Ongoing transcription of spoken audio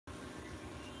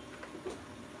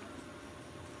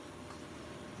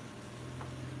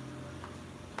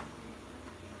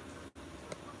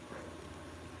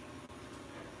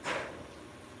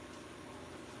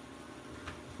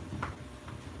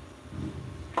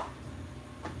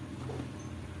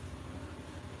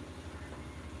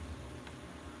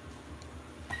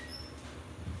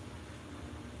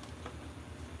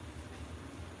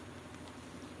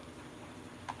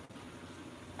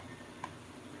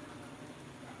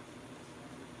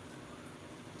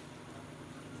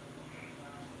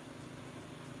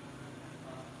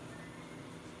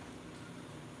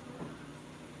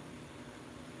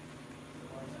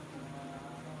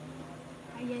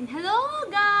Ayan. Hello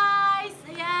guys!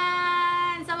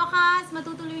 Ayan. Sa wakas,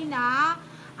 matutuloy na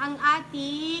ang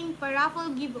ating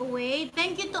paraffle giveaway.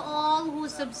 Thank you to all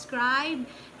who subscribe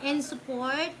and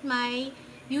support my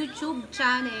YouTube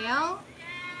channel.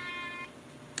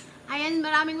 Ayan,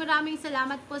 maraming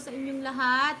salamat po sa inyong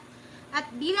lahat.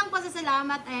 At bilang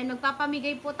pasasalamat, ayan,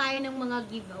 magpapamigay po tayo ng mga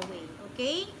giveaway.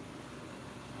 Okay?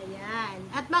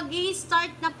 Ayan. At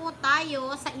mag-i-start na po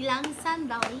tayo sa ilang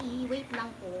sandali. Wait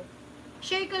lang po.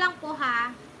 Share ko lang po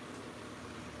ha.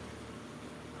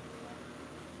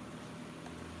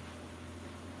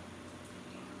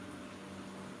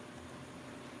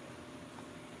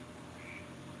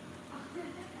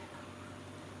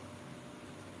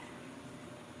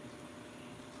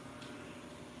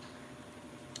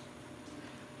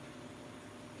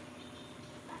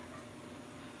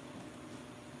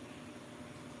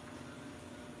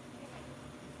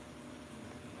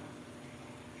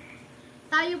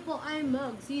 Tayo po ay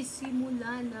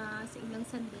magsisimula na sa ilang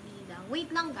sandali lang.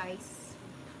 Wait lang guys.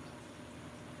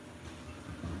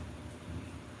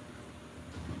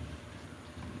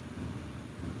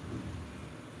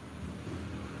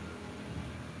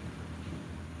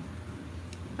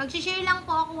 Mag-share lang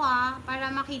po ako ha,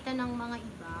 para makita ng mga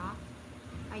iba.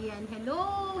 Ayan,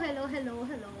 hello.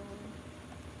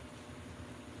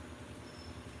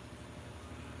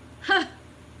 Ha!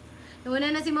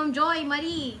 Nauna na si Ma'am Joy,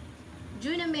 Marie.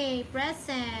 Juna May,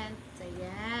 present.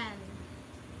 Ayan.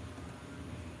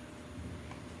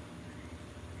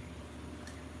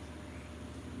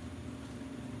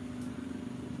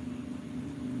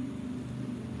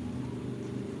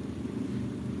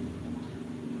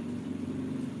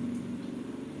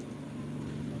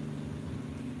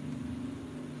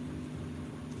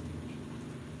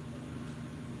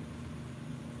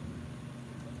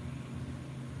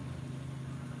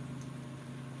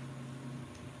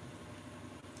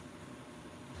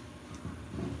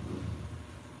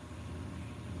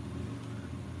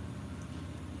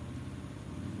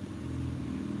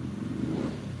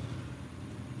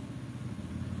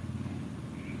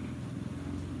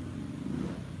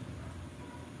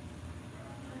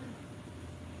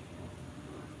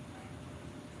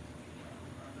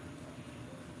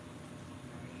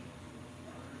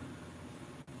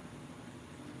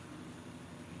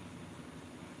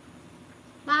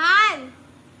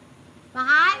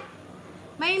 Mahal?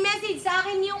 May message sa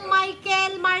akin yung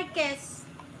Michael Marquez.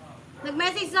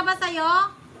 Nag-message na ba sa'yo?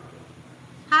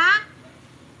 Ha?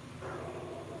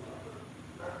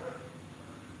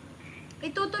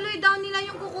 Itutuloy daw nila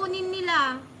yung kukunin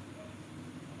nila.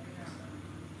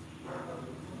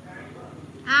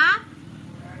 Ha?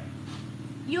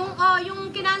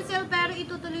 Yung kinancel pero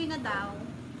itutuloy na daw.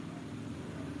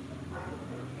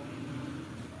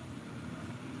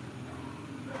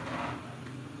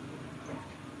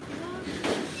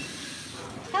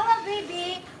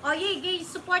 O,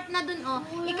 support na dun, o.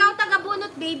 Ikaw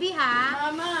taga-bunot, baby,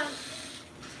 ha? Mama,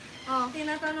 oh.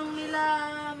 Tinatanong nila,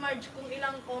 Marge, kung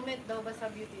ilang comment daw ba sa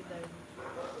BEAUTYDERM.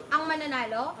 Ang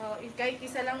mananalo? Oh, kahit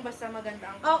isa lang, basta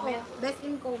maganda ang Oo, comment. best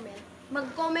in comment.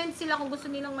 Mag-comment sila kung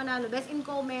gusto nilang manalo. Best in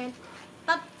comment.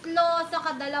 3 sa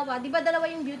kadalawa. Di ba dalawa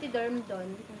yung BEAUTYDERM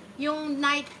doon? Yung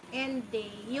night and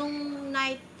day. Yung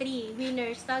night 3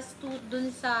 winners, tas 2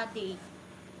 dun sa day.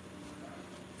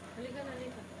 Halika.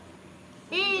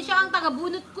 Siya ang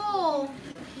taga-bunot ko.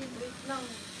 Wait lang.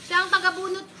 Siya ang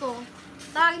taga-bunot ko.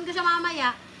 Tawagin ko siya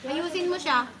mamaya. Ayusin mo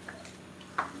siya.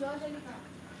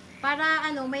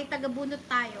 Para may taga-bunot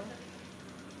tayo.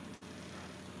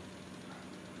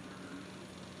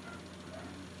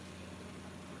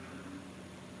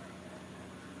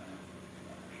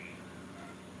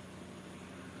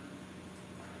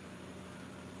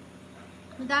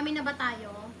 Madami na ba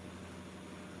tayo?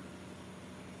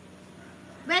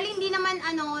 Well, hindi naman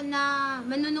na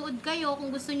manonood kayo.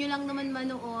 Kung gusto nyo lang naman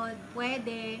manood,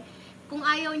 pwede. Kung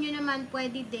ayaw nyo naman,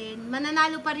 pwede din.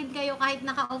 Mananalo pa rin kayo kahit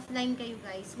naka-offline kayo,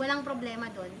 guys. Walang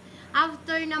problema doon.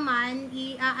 After naman,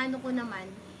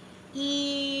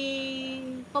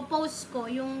 i-post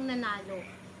ko yung nanalo.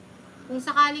 Kung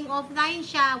sakaling offline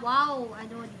siya, wow,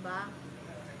 diba?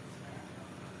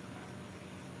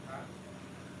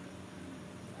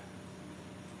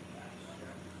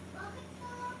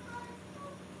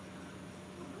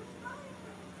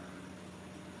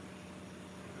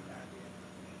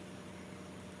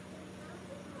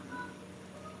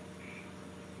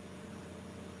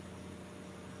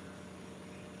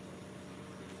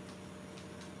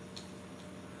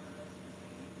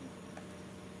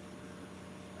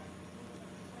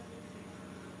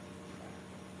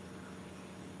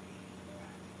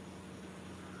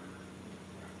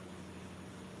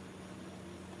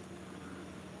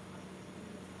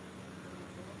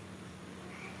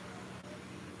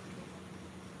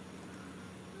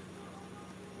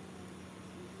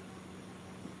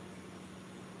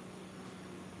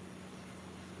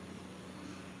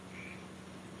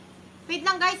 Wait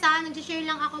lang guys ha, nag-share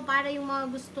lang ako para yung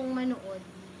mga gustong manood.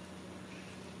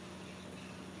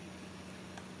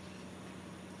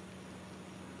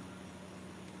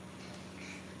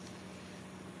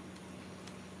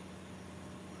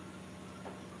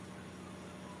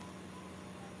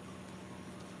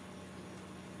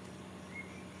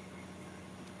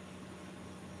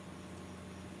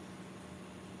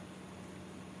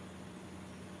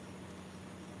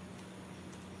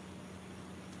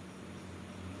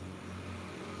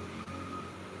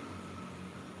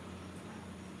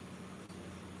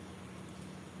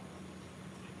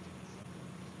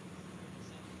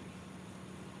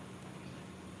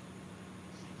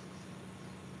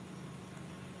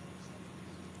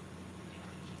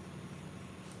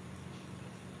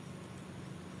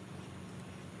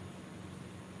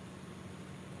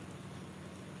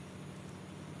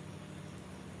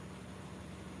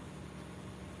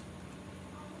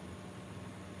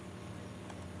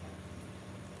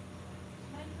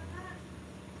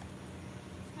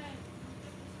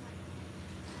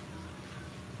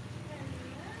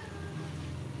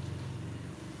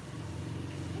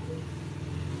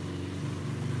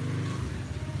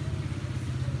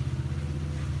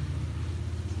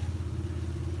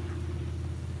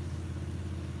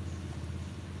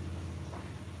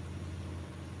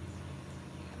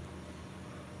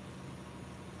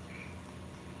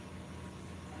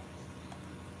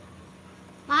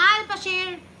 Mahal pa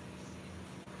share.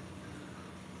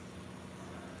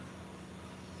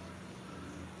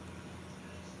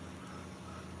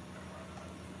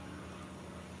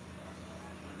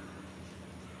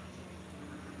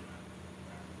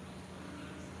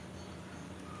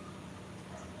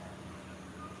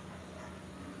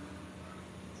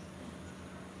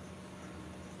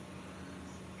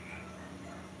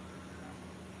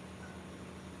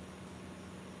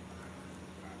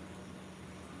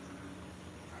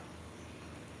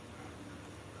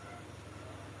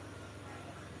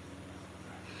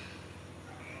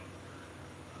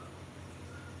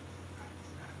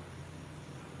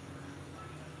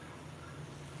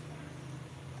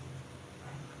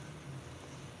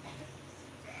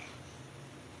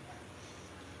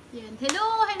 Yan.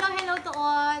 Hello, hello, hello to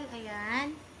all.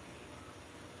 Ayan.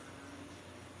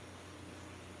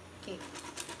 Okay.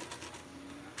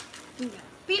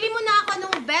 Pili mo na ako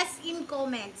ng best in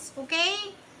comments.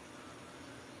 Okay?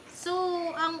 So,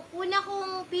 ang una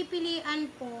kong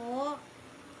pipilian po,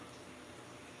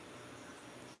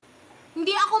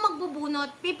 hindi ako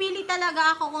magbubunot. Pipili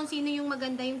talaga ako kung sino yung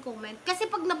maganda yung comment.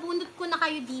 Kasi pag nabunot ko na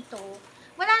kayo dito,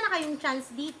 wala na kayong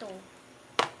chance dito.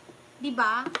 'Di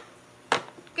ba?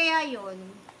 Kaya yon.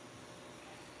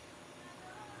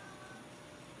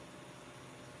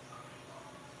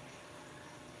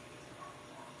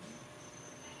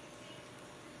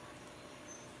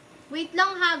 Wait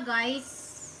lang ha, guys.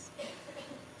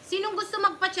 Sinong gusto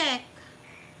magpa-check?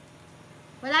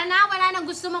 Wala nang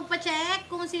gusto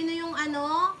magpa-check kung sino yung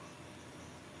ano,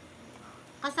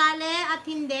 kasali at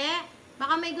hindi.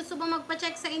 Baka may gusto ba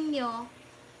magpa-check sa inyo?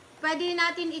 Pwede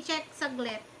natin i-check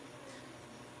saglit.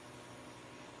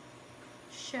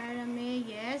 Charame,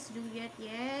 yes. Juliet,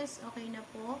 yes. Okay na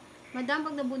po. Madam,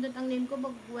 pag nabunot ang name ko,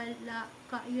 pag wala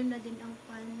ka, yun na din ang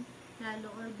panalo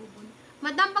or bubunot.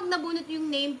 Madam, pag nabunot yung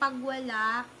name, pag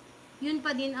wala, yun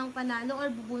pa din ang panalo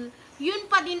or bubunot. Yun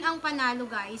pa din ang panalo,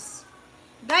 guys.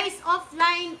 Guys,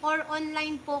 offline or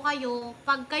online po kayo,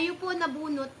 pag kayo po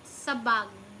nabunot sa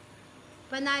bag,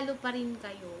 panalo pa rin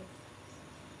kayo.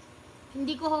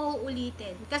 Hindi ko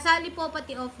uulitin. Kasali po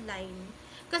pati offline.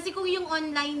 Kasi kung yung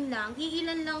online lang,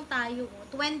 iilan lang tayo.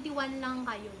 21 lang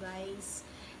kayo, guys.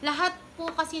 Lahat po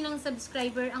kasi ng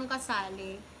subscriber ang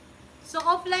kasali. So,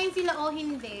 offline sila o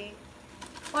hindi,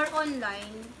 or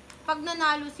online, pag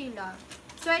nanalo sila,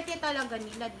 swerte talaga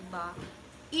nila, diba?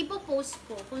 Ipo-post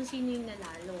ko kung sino yung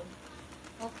nanalo.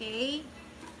 Okay?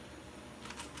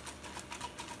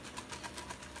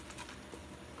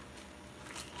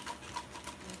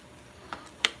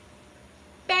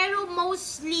 Pero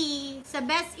mostly, sa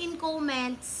best in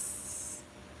comments,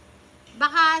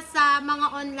 baka sa mga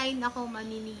online ako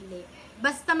mamimili.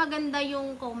 Basta maganda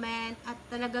yung comment at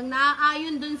talagang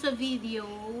naaayon dun sa video,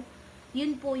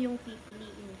 yun po yung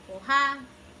pipiliin ko, ha?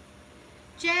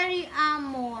 Cherry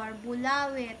Amor,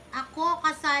 Bulawit. Ako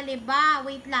kasali ba?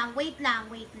 Wait lang.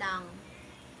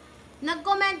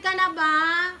 Nag-comment ka na ba?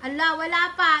 Ala,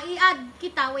 wala pa. I-add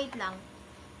kita. Wait lang.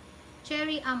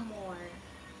 Cherry Amor.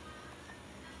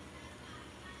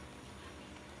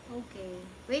 Okay.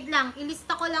 Wait lang.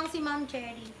 Ilista ko lang si Ma'am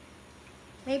Cherry.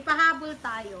 May pahabol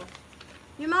tayo.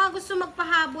 Yung mga gusto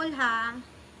magpahabol, ha?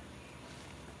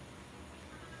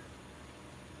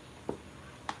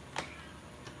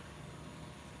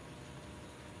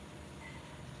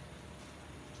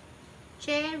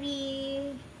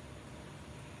 Cherry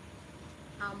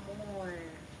Amor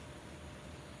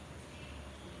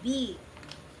B.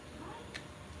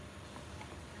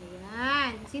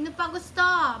 Ayan. Sino pa gusto?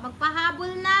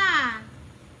 Magpahabol na.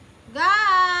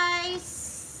 Guys!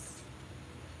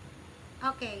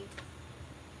 Okay.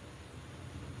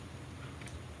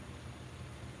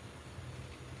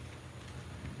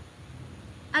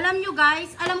 Alam nyo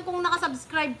guys, alam kong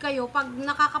nakasubscribe kayo pag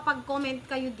nakakapag-comment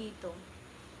kayo dito.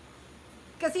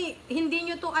 Kasi hindi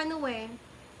nyo to ano eh.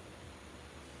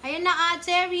 Ayan na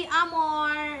Cherry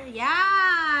Amor.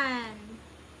 Yan.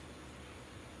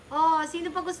 Oh, sino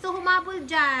pa gusto humabol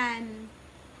dyan?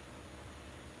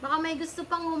 Baka may gusto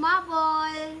pang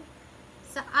humabol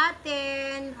sa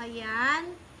atin.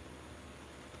 Ayan.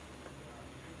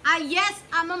 Ah, yes.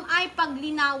 Ma'am ay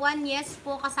paglinawan. Yes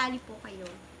po, kasali po kayo.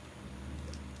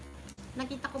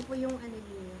 Nakita ko po yung ano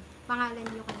niyo. Pangalan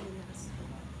niyo kanina.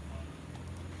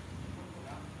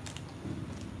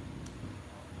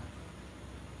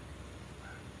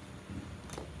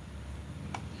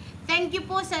 Thank you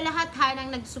po sa lahat ha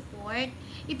ng nag-support.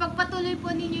 Ipagpatuloy po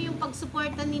ninyo yung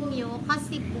pagsuporta ninyo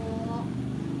kasi po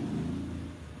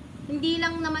hindi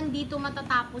lang naman dito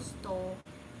matatapos to.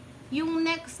 Yung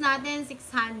next natin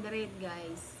 600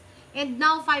 guys. And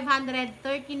now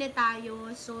 530 na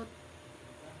tayo. So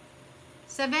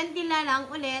 70 na lang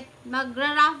ulit,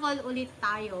 magra-raffle ulit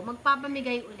tayo,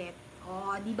 magpapamigay ulit.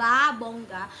 Oh, di ba?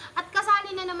 Bongga. At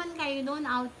kasali na naman kayo noon,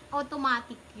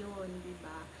 automatic 'yun, di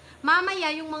ba? Mamaya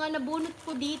yung mga nabunot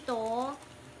ko dito,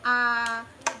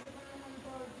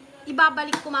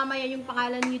 ibabalik ko mamaya yung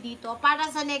pangalan niyo dito para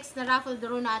sa next na raffle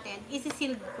draw natin,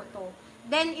 isi-sealed ko to.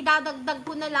 Then idadagdag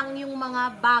ko na lang yung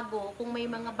mga bago kung may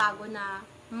mga bago na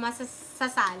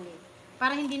masasali.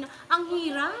 Para hindi na ang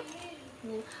hirap.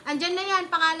 Andyan na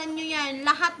yan, pangalan nyo yan.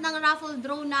 Lahat ng raffle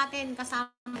draw natin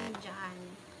kasama dyan.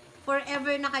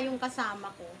 Forever na kayong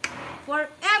kasama ko.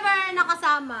 Forever na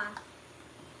kasama.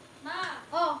 Ma!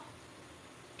 Oh.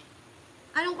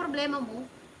 Anong problema mo?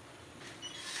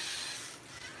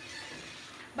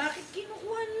 Bakit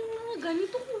kinukuha niyo yung mga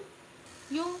ganito ko?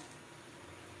 Yung...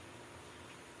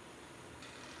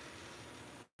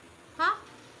 Ha?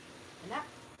 Wala.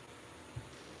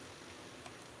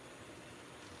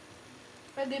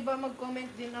 Pwede ba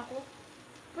mag-comment din ako?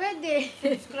 Pwede.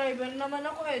 Subscriber naman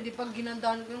ako eh. Di pag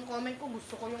ginandaan ko yung comment ko,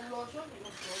 gusto ko yung lotion.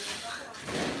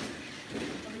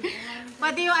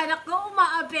 Pati yung anak ko,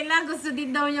 umaapela. Gusto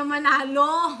din daw niya manalo.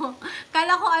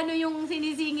 Kala ko ano yung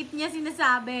sinisingit niya,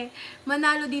 sinasabi.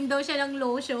 Manalo din daw siya ng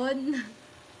lotion.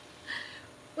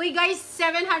 Uy guys,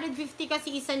 750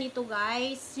 kasi isa nito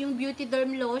guys. Yung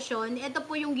BEAUTYDERM lotion. Ito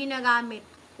po yung ginagamit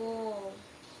ko.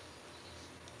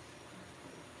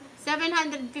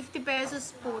 750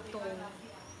 pesos po to.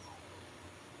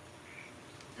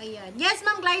 Ayan. Yes,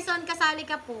 Ma'am Glyson, kasali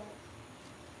ka po.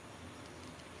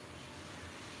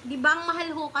 Di ba ang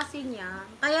mahal ho kasi niya?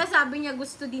 Kaya sabi niya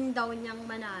gusto din daw niyang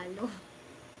manalo.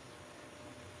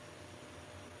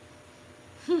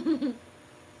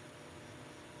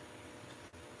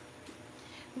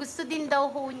 Gusto din daw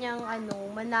ho niyang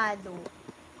manalo.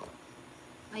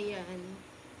 Ayan.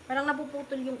 Parang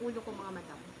napuputol yung ulo ko mga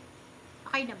madam.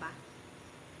 Okay na ba?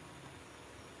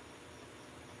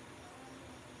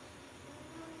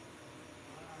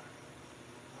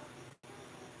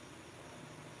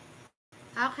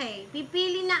 Okay,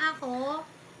 pipili na ako.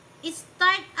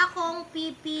 Start akong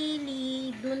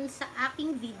pipili dun sa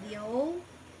aking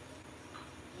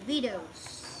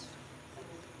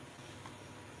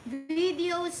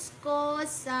videos ko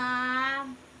sa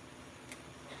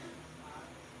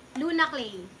Luna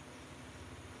Clay.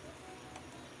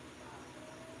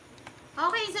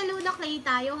 Okay, sa Luna Clay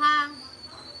tayo ha.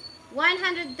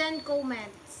 110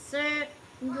 comments. Sir,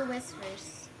 US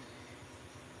first.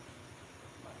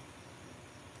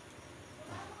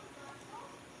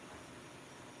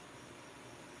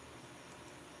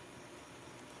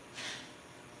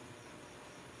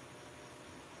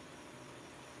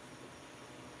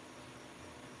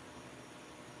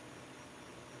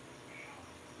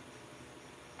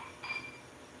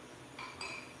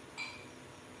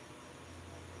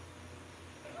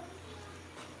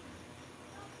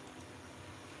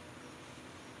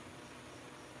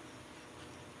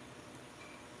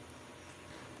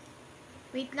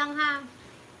 Wait lang ha.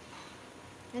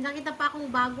 May nakita pa akong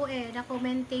bago na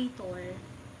commentator.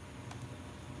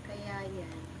 Kaya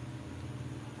yan.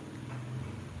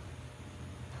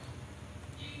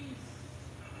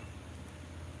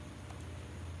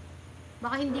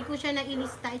 Baka hindi ko siya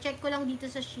nailista. I-check ko lang dito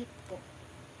sa sheet ko.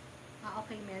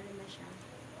 Okay, meron na siya.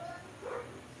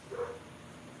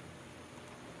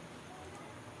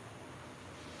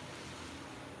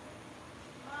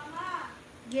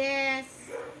 Yes.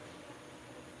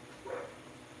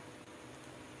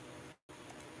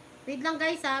 Wait lang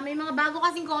guys ha. May mga bago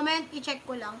kasing comment. I-check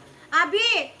ko lang.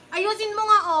 Abi! Ayusin mo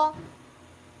nga oh.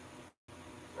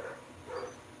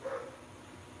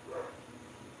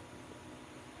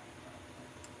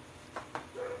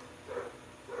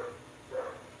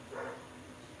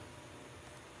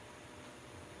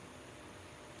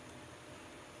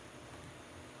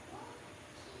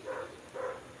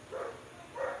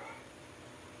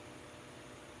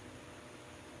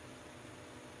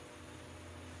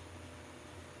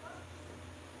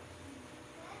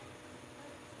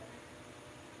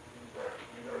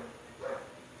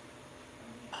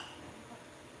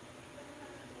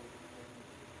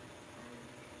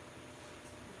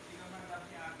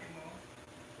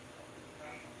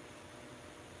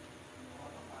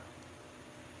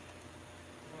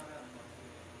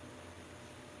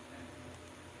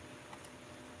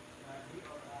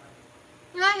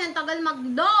 Ay, ang tagal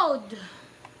mag-load.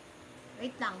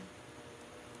 Wait lang.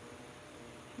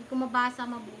 Hindi ko mabasa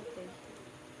mabuti.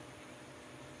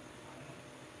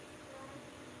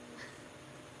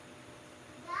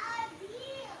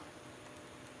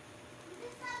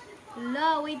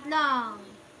 Hala, wait lang.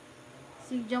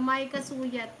 Si Jamaica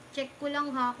Suyat. Check ko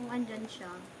lang ha kung andyan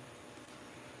siya.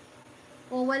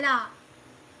 O, wala.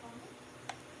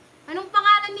 Anong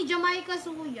pangalan ni Jamaica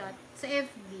Suyat sa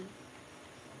FB?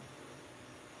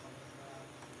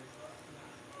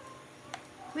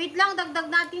 Wait lang,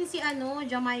 dagdag natin si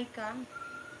Jamaica.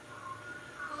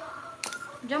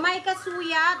 Jamaica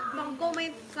Suyat,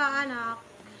 mag-comment ka, anak.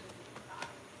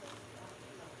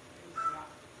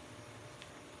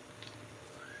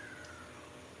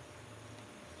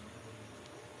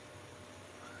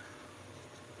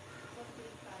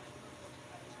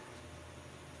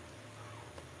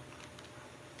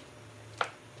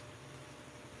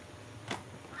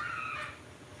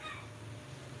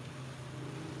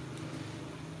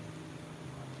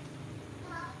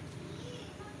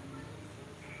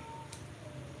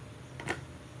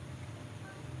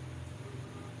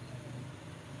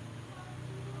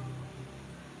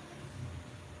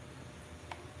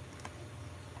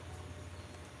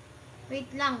 Wait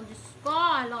lang, Diyos ko,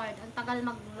 Lord. Ang tagal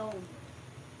mag-load.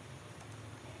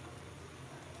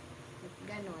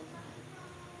 Ganon.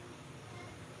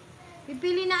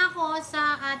 Pipili na ako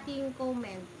sa ating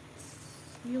comments.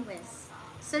 US.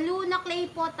 Sa Luna Clay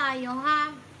po tayo,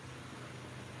 ha?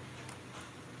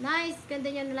 Nice.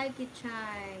 Ganda niyan. Like it,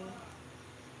 Chay.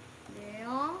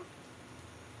 Leo.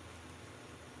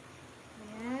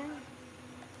 Ayan.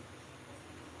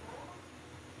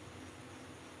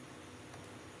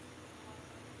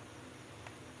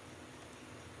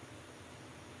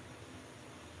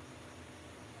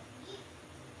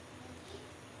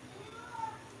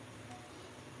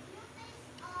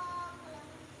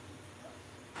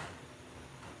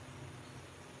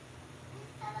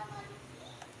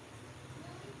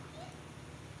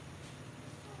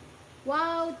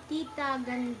 Wow, tita,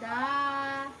 ganda.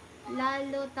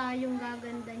 Lalo tayong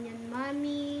gaganda niyan,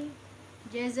 mami.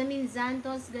 Jessamin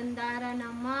Santos, gandara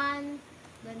naman.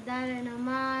 Gandara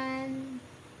naman.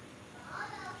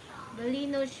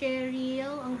 Balino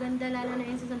Cheryl, ang ganda lalo na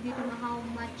yun sa beauty mo. How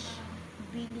much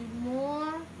bili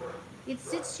mo? It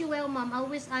sits you well, ma'am. I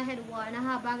wish I had one.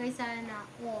 Bagay sana.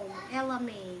 Oh, Ella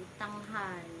May,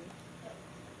 tanghal.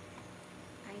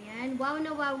 Ayan. Wow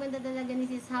na wow. Ganda talaga ni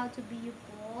sis. How to be you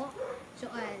po.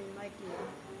 Joan Martin.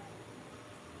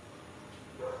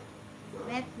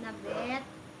 Bet na bet.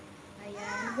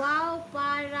 Ayan. Wow,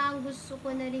 parang gusto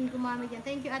ko na rin gumamit yan.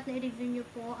 Thank you at na-review nyo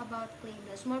po about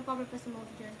claymless. More power pa sa mga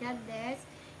videos. God bless.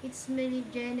 It's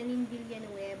Jenaly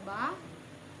Villanueva.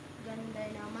 Ganda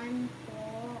naman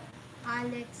po.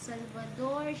 Alex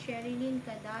Salvador. Sherilyn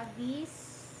Cadavis.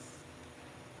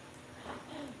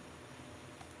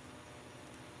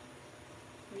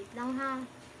 Wait lang ha.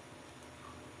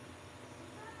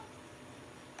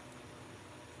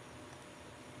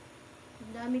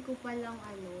 Ang dami ko palang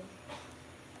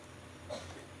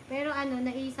pero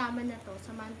naisama na to.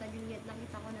 Samantha Juliet,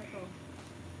 nakita ko na to.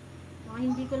 Mga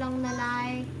hindi ko lang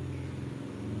na-like.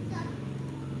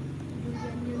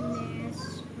 Julian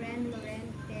Yunes, Fren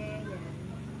Lorente, yan.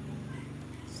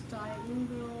 Star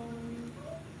Ingrown.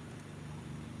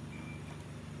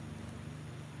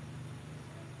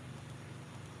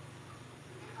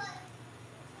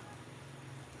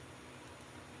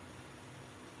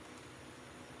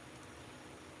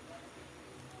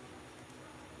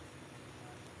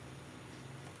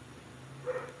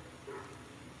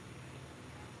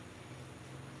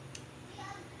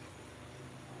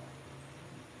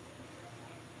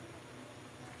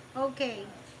 Okay.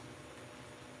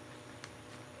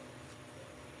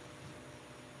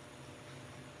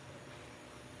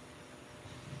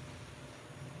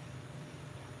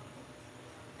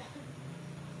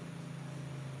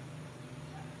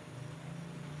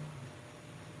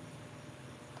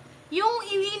 Yung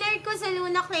i-winner ko sa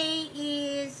Luna Clay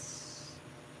is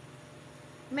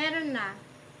meron na.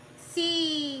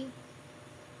 Si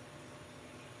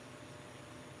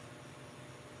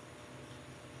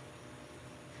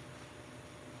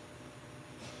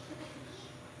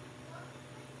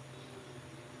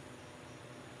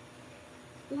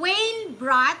Wayne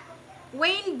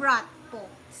Brat po.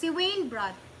 Si Wayne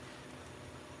Brat.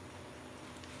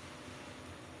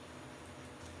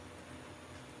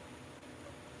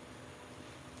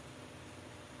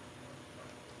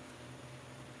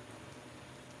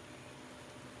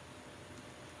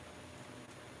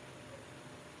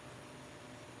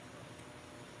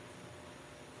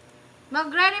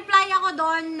 Magre-reply ako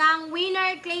doon ng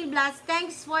winner Clay Blast.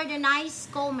 Thanks for the nice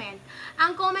comment.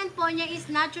 Ang comment po niya is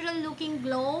natural looking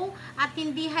glow at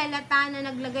hindi halata na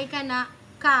naglagay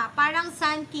ka. Parang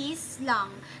sun kiss lang.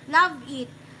 Love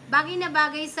it. Bagay na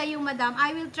bagay sa iyo, madam.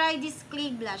 I will try this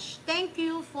clay blush. Thank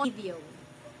you for video.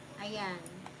 Ayan.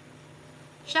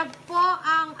 Siya po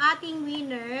ang ating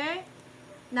winner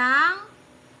ng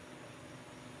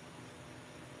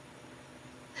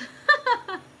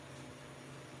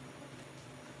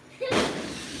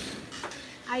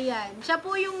ayan. Siya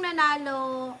po yung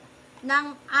nanalo ng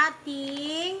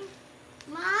ating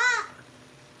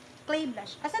clay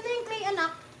blush. Asan na yung clay,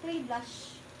 anak? Clay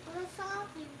blush. Para sa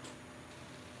akin.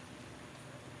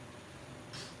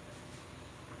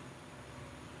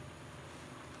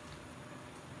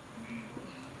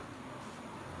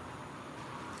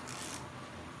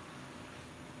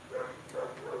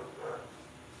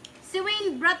 Si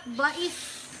Wayne Brat ba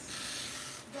is...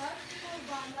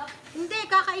 Hindi,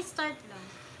 kaka-start lang.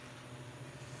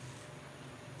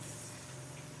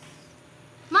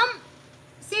 Ma'am,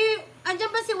 andyan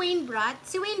ba si Wayne Brat?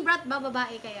 Si Wayne Brat ba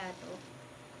babae kaya to?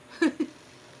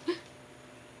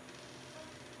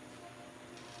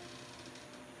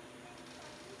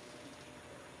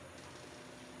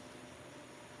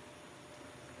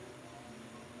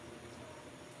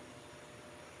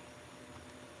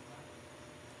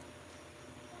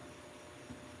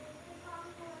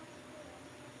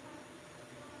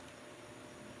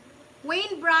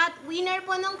 Wayne Brat, winner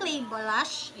po ng clay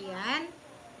blush. Ayan.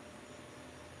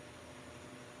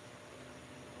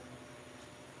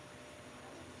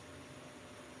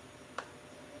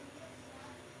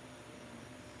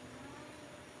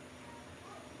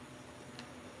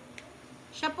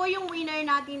 Siya po yung winner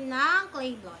natin ng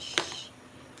clay blush.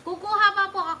 Kukuha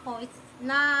pa po ako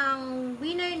ng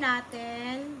winner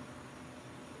natin.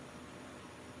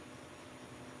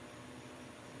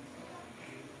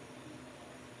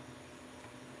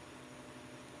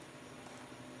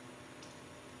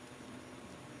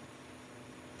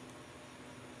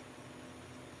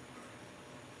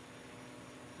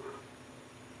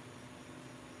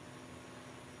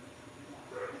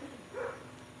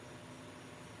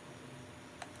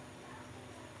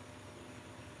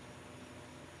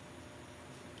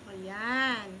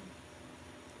 Ayan.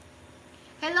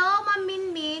 Hello, Ma'am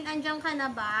Minmin. Andiyan ka na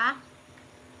ba?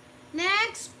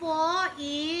 Next po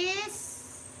is...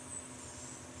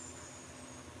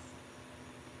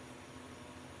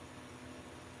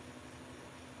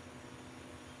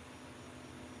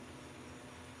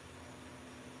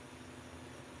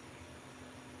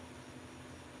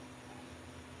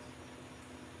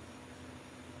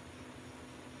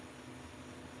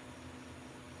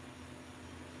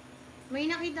 May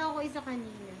nakita ako isa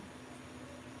kanina.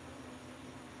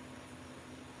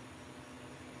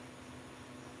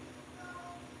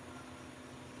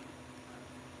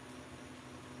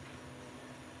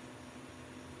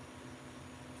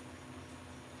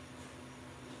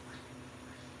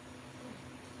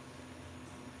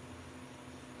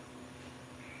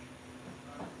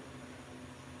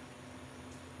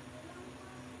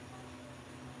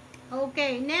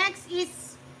 Okay, next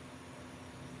is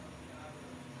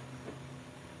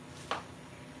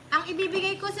ang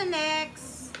ibibigay ko sa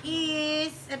next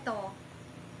is ito.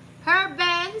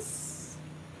 Herbens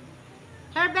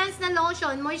na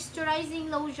lotion, moisturizing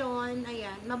lotion.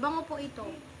 Ayan, mabango po ito.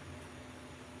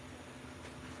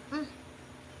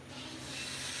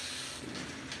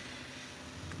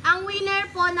 Ang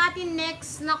winner po natin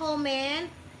next na comment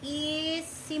is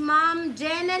si Ma'am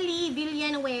Jenaly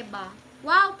Villanueva.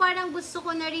 Wow, parang gusto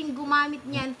ko na rin gumamit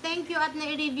niyan. Thank you at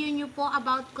na-review nyo po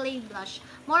about clay blush.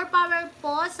 More power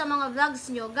po sa mga vlogs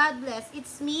nyo. God bless.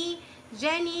 It's me,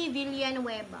 Jenaly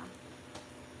Villanueva.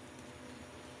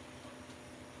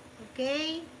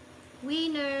 Okay.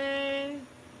 Winner.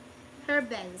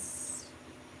 Herbens.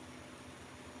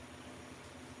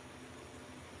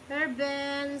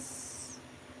 Herbens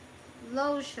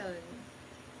lotion.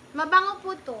 Mabango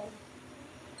po to.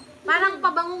 Parang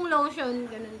pabangong lotion.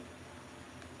 Ganun.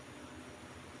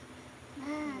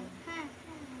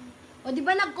 O, di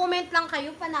ba nag-comment lang kayo,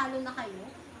 panalo na kayo?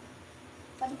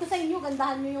 Sabi ko sa inyo,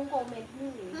 gandahan nyo yung comment nyo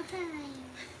eh.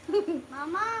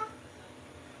 Mama.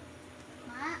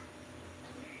 Ma.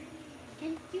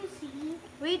 Can't you see?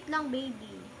 Wait lang,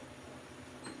 baby.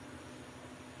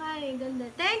 Ay, ganda.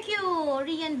 Thank you,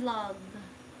 Rian Vlog.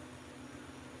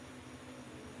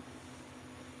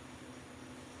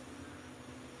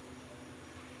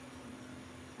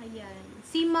 Ayan.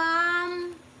 Si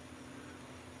Ma'am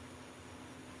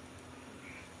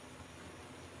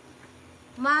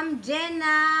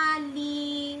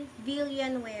Jenaly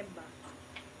Villanueva.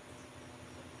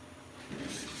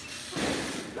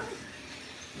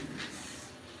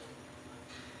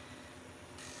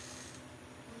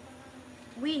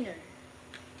 Winner.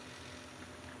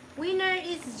 Winner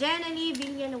is Jenaly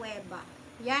Villanueva.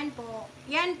 Yan po.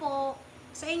 Yan po.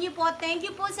 Sa inyo po. Thank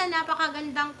you po sa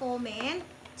napakagandang comment.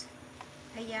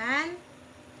 Ayan.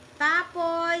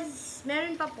 Tapos,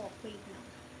 meron pa po. Wait lang.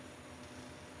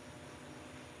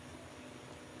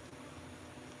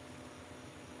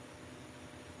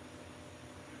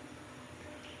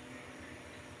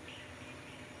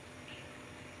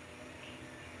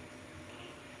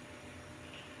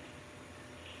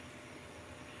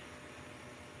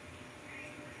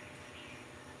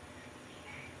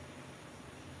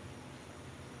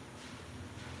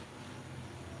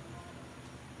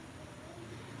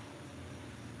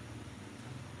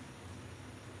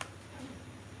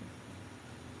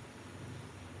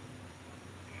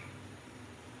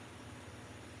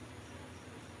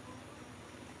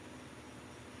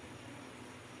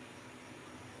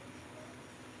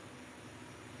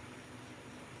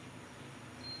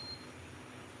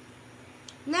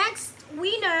 Next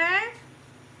winner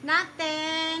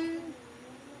natin.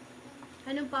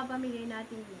 Anong papamigay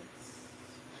natin next?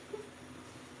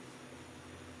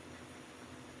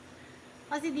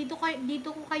 Kasi dito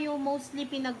ko kayo mostly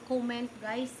pinag-comment,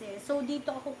 guys eh. So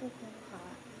dito ako kukuha.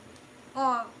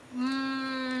 Oh,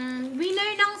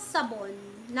 winner ng sabon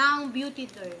ng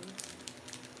BEAUTYDERM.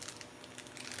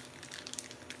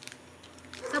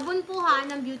 Sabon po ha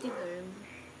ng BEAUTYDERM.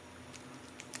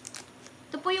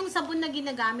 Ito po yung sabon na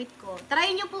ginagamit ko.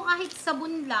 Try nyo po kahit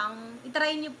sabon lang.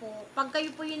 I-try nyo po. Pag kayo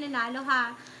po yung nanalo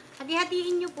ha.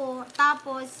 Hati-hatiin nyo po.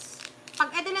 Tapos, pag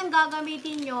ito lang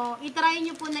gagamitin nyo, i-try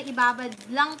nyo po na ibabad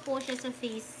lang po siya sa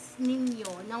face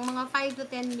ninyo ng mga 5 to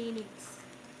 10 minutes.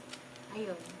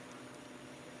 Ayun.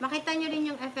 Makita nyo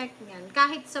rin yung effect niyan.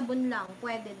 Kahit sabon lang,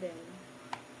 pwede din.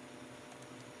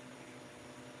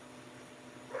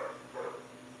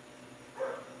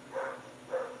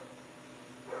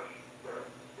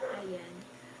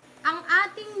 Ang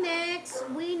ating next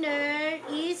winner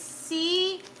is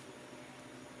si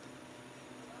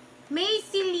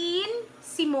Meicy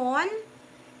Simon.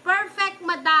 Perfect,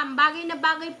 madam. Bagay na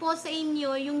bagay po sa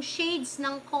inyo yung shades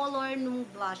ng color ng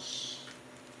blush.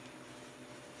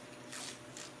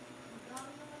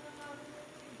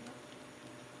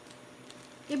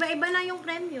 Iba-iba na yung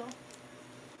premyo.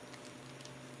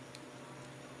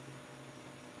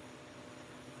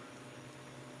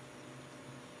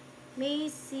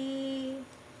 Meicy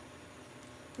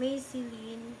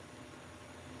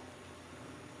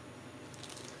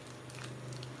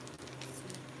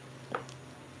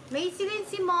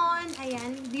Simon,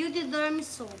 ayan, BEAUTYDERM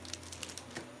soap.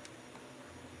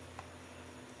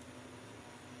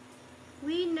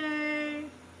 Winner,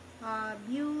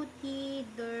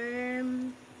 BEAUTYDERM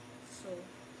soap.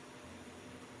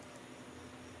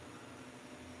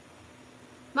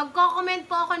 Magko-comment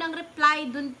po ako ng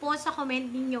reply dun po sa comment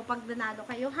ninyo pag nanalo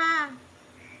kayo, ha?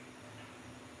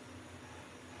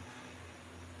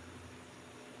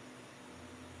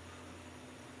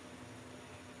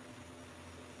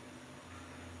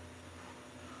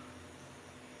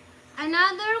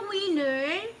 Another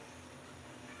winner.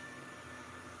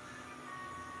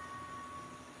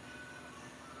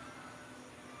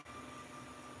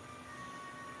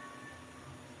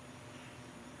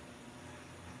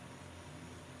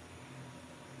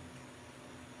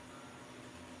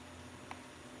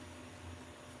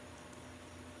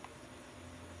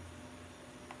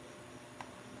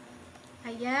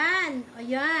 Ayan,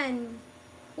 ayan.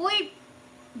 Uy,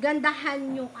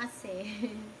 gandahan nyo kasi.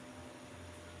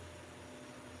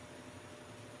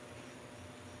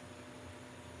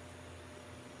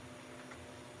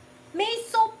 May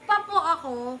soap pa po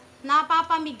ako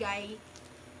napapamigay.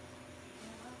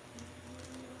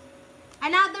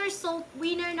 Another soap,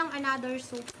 winner ng another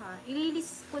soap ha.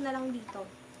 Ililis ko na lang dito.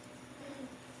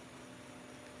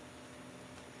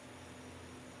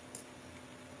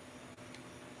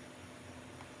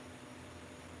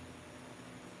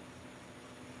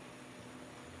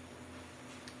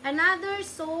 Another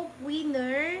soap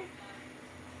winner.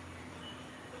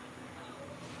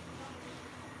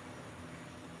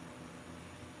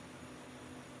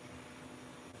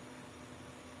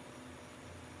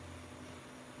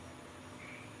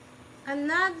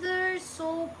 Another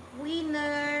soap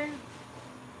winner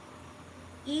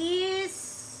is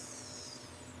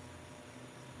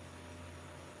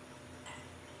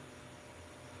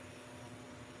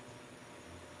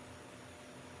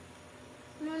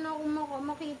ano na ako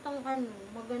makitang ano,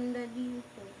 maganda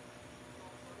dito.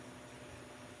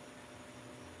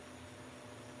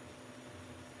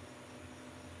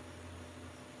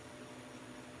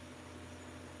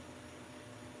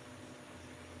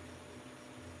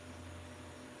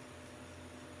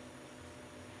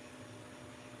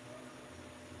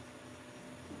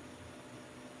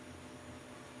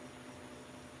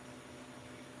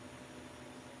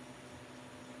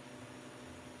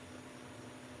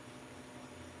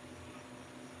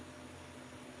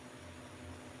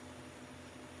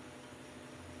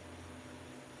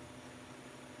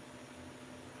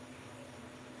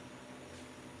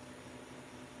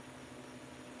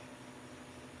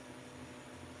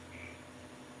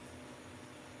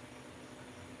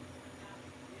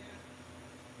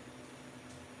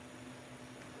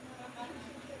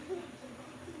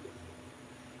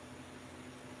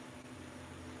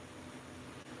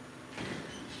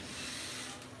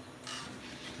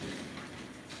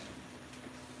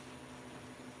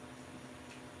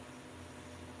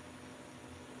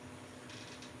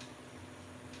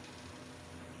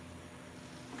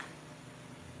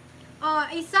 Oh,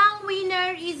 isang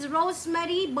winner is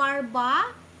Rosemarie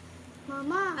Barba.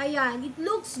 Mama. Ayan, it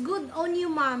looks good on you,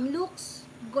 ma'am. Looks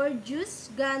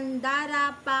gorgeous.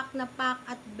 Gandara, pak na pak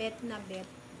at bet na bet.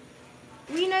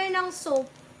 Winner ng soap.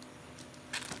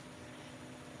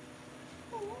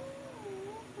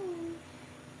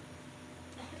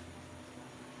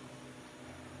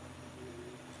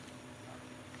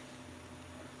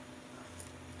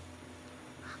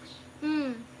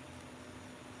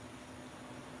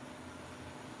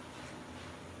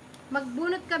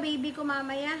 Magbunot ka, baby ko,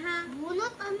 mamaya, ha?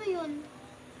 Bunot, ano yun?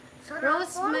 Sa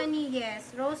Rosemarie,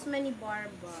 yes. Rosemarie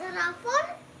Barba. Sa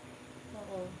raffle?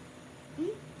 Oo.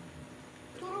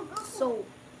 Turog ako. Soap.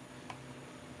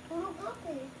 Turog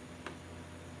ako.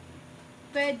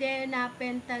 Pwede na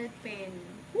pental pen.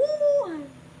 Woo!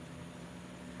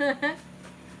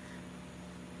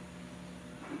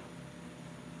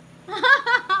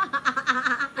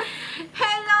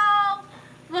 Hello!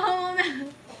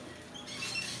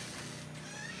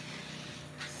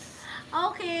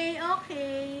 Okay,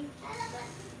 okay.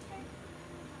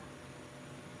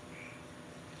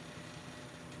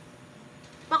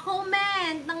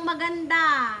 Pa-comment ng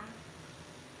maganda.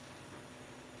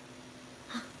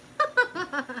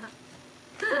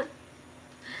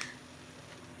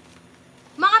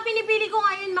 Mga pinipili ko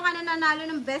ngayon, mga nananalo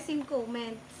ng best in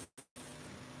comments.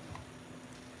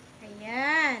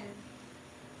 Ayan.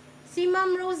 Si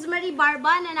Ma'am Rosemarie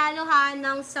Barba, nanalo ha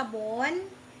ng sabon.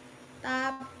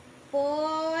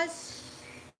 Tapos,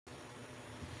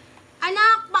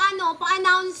 anak, paano?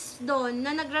 Pa-announce doon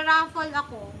na nagra-raffle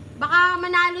ako. Baka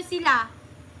manalo sila.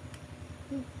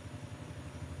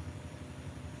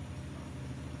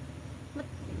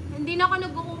 Hindi na ako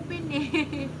nag-open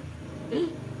eh.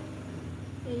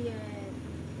 Ayan.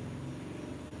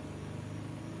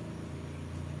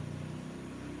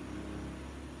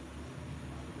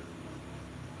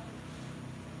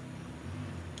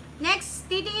 Next,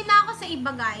 titingin na ako sa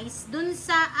iba guys. Dun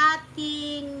sa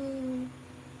ating...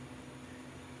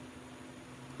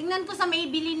 Tingnan ko sa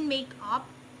Maybelline Makeup.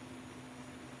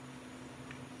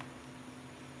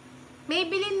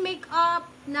 Maybelline Makeup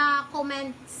na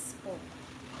comments po.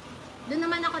 Doon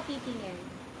naman ako titingin.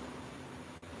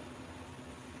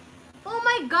 Oh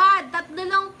my God! 3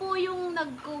 lang po yung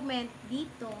nag-comment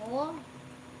dito.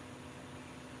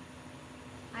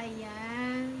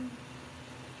 Ayan.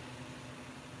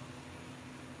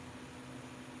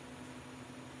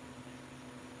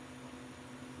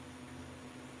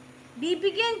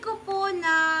 Bibigyan ko po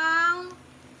ng...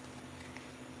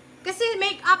 Kasi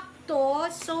makeup to,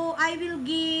 so I will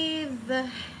give...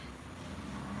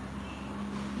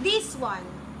 this one.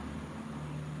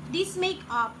 This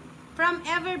makeup from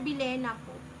Ever Bilena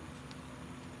po.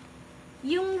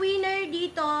 Yung winner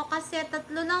dito, kasi 3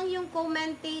 lang yung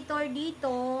commentator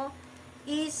dito,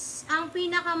 is ang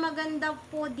pinakamaganda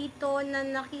po dito na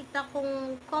nakita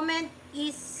kong comment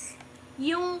is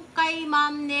yung kay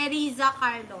Ma'am Nerissa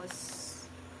Carlos.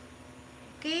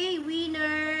 Okay,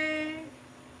 winner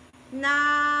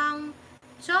ng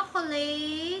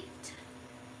chocolate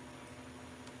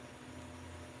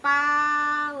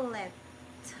palette.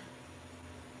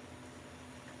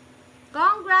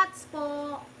 congrats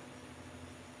po.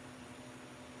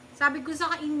 Sabi ko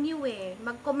sa inyo eh,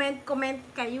 mag-comment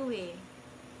kayo eh.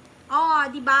 Oh,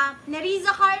 di ba?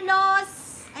 Nerissa Carlos.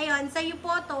 Ayun, sa'yo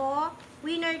po to.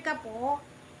 Winner ka po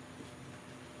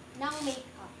ng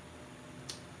makeup.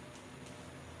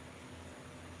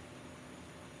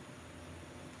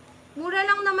 Mura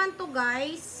lang naman to,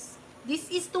 guys.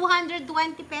 This is 220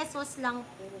 pesos lang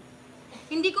po.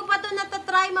 Hindi ko pa to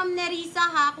natatry, Ma'am Nerissa,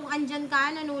 ha? Kung andyan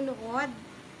ka, nanonood.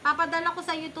 Papadala ko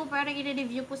sa YouTube para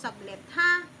i-review ko saglit,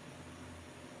 ha?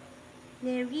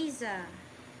 Nerissa.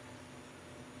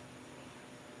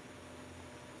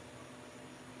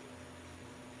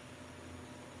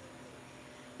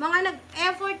 Mga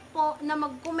nag-effort po na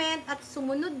mag-comment at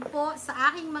sumunod po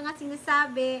sa aking mga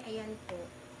sinasabi. Ayan po.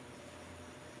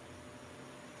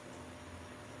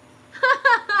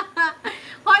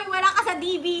 Hoy, wala ka sa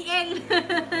DBL.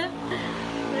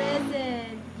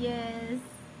 Present. Yes.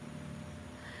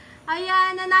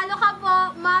 Ayan, nanalo ka po,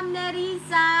 Ma'am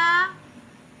Nerissa.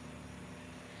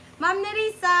 Ma'am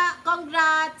Nerissa,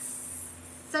 congrats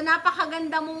sa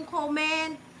napakaganda mong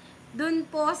comment dun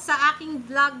po sa aking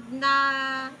vlog na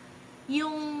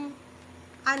yung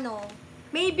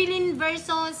Maybelline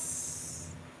versus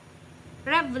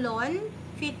Revlon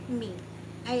Fit Me.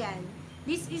 Ayan.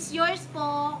 This is yours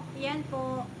po. Ayan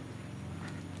po.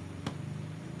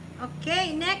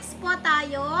 Okay, next po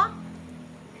tayo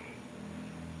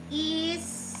is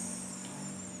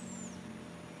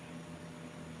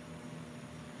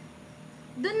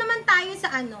doon naman tayo sa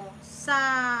sa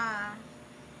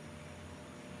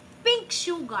Pink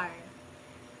Sugar.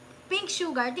 Pink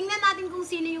Sugar. Tingnan natin kung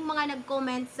sino yung mga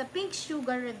nag-comment sa Pink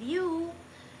Sugar review.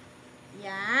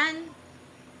 Yan.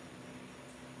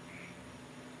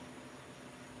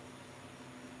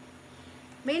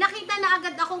 May nakita na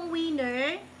agad akong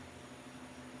winner.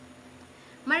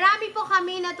 Marami po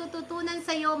kami natututunan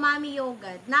sa iyo, Mami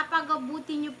Yogad.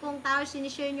 Napagabuti niyo pong tao,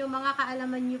 sinishare niyo mga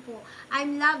kaalaman niyo po.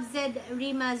 I'm Lavzed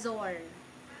Riemaesor.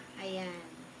 Ayan.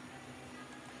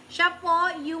 Siya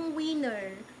po yung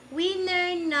winner.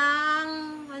 Winner ng,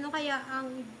 ano kaya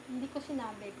ang, hindi ko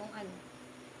sinabi kung ano.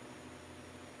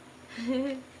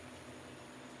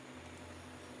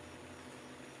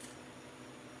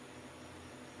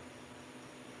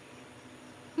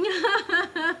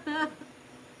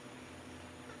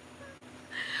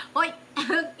 Hoy,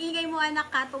 ingay mo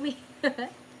anak ka,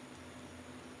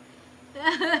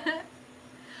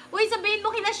 Uy, sabihin mo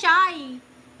kila Shy.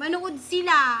 Manood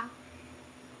sila.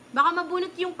 Baka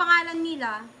mabunot yung pangalan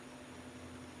nila.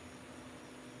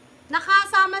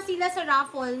 Nakasama sila sa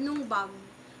raffle nung bag.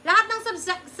 Lahat ng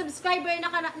subscriber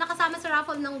nakasama sa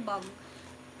raffle ng bag.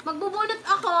 Magbubunot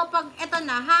ako pag eto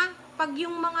na, ha? Pag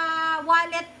yung mga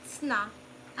wallets na.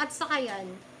 At saka yan.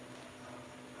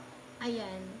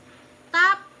 Ayan.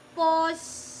 Tapos,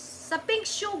 sa Pink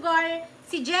Sugar,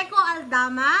 si Jeco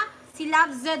Aldama, si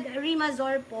Lavzed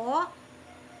Riemaesor po.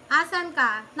 Asan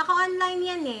ka? Naka-online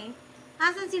yan eh.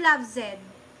 Asan si Lavzed?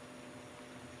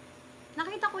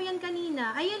 Nakita ko yan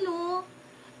kanina. Ayun o.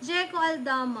 Jeco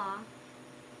Aldama.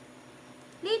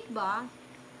 Late ba?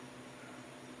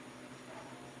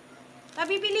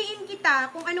 Papipiliin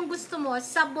kita kung anong gusto mo.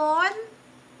 Sabon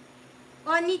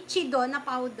o Nichido na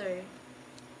powder.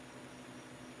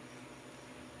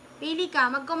 Pili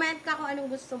ka. Mag-comment ka kung anong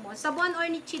gusto mo. Sabon or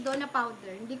Nichido na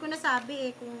powder. Hindi ko nasabi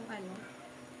eh kung ano.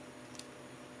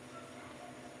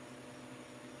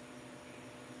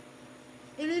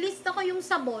 Ililista ko yung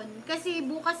sabon kasi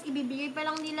bukas ibibigay pa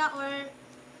lang nila or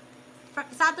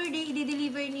Saturday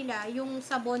i-deliver nila yung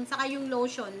sabon saka yung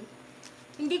lotion.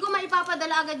 Hindi ko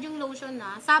maipapadala agad yung lotion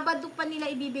na. Sabado pa nila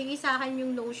ibibigay sa akin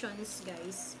yung lotions,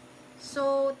 guys.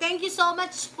 So, thank you so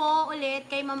much po ulit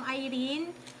kay Ma'am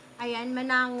Aileen. Ayan,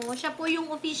 Manango. Siya po yung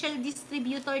official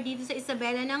distributor dito sa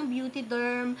Isabela ng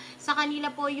BEAUTYDERM. Sa kanila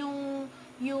po yung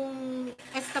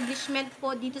establishment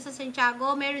po dito sa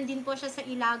Santiago. Meron din po siya sa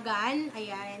Ilagan.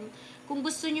 Ayan. Kung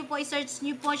gusto niyo po, i-search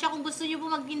niyo po siya. Kung gusto niyo po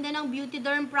magtinda ng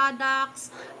BEAUTYDERM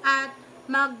products at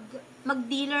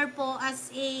mag-dealer po as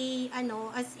a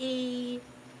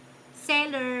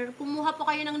seller, kumuha po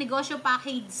kayo ng negosyo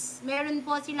package. Meron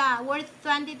po sila worth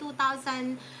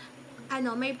 22,000.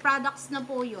 May products na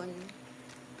po 'yon.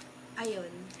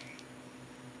 Ayun.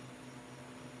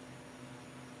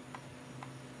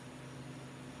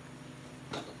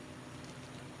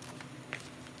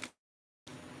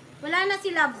 Wala na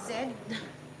si Lavzed.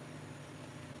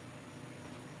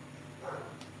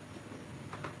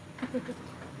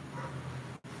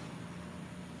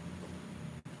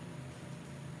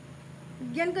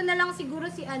 Bigyan ko na lang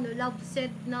siguro si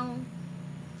Lavzed ng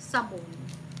sabon.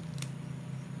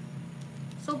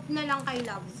 Soap na lang kay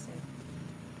Lavzed.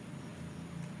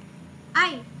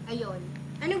 Ay, ayun.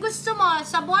 Anong gusto mo?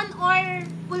 Sabon or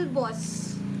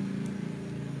pulbos?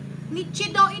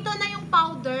 Nichido, ito na yung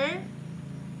powder.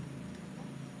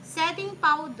 Setting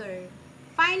powder.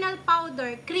 Final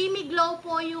powder. Creamy glow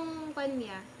po yung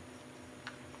kanya.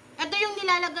 Ito yung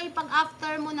nilalagay pag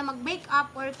after mo na mag-makeup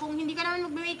or kung hindi ka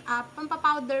naman mag-makeup,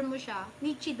 pampapowder mo siya.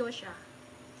 Nichido siya.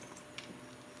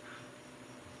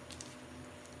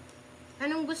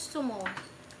 Anong gusto mo?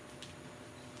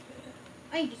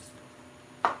 Ay, Diyos.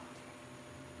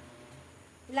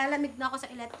 Lalamig na ako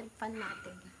sa electric fan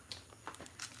natin.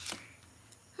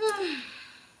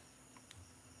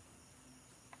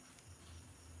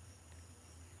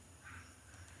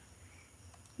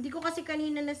 Hindi ko kasi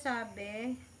kanina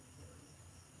nasabi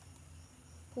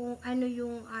kung ano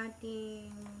yung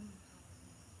ating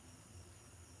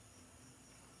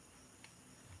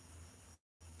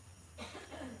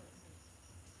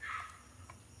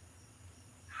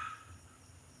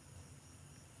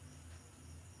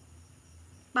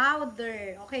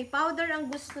powder. Okay, powder ang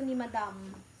gusto ni Madam.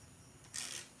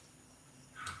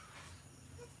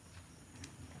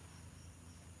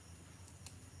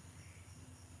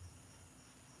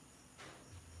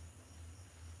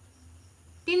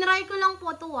 Tinry ko lang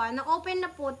po to na-open na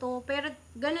po to, pero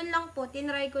ganun lang po,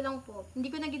 tinry ko lang po.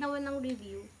 Hindi ko na ginawa ng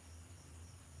review.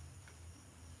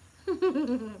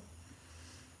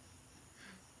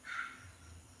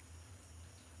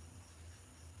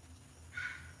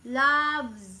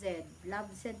 Lavzed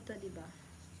to, diba?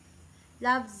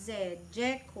 Lavzed,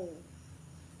 Jeko.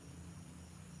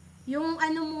 Yung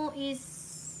ano mo is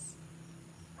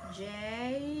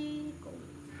Jeko.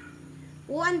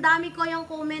 Ang dami ko yung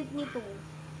comment nito.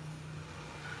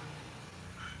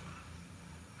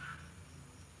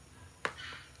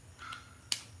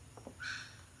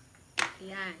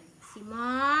 Ayan, si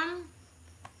Mom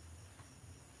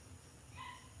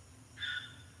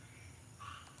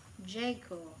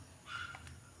Jeko.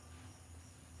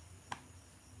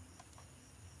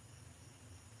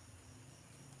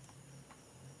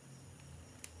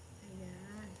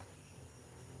 Ayan.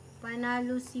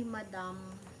 Panalo si Madam.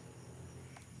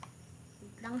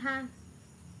 Wait lang ha.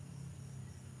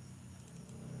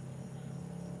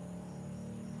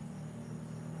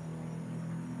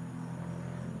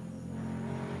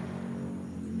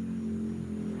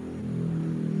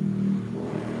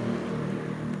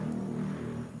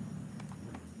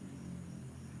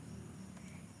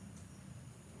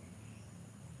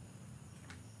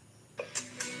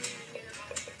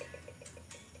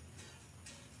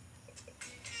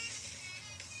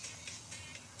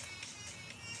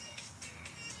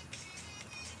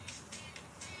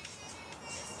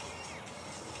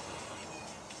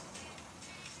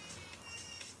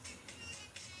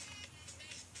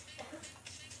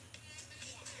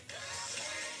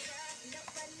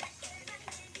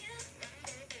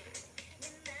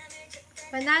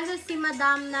 Panalo si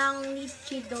Madam ng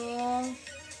Nichido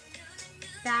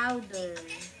powder.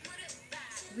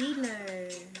 Winner.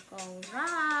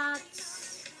 Congrats!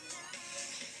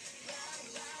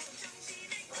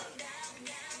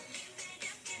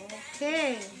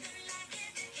 Okay.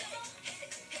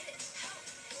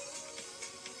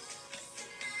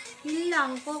 Yun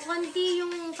lang. Kukunti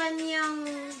yung kanyang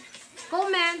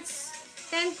comments.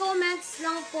 10 comments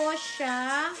lang po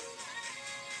siya.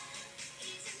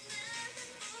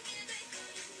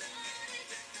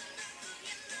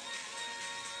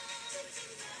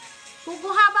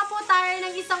 Kukuha pa po tayo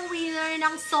ng isang winner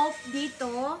ng soap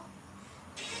dito.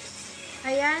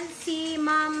 Ayan, si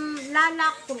Ma'am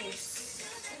Lala Cruz.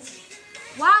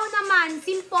 Wow naman,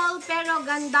 simple pero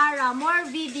gandara. More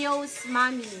videos,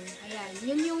 Mami. Ayan,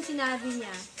 yun yung sinabi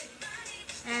niya.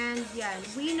 And yan,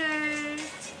 winner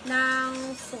ng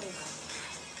soap.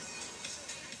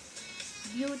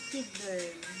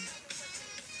 BEAUTYDERM.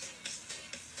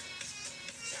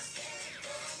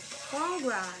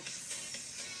 Congrats!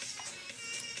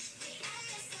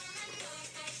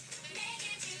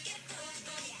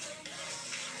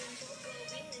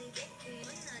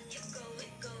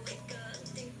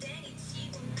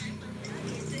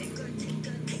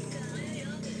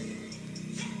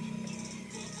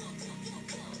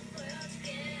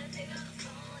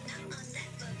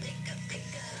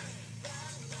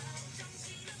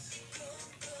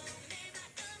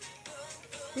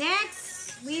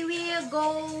 Next, we will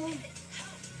go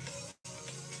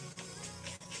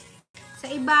sa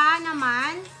iba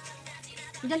naman.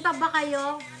 Diyan pa ba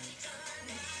kayo?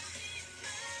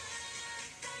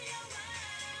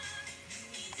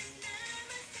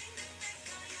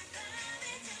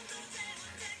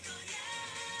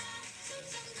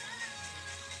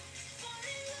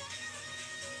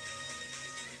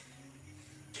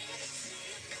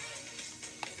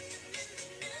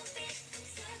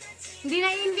 Hindi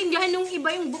naiintindihan nung iba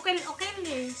yung bukel-okel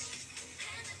eh.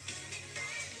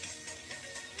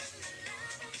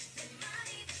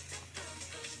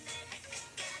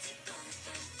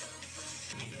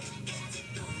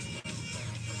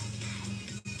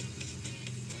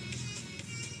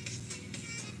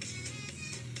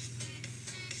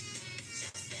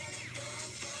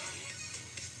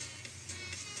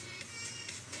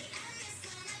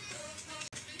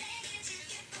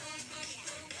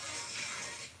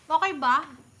 Okay ba?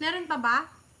 Meron pa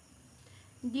ba?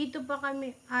 Dito pa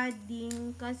kami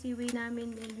adding kasi way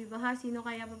namin ha? Sino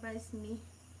kaya papalis me?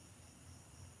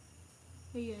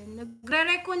 Ayan,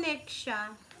 nagre-reconnect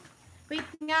siya. Wait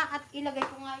nga at ilagay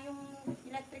ko nga yung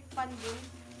electric fan din.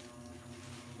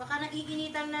 Baka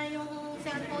naiinitan na yung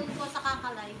cellphone ko sa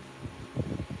kakalive.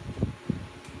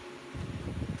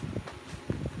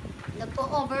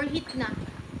 Nagpo-overheat na.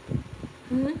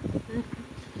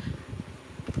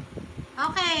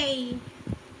 Okay.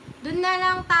 Doon na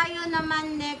lang tayo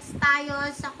naman next tayo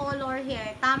sa color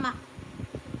hair. Tama.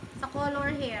 Sa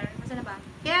color hair. Asa na ba?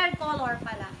 Hair color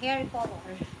pala. Hair color.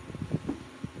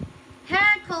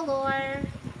 Hair color.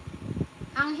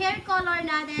 Ang hair color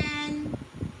natin.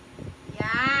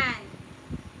 Yan.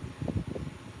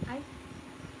 Ay.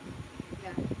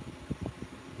 Yan.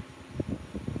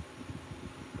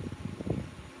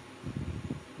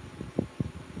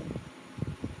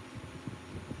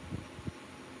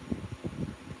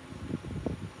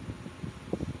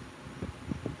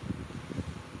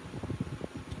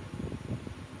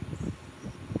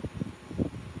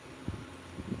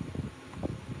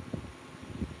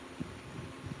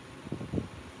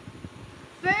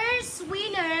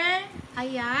 Winner,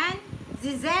 ayan,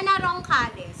 si Xenna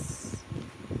Rongcales.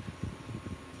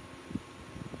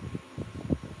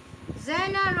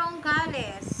 Xenna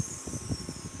Rongcales.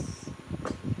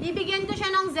 Bibigyan ko siya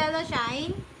ng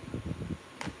CELLOSHINE.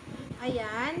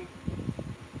 Ayan.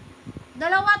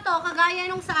 Dalawa to, kagaya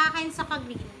nung sa akin sa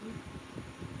ka-green.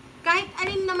 Kahit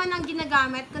alin naman ang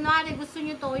ginagamit, kunwari gusto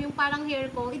nyo to, yung parang hair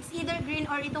ko, it's either green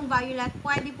or itong violet,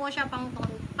 pwede po siya pang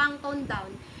tone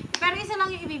down. Pero isa lang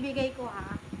yung ibibigay ko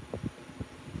ha.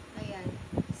 Ayan.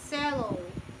 Cello.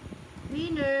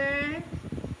 Winner.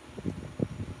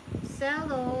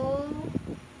 Cello.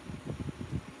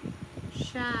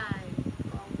 Shine.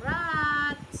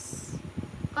 Congrats.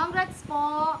 Congrats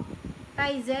po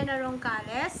kay Xenna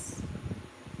Rongcales.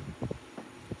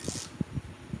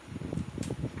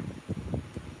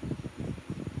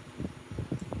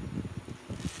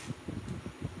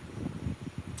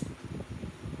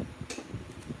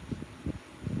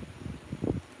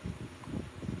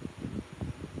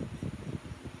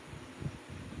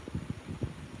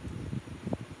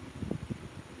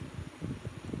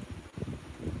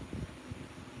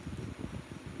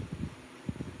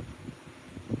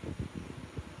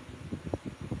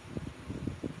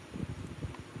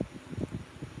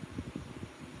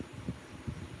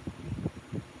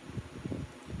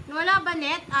 Wala ba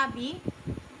net, Abby?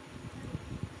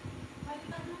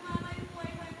 Baliktad mo nga yung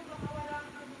wifi ko, baka wala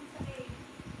ka dun sa A.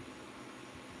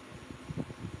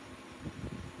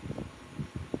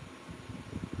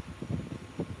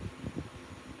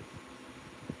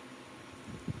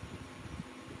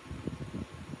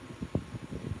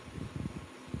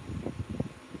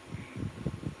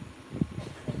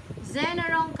 Xenna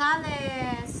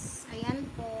Rongcales. Ayan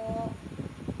po.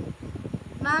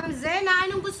 Ma'am Xenna,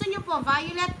 anong gusto niyo po?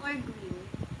 Violet or green?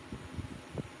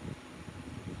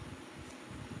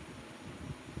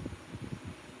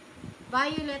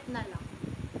 Violet na lang.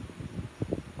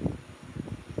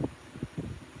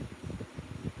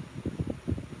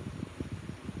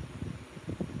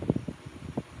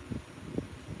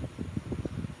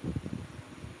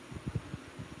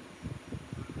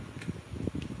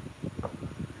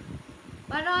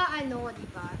 Para ano, di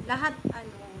ba? Lahat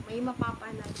ano, may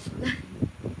mapapanalan.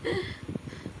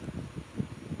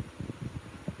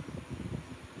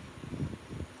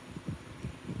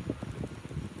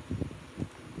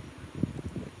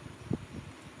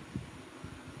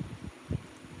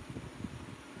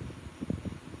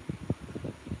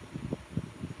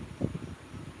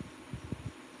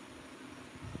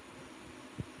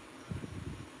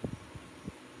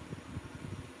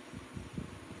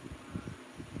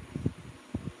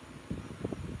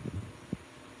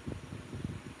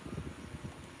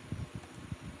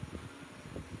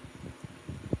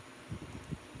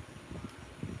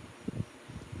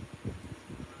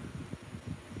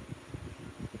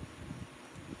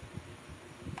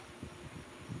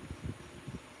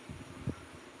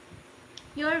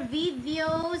 Your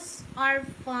videos are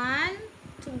fun.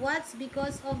 to watch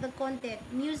because of the content,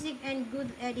 music, and good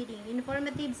editing.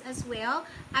 Informatives as well.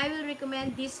 I will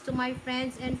recommend this to my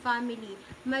friends and family.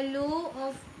 Malu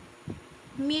of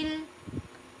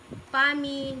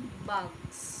Pami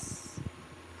Bags.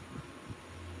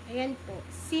 Ayan po.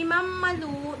 Si Ma'am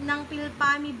Malu ng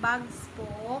Pami Bags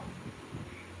po,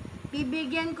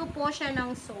 bibigyan ko po siya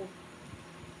ng soap.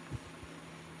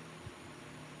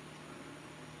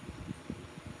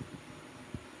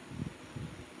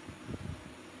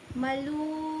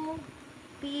 Malumil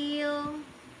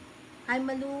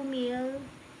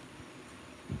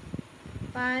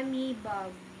Pami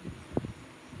Bag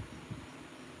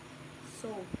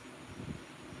soap.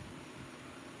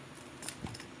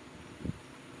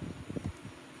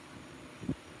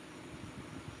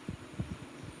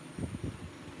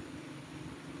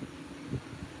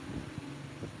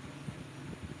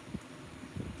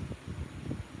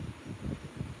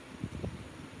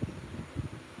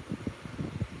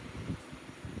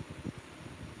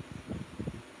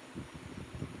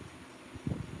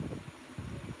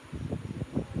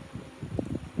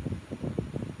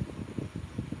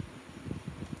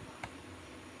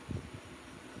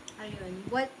 Ayun.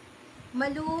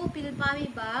 Malu Pami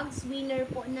Bags, winner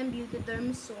po ng BEAUTYDERM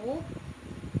soap.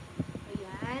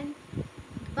 Ayan.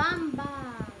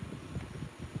 Bamba.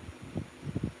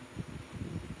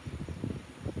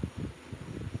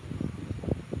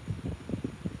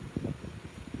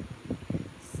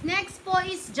 Next po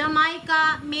is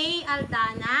Jamaica May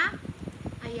Aldana.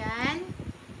 Ayan.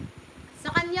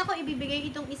 Sa kanya ko ibibigay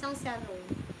itong isang serum.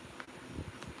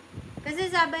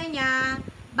 Kasi sabi niya,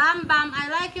 Bam Bam,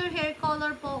 I like your hair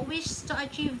color po. Wish to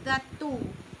achieve that too.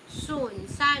 Soon.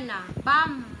 Sana.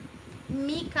 Bam.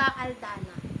 Mika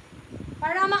Aldana.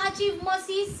 Para ma-achieve mo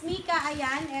sis, Mika,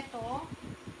 ayan, eto.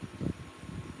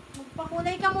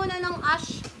 Magpakulay ka muna ng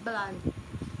ash blonde.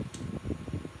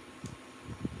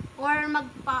 Or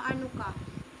magpaano ka.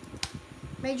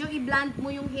 Medyo i-blend mo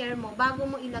yung hair mo bago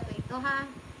mo ilagay ito, ha?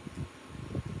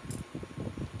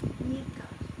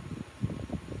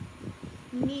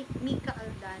 Mika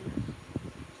Aldana.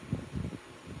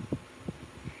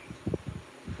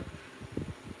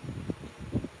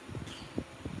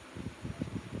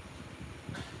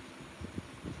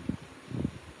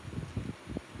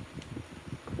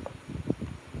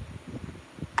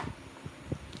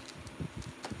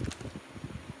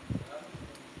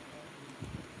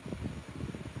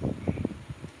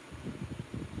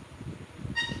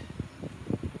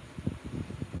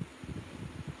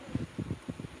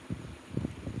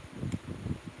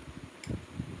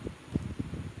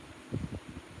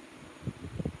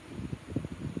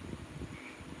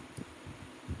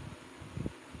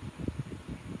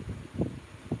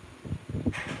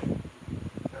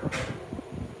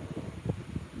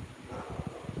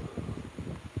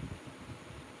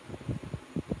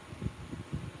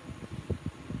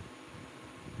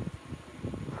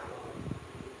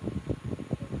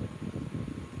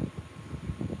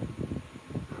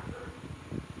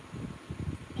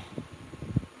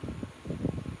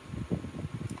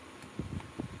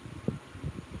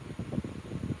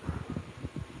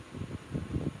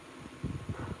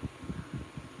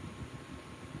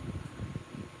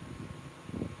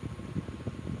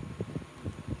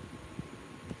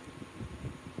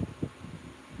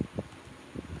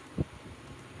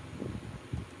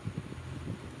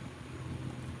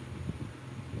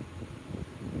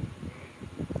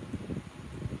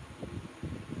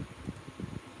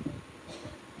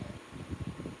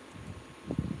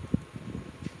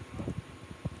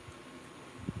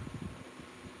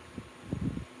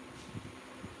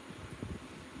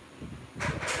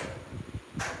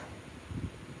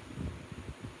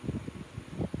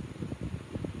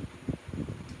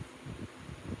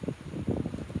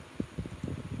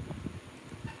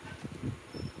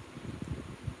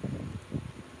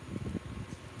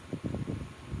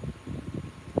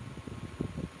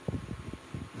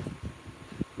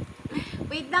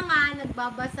 Wait lang nga,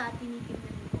 nagbabasa,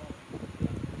 tinitignan ko.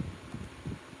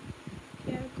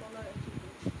 Hair color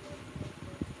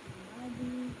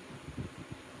body.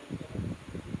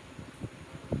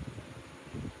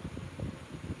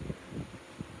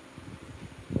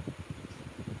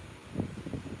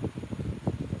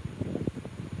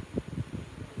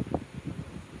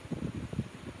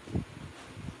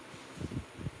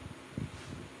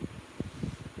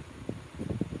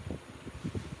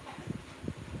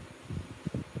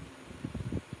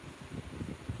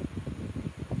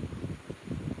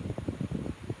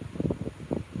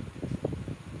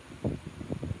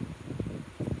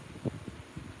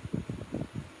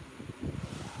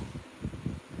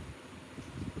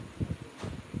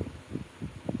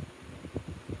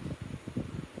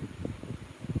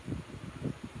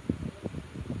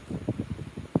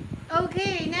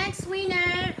 Okay, next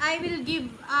winner, I will give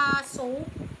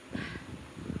soap.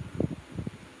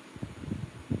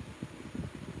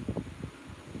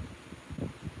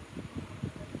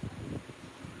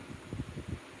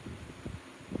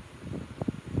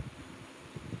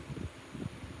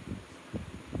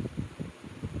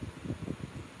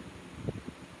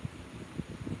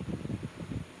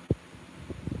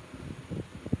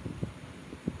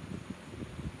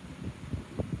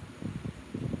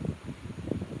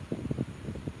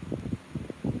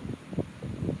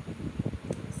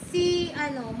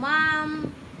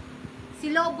 Si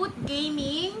Lobot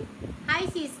Gaming. Hi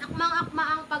sis, akmang-akma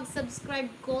ang pag-subscribe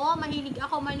ko. Mahilig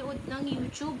ako manood ng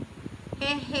YouTube.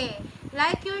 Hehe.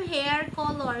 Like your hair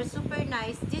color, super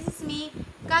nice. This is me,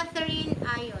 Catherine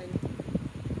Ayon.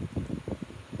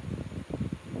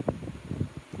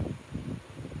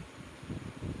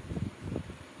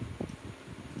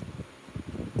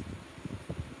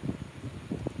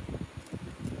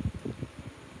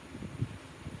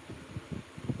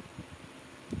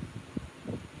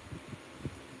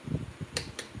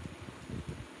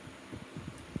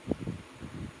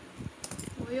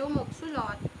 Ayaw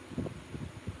magsulat.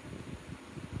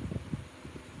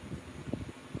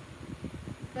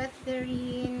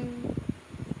 Catherine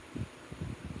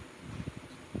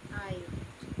Ayon.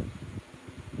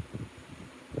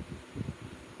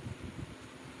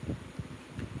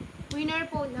 Winner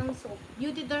po ng soap.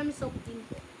 BEAUTYDERM soap din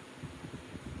po.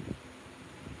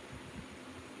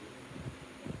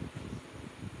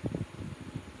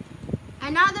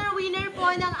 Another winner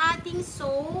po ng ating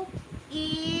soap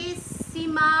is si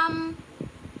Ma'am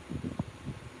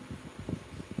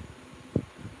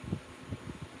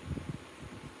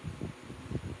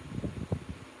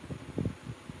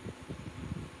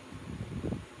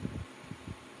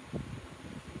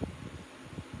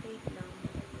wait lang.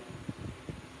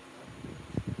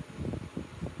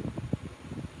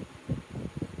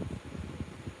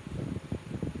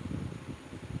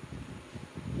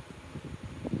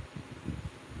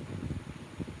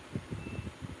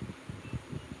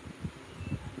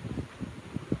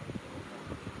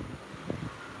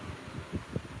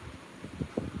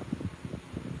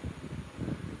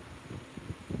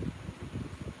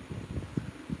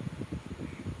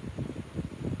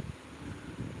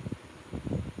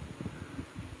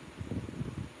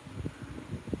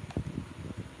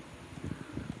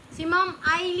 Si Ma'am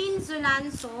Aileen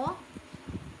Solanzo.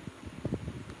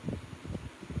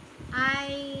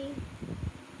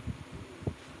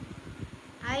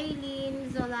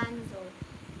 Aileen Solanzo.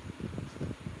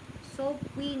 Soap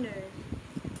winner.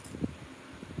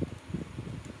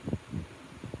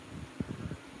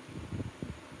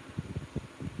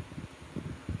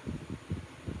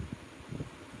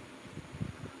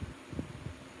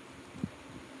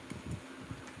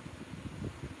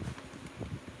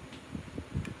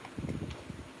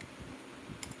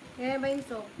 Kaya ba yung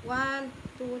soap? 1,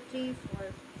 2, 3, 4,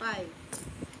 5.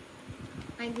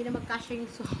 Ay, hindi na magkasya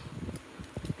yung soap.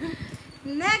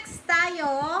 Next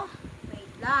tayo.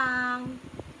 Wait lang.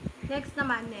 Next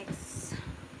naman, next.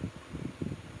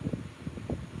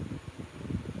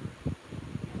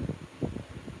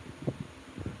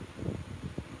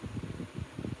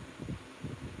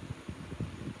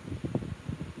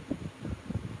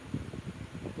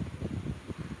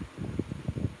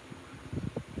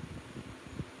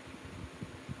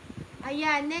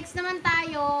 Ayan, next naman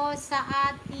tayo sa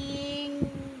ating,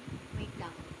 wait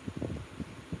lang.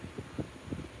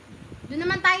 Doon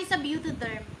naman tayo sa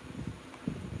BEAUTYDERM.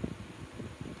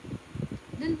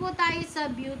 Doon po tayo sa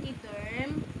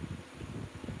BEAUTYDERM.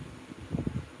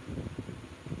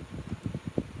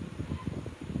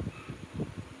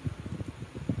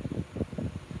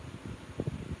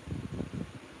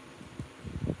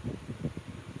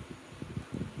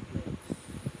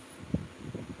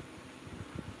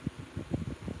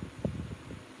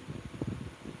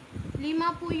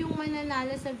 Lima po yung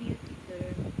mananalo sa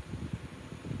BEAUTYDERM.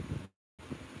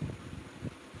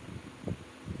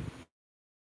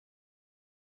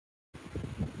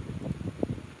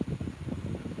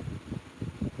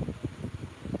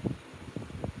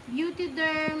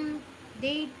 BEAUTYDERM,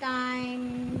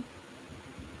 daytime,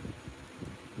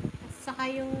 at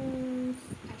saka yung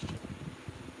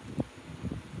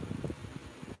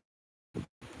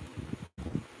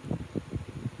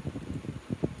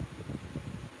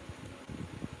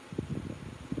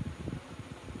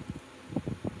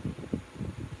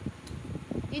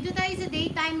dito tayo sa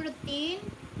daytime routine.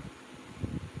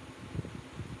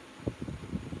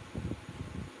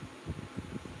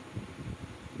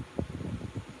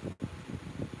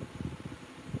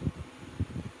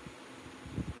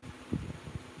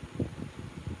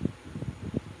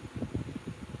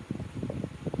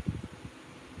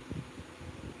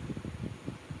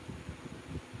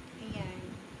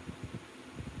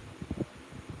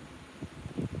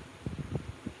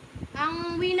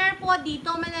 Ang winner po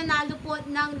dito, mananalo po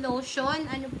ng lotion.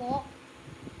 Ano po?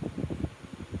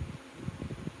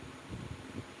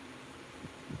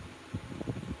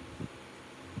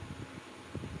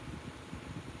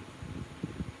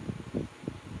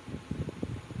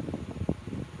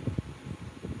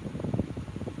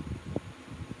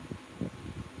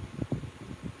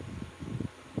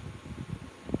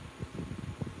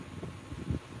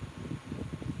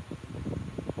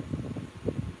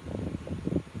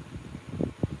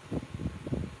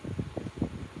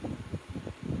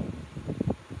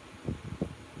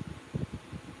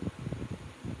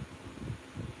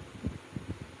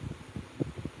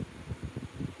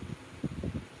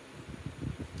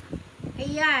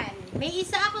 Ayan. May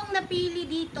isa akong napili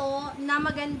dito na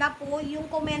maganda po yung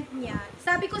comment niya.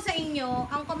 Sabi ko sa inyo,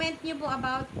 ang comment niyo po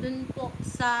about dun po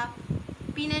sa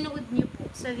pinanood niyo po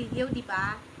sa video, di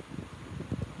ba?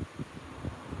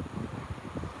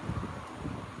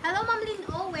 Hello, Ma'am Lynn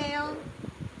Owell.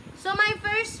 So, my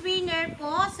first winner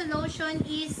po sa lotion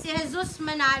is si Jesus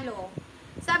Manalo.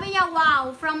 Sabi niya,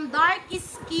 wow, from dark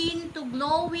skin to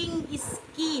glowing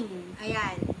skin.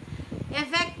 Ayan.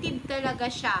 Effective talaga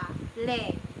siya.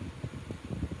 Le.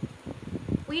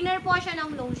 Winner po siya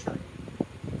ng lotion.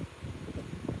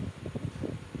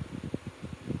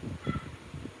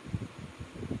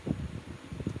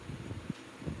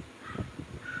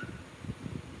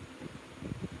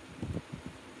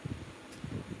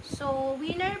 So,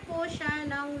 winner po siya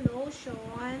ng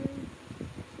lotion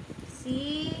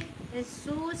si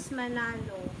Jesus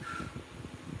Manalo.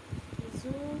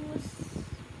 Jesus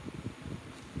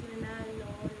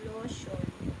Manalo lotion.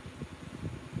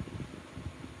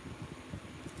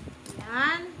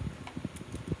 Yan.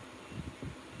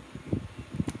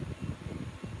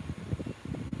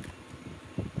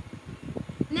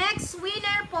 Next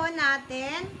winner po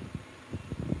natin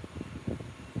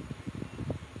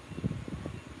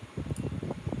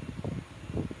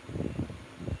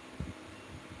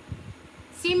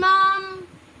si Ma'am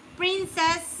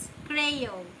Princess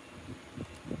Creo.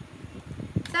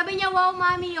 Sabi niya, wow,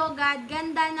 Mami Yogad,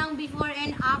 ganda ng before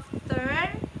and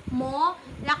after mo.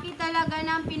 Laki talaga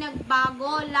ng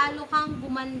pinagbago, lalo kang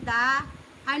gumanda.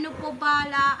 Ano po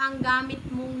pala ang gamit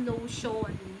mong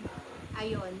lotion?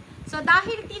 Ayun. So,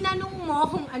 dahil tinanong mo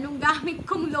kung anong gamit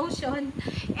kong lotion,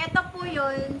 eto po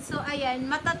yun. So, ayan,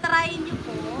 matatry niyo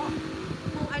po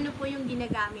kung ano po yung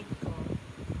ginagamit ko.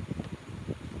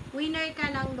 Winner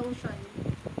ka ng lotion.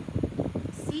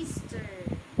 Sister.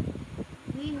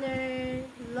 Winner.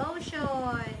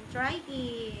 Lotion. Try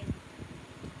it.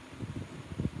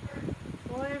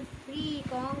 For free.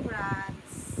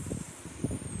 Congrats.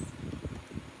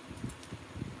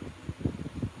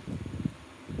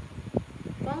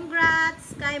 Congrats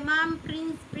kay Ma'am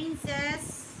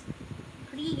Princess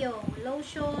Creo.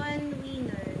 Lotion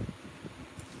winner.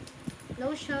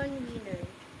 Lotion winner.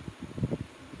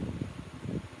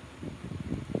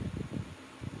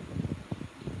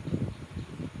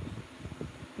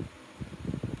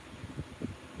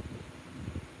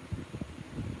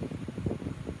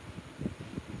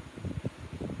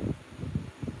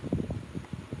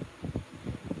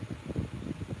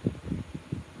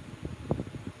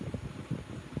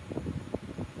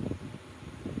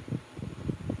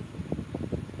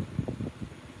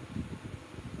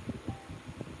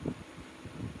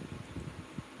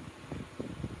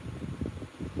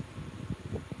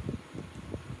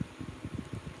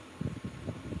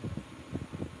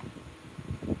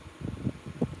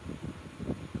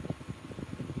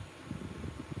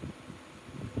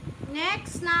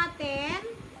 Next natin,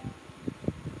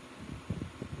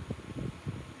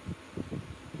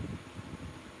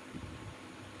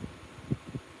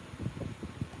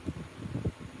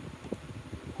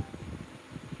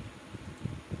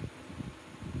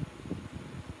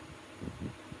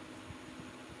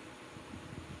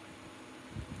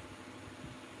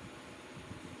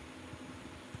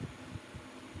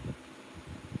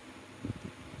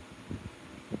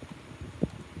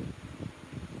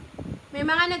 may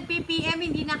mga nag-PPM,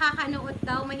 hindi nakakanood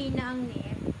daw, mahina ang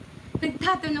net.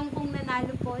 Nagtatanong kung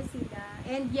nanalo po sila.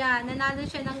 And yeah, nanalo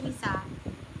siya ng isa.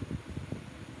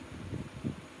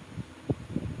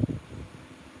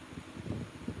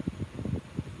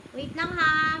 Wait lang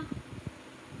ha.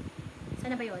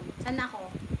 Saan na ba yun? Saan na ako?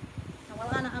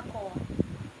 Nawala na ako.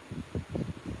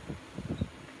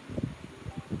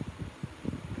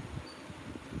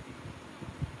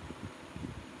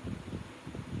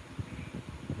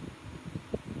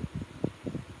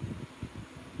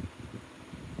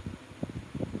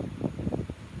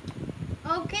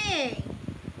 Okay.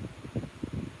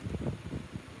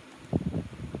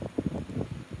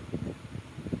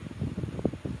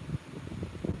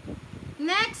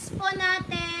 Next po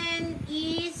natin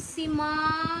is si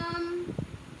Ma'am.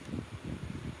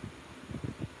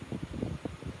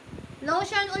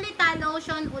 Lotion ulit ha,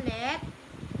 lotion ulit.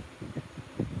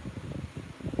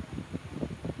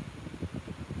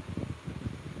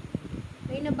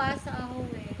 May nabasa ako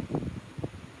eh.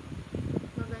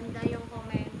 Maganda yung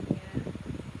comment niya.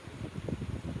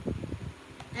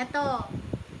 Eto.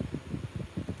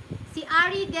 Si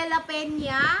Ari dela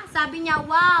Pena, sabi niya,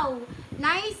 wow,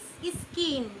 nice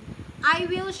skin. I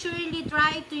will surely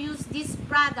try to use this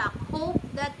product. Hope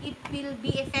that it will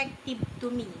be effective to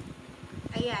me.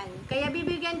 Ayan. Kaya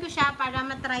bibigyan ko siya para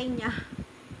matry niya.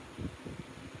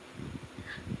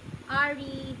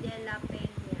 Ari dela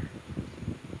Pena.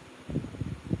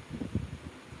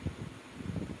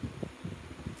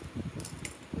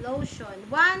 Lotion.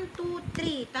 1, 2,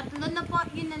 3. Tatlo na po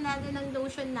yun na natin ng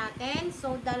lotion natin.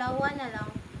 So, dalawa na lang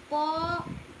po.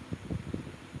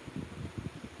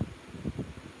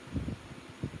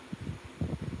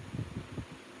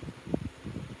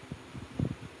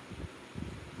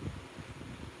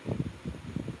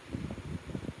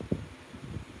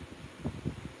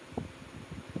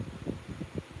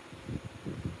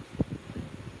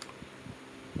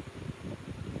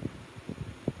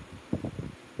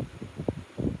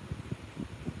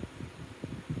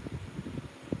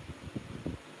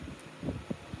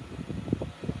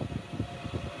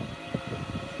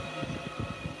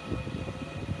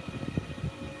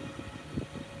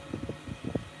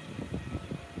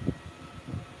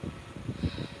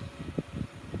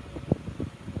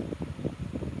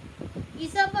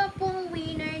 Isa pa pong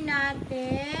winner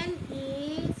natin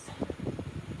is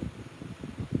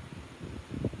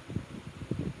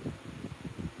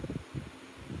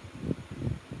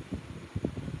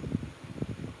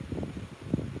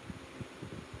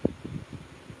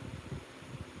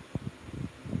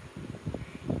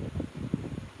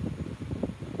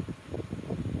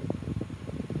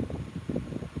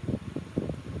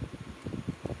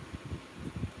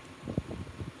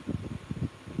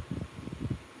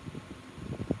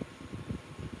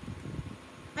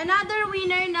another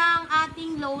winner ng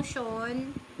ating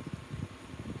lotion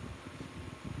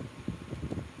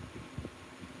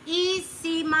is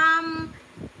si Ma'am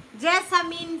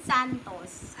Jessamin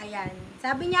Santos. Ayan.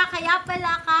 Sabi niya, kaya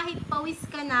pala kahit pawis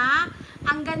ka na,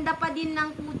 ang ganda pa din ng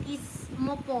kutis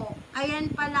mo po. Ayan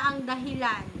pala ang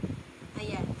dahilan.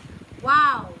 Ayan.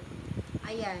 Wow!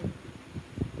 Ayan.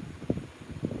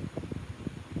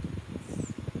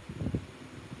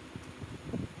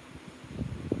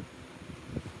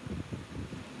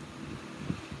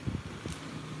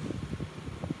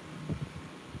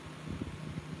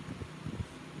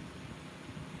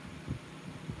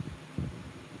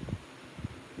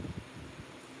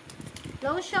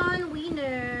 Lotion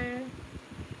winner.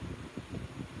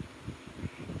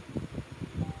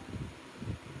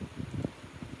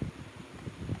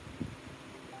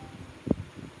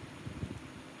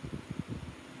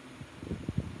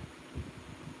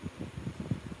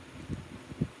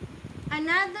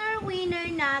 Another winner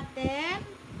natin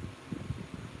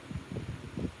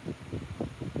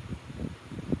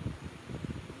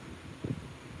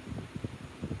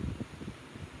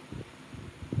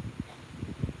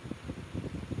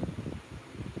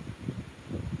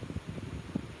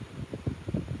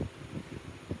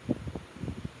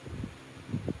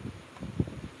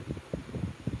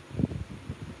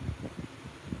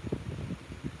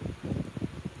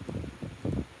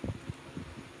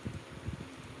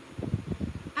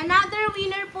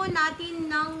po natin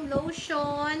ng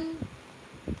lotion.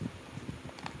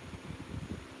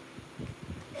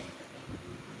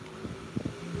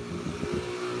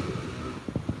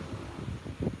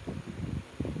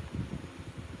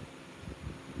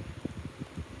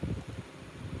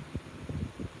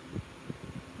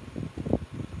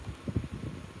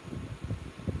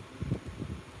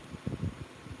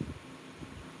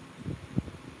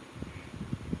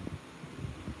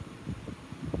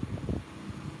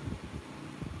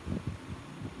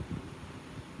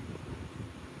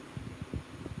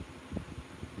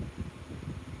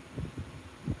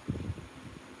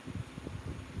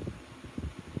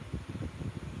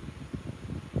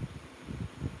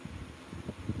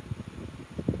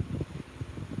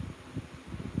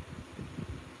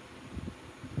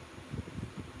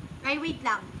 Ay, wait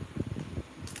lang.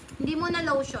 Hindi mo na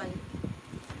lotion.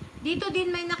 Dito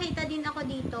din may nakita din ako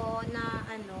dito na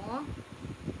ano,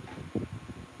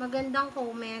 magandang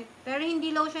comment. Pero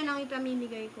hindi lotion ang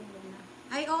ipamimigay ko muna.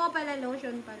 Ay, oo pala,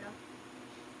 lotion pala.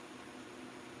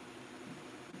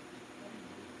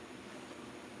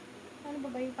 Ano ba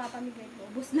ba yung papamigay ko?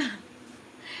 Ubus na.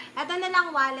 Ito na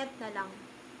lang, wallet na lang.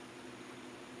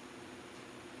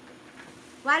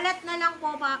 Wallet na lang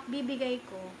po bibigay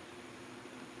ko.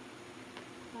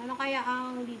 Ano kaya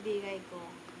ang bibigay ko?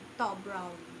 Ito,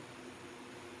 brown.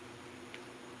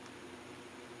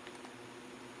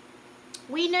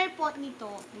 Winner po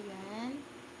nito. Ayan.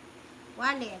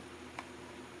 Wallet.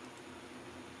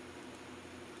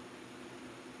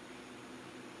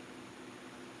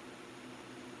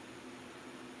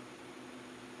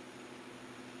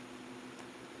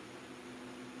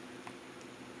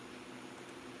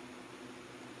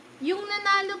 Yung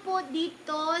nanalo po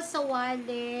dito sa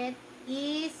wallet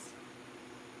is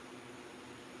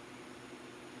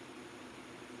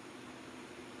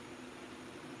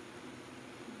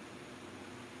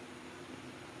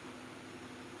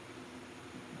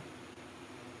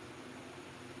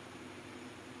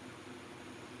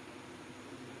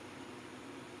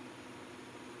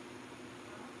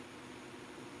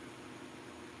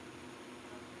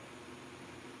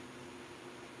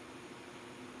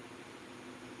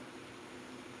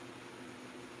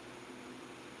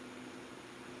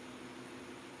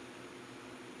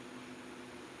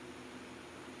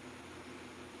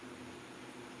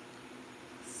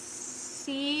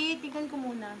tignan ko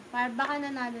muna. Para baka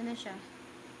nanalo na siya.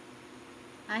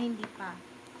 Hindi pa.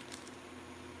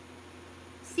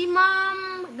 Si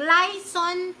Ma'am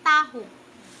Glyson Taho.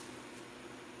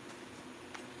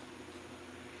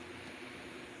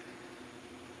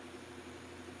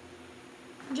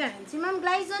 Diyan. Si Ma'am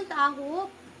Glyson Taho.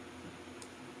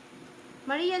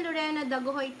 Maria Lorena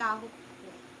Dagohoy Taho.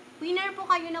 Winner po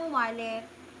kayo ng wallet.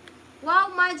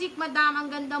 Wow, Magic Madam, ang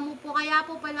ganda mo po. Kaya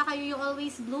po pala kayo yung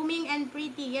always blooming and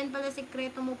pretty. Yan pala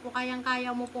sekreto mo po.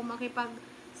 Kayang-kaya mo po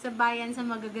makipagsabayan sa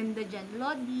magaganda dyan.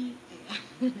 Lodi.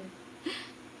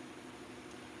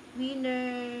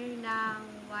 Winner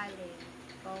ng wallet.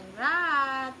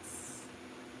 Congrats!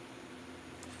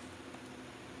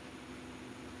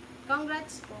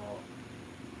 Congrats po.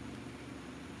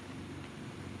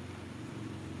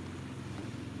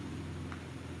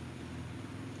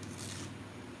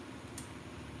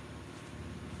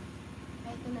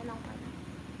 Ito na lang pala.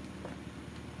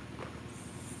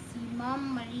 Si Ma'am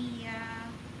Maria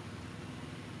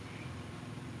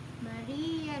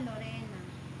Lorena.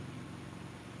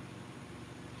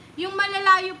 Yung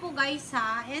malalayo po guys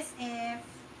ha, SF.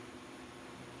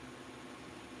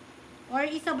 Or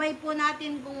isabay po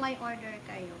natin kung may order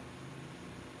kayo.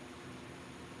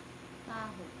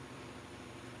 Taho.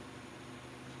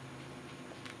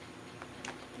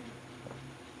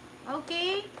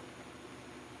 Okay?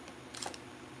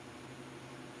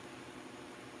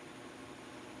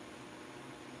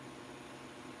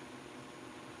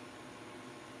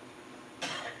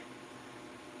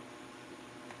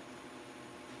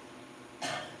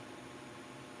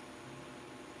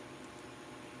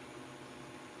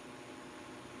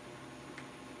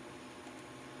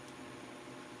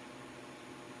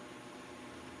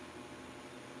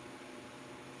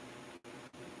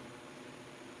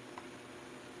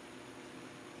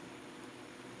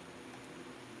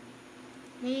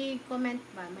 May comment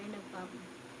ba? May nagpap.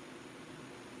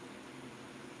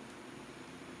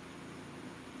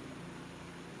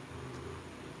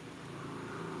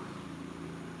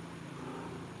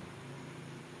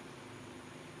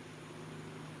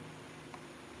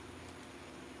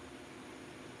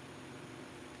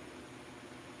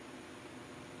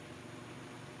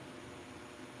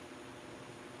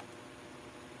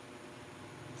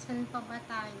 Saan pa ba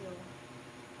tayo?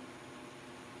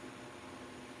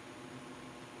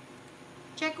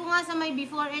 Check ko nga sa may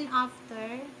before and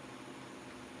after.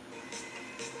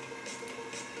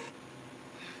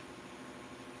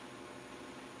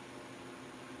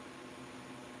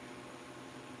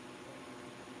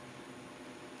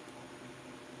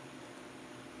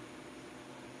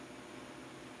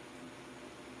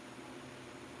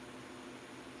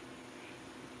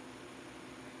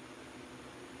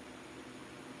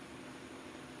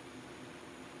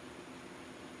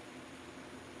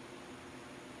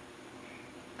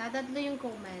 Tatatlo yung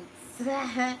comments.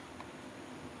 Yan.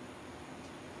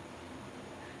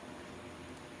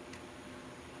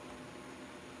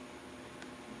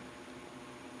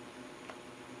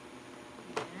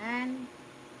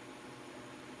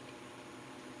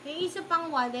 May isa pang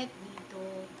wallet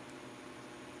dito.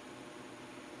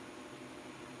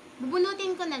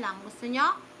 Bubunutin ko na lang. Gusto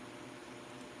nyo?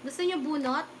 Gusto nyo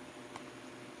bunot?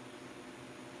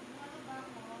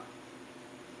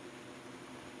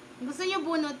 Gusto nyo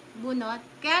bunot?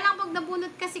 Kaya lang pag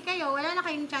nabunot kasi kayo, wala na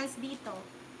kayong chance dito.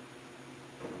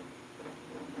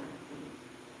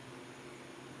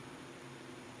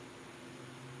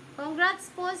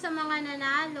 Congrats po sa mga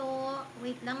nanalo.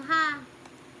 Wait lang ha.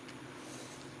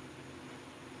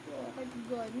 Bakit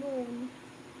ganun?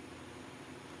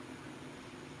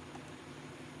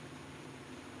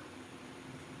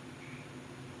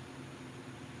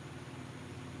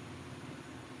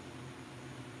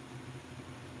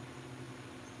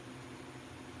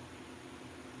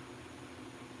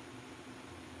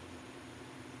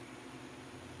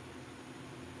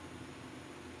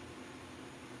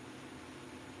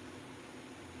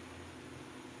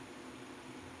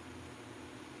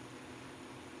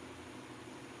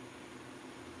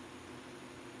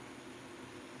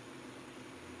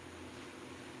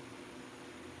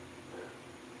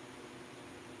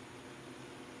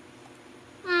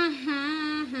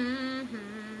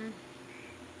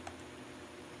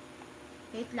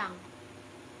 Wait lang.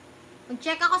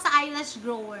 Mag-check ako sa eyelash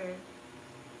grower.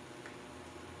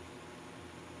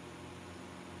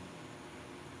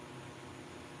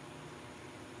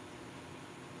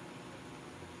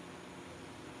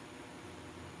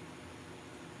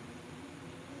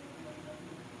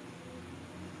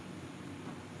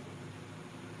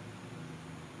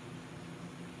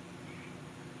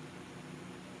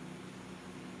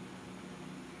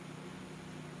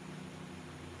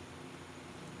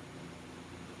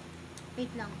 Wait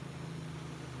lang.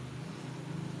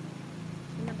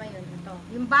 Ano ba yun? Ito.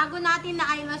 Yung bago natin na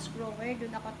eyelash grower,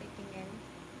 dun ako titingin.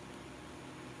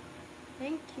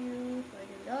 Thank you for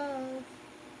the love.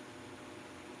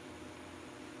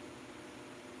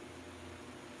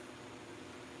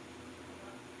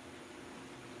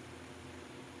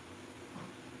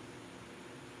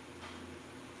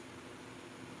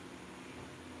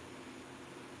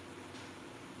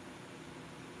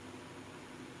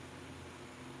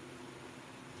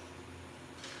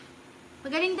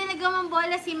 Magaling talaga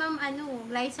mambola si Ma'am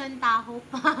Glyson Taho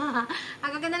pa.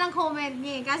 Ang gaganda ng comment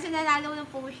niya eh. Kasi nanalo na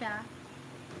po siya.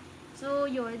 So,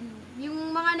 yun. Yung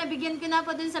mga nabigyan ko na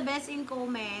po dun sa best in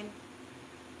comment,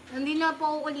 hindi na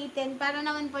po ulitin. Para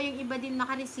naman po yung iba din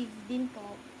makareceive din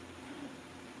po.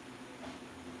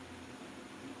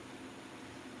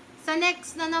 Sa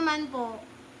next na naman po,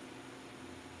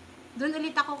 dun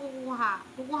ulit ako kukuha.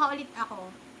 Kukuha ulit ako.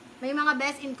 May mga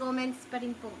best in comments pa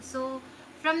rin po. So,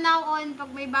 from now on, pag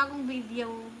may bagong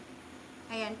video,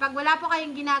 ayan, pag wala po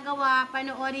kayong ginagawa,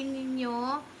 panoorin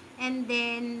ninyo, and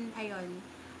then, ayun,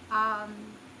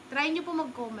 try nyo po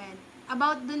mag-comment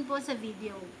about dun po sa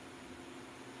video.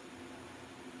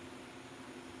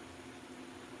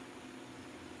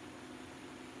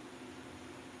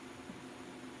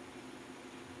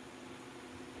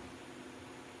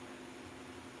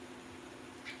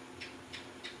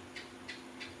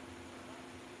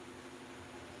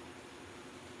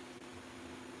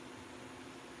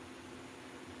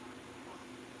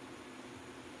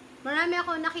 Marami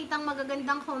ako nakitang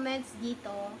magagandang comments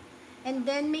dito. And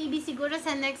then, maybe siguro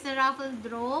sa next na raffle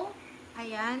draw,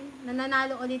 ayan,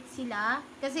 nananalo ulit sila.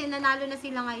 Kasi nanalo na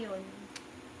sila ngayon.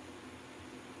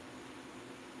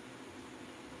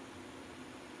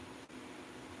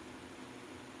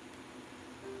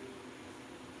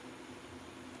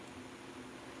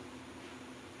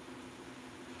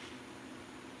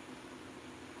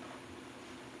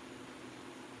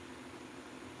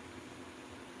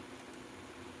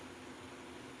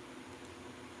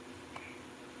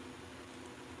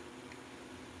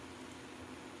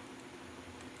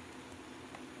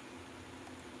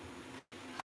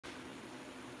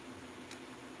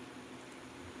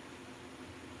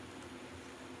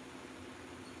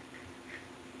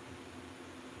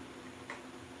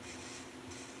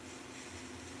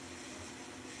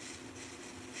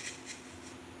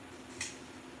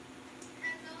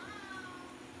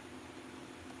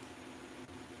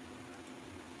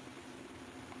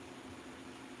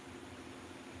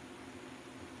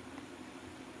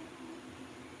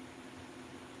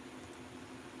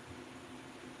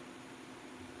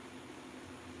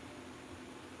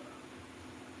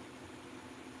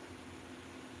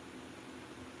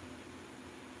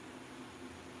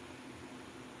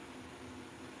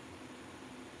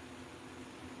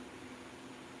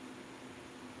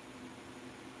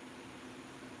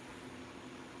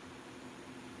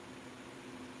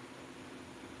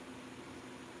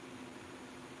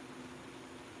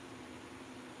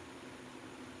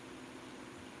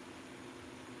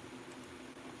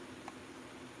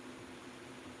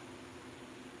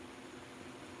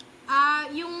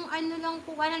 Yung lang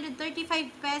po, 135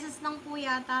 pesos lang po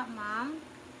yata, ma'am.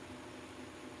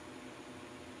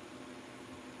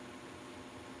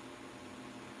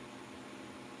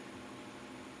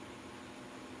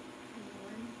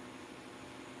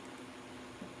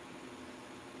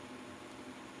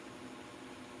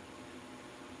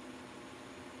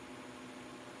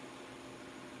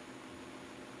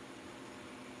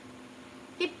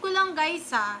 Tip ko lang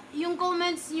guys yung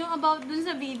comments yung about dun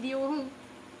sa video.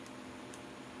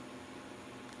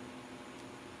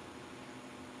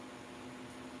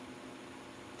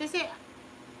 Kasi,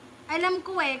 alam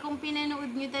ko kung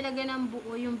pinanood nyo talaga ng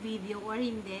buo yung video or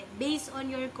hindi, based on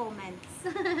your comments.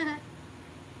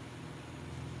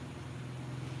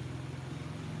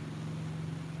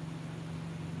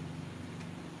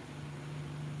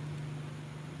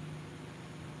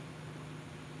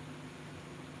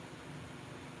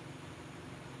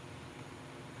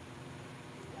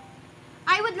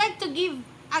 I would like to give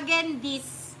again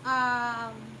this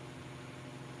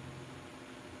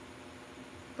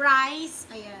price.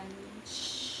 Ayan.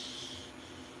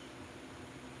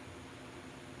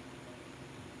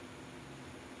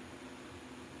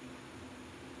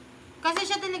 Kasi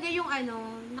siya talaga yung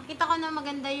ano, nakita ko na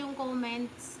maganda yung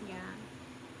comments niya.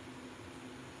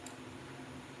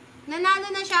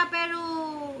 Nanalo na siya pero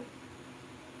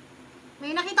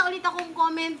may nakita ulit akong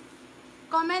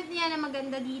comment niya na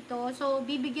maganda dito. So,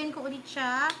 bibigyan ko ulit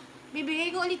siya.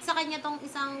 Bibigay ko ulit sa kanya tong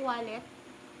isang wallet.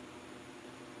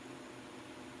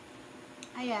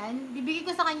 Ayan, bibigay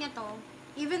ko sa kanya to.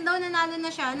 Even though nanalo na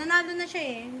siya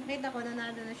eh. Nakita ko,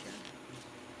 nanalo na siya.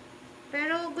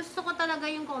 Pero gusto ko talaga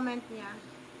yung comment niya.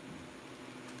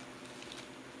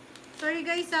 Sorry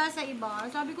guys sa iba.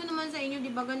 Sabi ko naman sa inyo,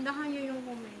 di ba, gandahan niyo yung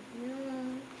comment.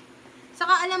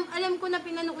 Saka alam ko na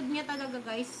pinanood niya talaga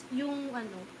guys, yung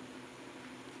ano,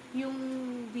 yung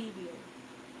video.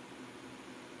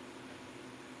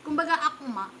 Kumbaga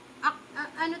akma.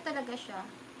 Ano talaga siya.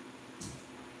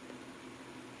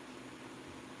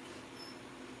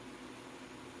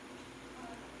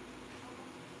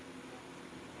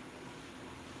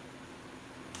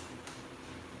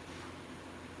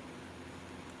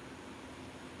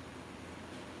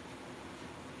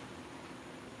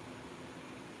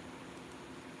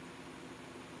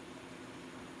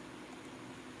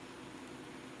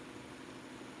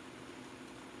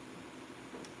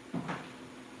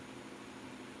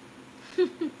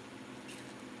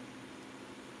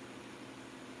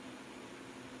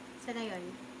 Sana yun.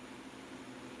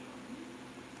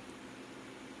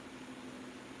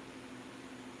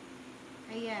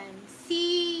 Ayan.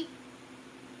 Si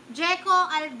Jeko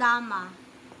Aldama.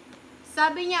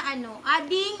 Sabi niya ano,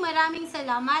 Ading, maraming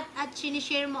salamat at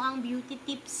sinishare mo ang beauty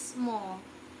tips mo.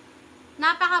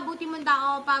 Napakabuti mong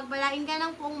tao. Pagbalain ka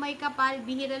ng poong may kapal,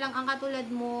 bihira lang ang katulad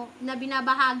mo na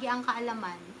binabahagi ang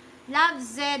kaalaman.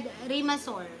 Lavzed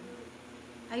Riemaesor.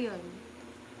 Ayun.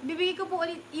 Ibibigay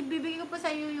ko po sa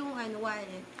iyo yung ano,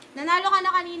 wallet. Nanalo ka na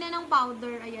kanina ng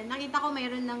powder. Ayan, nakita ko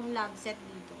mayroon ng Lavzed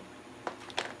dito.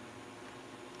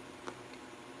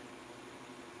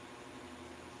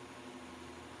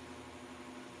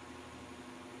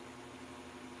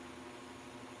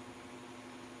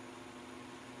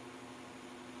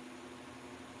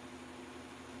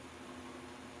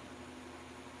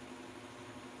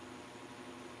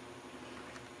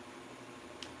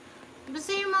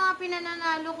 Basta yung mga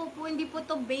pinananalo ko po, hindi po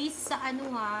to based sa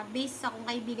ano ha, based sa kung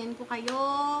kaibigan ko kayo,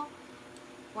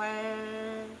 or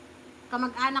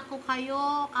kamag-anak ko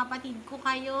kayo, kapatid ko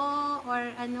kayo,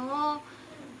 or ano,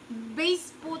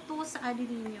 based po to sa ano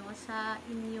ninyo, sa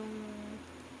inyong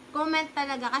comment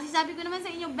talaga. Kasi sabi ko naman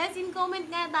sa inyo, best in comment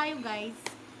nga tayo guys.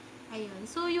 Ayun,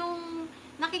 so yung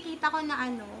nakikita ko na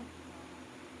ano,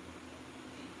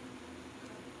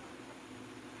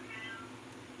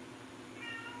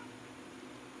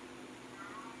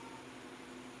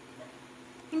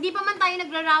 hindi pa man tayo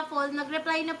nagra-raffle,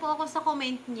 nag-reply na po ako sa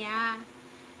comment niya.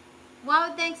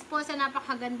 Wow, thanks po sa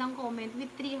napakagandang comment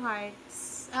with 3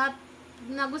 hearts. At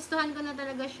nagustuhan ko na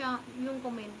talaga siya, yung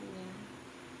comment niya.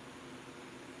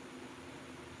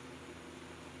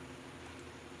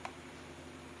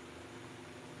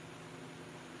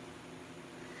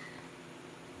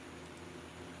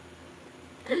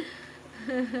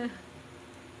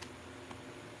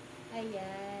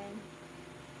 Ayan.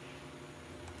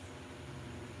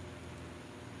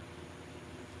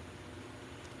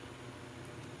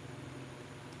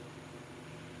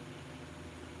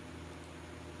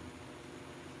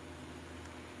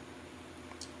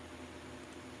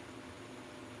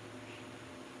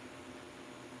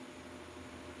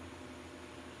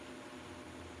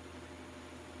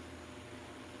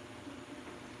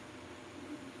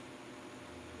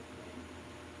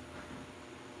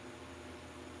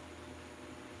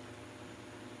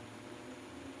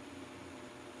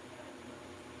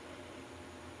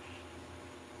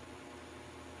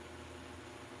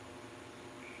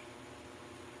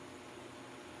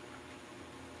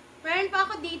 Meron pa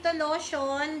ako dito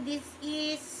lotion. This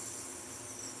is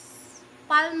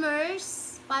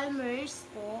Palmer's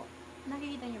po.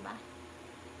 Nakikita nyo ba?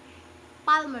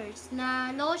 Palmer's na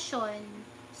lotion.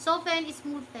 Soften,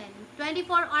 smoothen.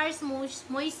 24 hours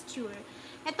moisture.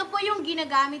 Ito po yung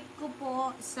ginagamit ko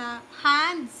po sa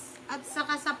hands at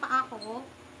saka sa paa ko.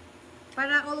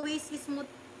 Para always smooth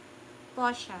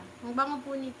po siya. Ang bango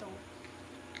po nito.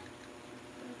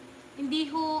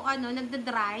 Hindi ho, ano,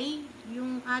 nagda-dry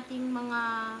yung ating mga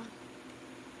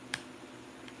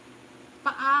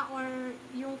paa or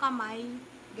yung kamay,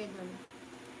 ganun.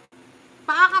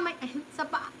 Paa, kamay, sa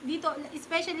paa, dito,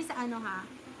 especially sa ano ha,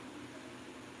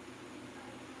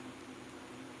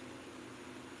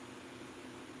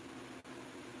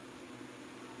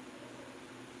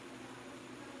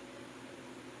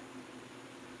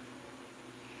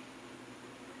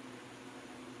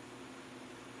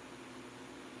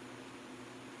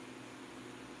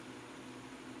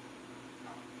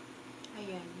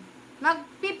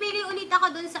 nakita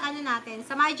ko dun sa ano natin,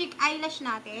 sa Magic Eyelash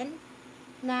natin,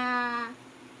 na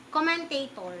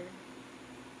commentator.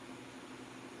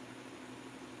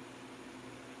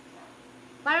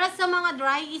 Para sa mga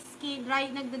dry skin,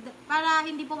 para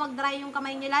hindi po mag-dry yung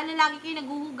kamay niyo, lalo lagi kayo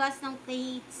naghuhugas ng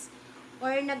plates,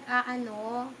 or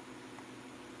nag-aano.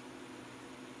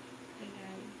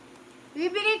 Ayan.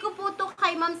 Bibigay ko po to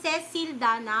kay Ma'am Cecile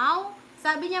Danao.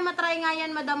 Sabi niya, matry nga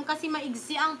yan, madam, kasi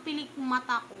maigsi ang pilik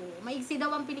mata ko. Maigsi daw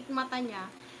ang pilik mata niya.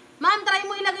 Ma'am, try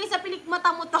mo ilagay sa pilik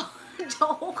mata mo to.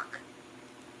 Joke.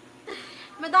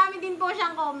 Madami din po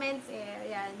siyang comments eh.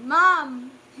 Ayan.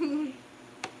 Ma'am.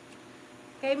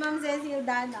 Kay Ma'am Cecile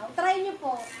Danao. Try niyo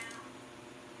po.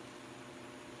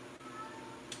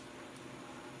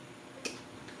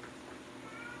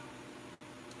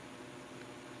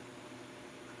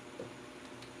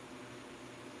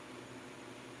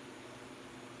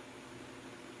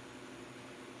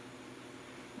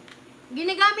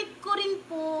 Ginagamit ko rin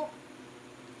po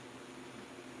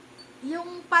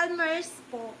yung Palmer's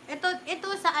po. Ito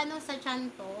sa sa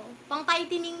tiyan to. Pang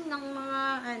tightening ng mga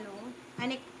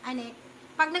anek-anek.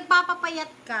 Pag nagpapapayat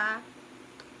ka,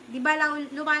 'di ba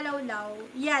lumalawlaw,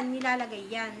 yan nilalagay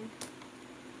yan.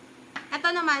 Ito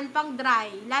naman pang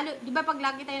dry. Lalo 'di ba pag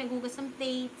lagi tayo naghugas ng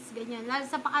plates, ganyan. Lalo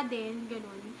sa paa din,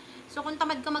 ganun. So, kung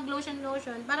tamad ka mag-lotion,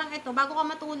 parang ito, bago ka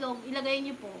matulog, ilagay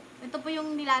niyo po. Ito po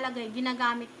yung nilalagay,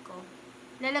 ginagamit ko.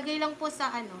 Lalagay lang po sa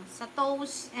sa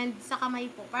toes and sa kamay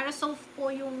po. Para soft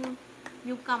po yung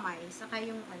kamay. Saka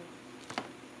yung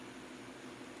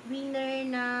winner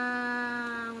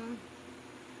ng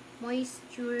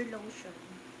moisture lotion.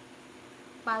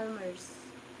 Palmer's.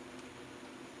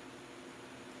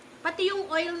 Pati yung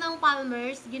oil ng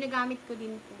Palmer's, ginagamit ko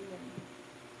din po yan.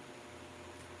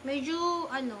 Medyo,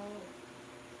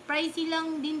 pricey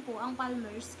lang din po ang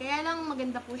Palmer's. Kaya lang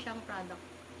maganda po siyang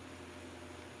product.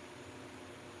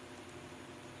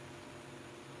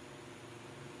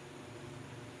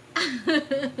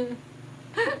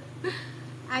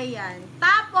 Ayan.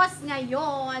 Tapos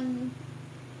ngayon,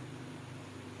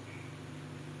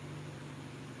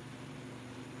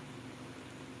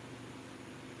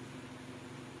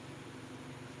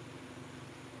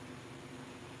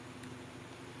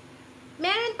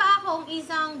 meron pa akong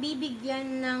isang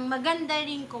bibigyan ng maganda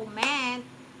ring comment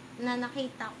na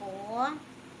nakita ko.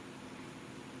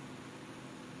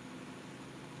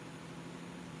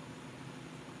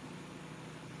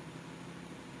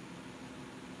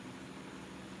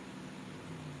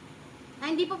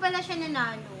 Hindi po pala siya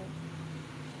nanalo.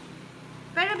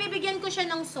 Pero bibigyan ko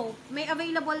siya ng soap. May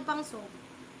available pang soap.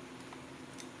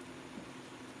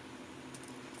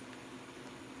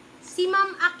 Si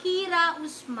Ma'am Akira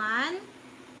Usman.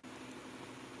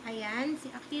 Ayan, si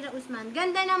Akira Usman.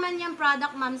 Ganda naman yung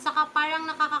product, ma'am. Saka parang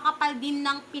nakakakapal din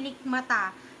ng pilik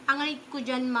mata. Ang rate ko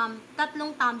dyan, ma'am,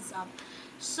 3 thumbs up.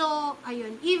 So,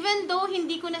 ayun. Even though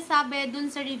hindi ko nasabi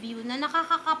dun sa review na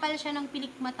nakakakapal siya ng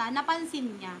pilik mata, napansin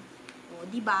niya. O,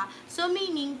 diba? So,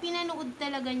 meaning, pinanood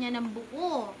talaga niya ng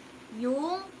buo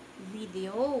yung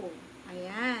video.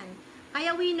 Ayan.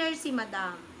 Kaya winner si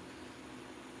Madam.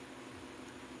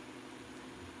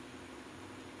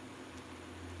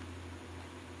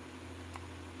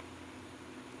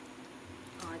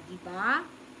 O, diba?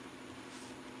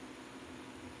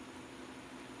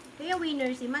 Kaya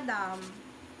winner si Madam.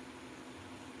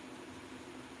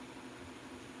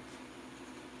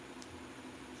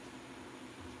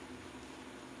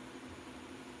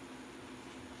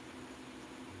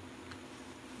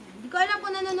 Hindi ko alam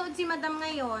kung nanonood si Madam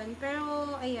ngayon,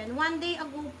 pero ayan, one day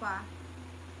ago pa.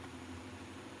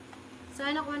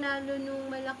 Sana ko nalo nung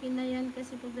malaki na yan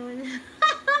kasi pag daw na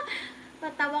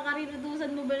patawa ka rin,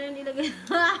 utusan mo ba na nilagay?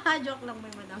 Joke lang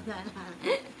may Madam na.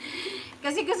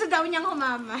 Kasi gusto daw niyang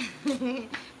humama.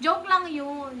 Joke lang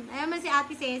yun. Ayan man si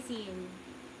Ate Cecile.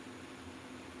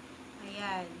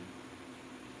 Ayan.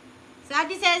 Si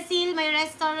Ate Cecile, may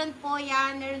restaurant po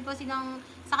yan. Meron po silang,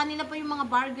 sa kanila po yung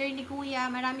mga burger ni Kuya.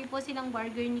 Marami po silang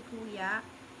burger ni Kuya.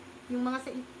 Yung mga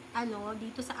sa,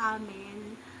 dito sa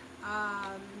amin.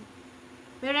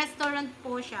 May restaurant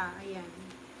po siya. Ayan.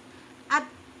 At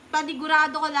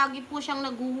panigurado ko lagi po siyang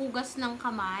naghuhugas ng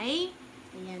kamay.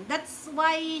 Ayan. That's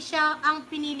why siya ang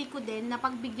pinili ko din na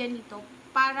pagbigyan nito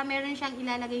para meron siyang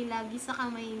ilalagay lagi sa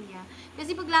kamay niya.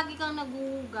 Kasi pag lagi kang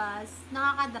naghuhugas,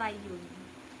 nakaka-dry yun.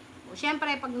 O,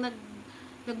 syempre, pag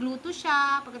nagluto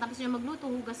siya, pagkatapos niya magluto,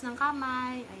 hugas ng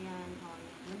kamay, ayan. O,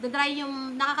 nagda-dry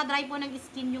yung, nakaka-dry po ng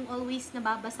skin yung always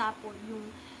nababasa po. Yung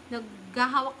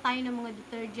naghahawak tayo ng mga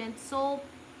detergent soap,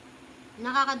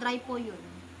 nakaka-dry po yun.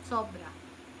 Sobra.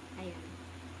 Ayan.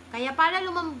 Kaya para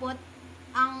lumambot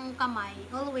ang kamay,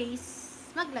 always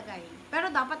maglagay. Pero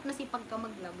dapat masipag ka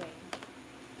maglagay.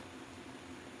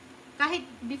 Kahit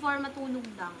before matulog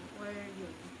lang, or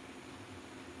yun.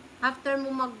 After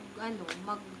mo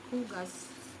maghugas,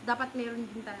 dapat meron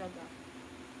din talaga.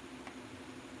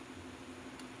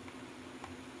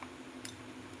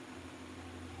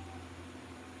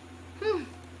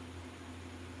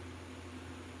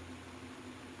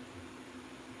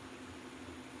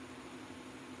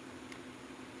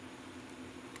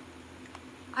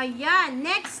 Ayan,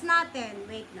 next natin.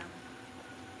 Wait lang.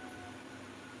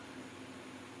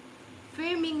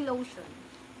 Firming lotion.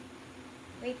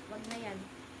 Wait, wag na yan.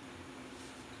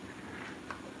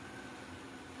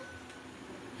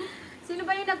 Sino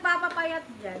ba yung nagpapapayat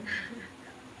dyan?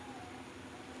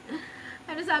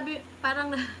 Ano sabi?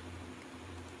 Parang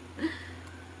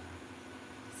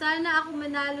sana ako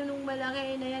manalo nung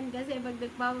malaki na yan kasi pag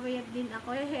nagpapapayat din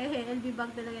ako, hehehe, LB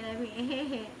bag talaga namin,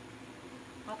 hehehe.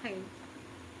 Okay.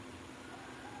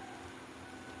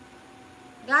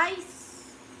 Guys,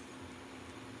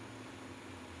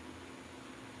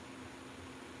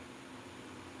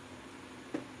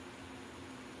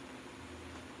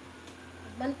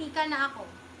 mantika na ako.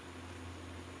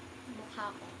 Mukha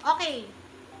ko. Okay.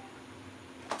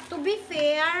 To be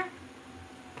fair,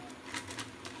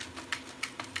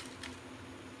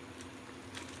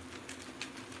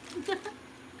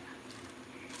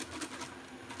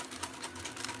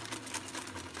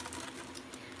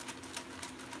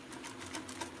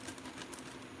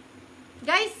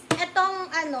 guys,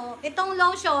 itong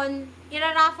lotion,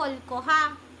 iraraffle ko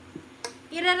ha.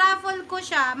 Iraraffle ko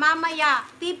siya mamaya.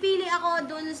 Pipili ako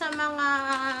dun sa mga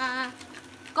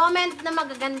comment na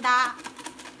magaganda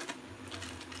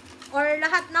or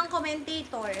lahat ng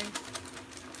commentator.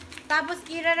 Tapos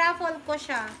iraraffle ko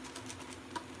siya.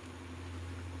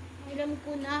 Alam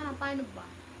ko na, paano ba?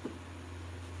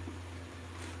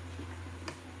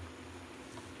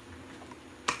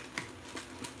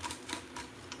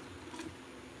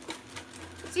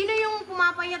 Sino yung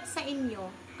pumapayat sa inyo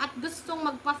at gustong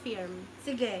magpa-firm?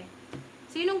 Sige.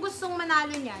 Sinong gustong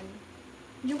manalo niyan?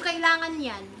 Yung kailangan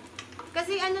yan.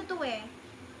 Kasi ano to eh,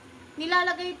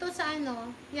 nilalagay ito sa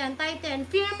yan, title,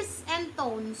 Firms and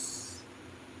Tones.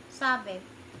 Sabi.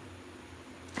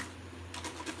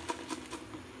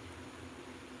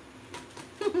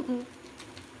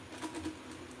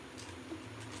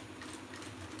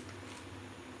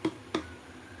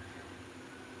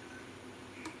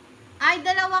 Ay,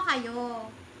 dalawa kayo.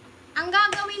 Ang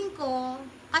gagawin ko,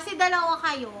 kasi dalawa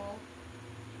kayo,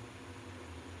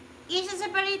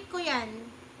 i-separate ko yan.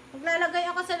 Maglalagay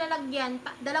ako sa lalagyan,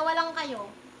 dalawa lang kayo.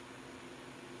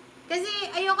 Kasi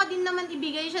ayoko din naman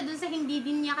ibigay siya dun sa hindi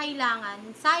din niya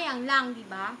kailangan. Sayang lang, di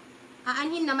ba?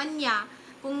 Aanhin naman niya.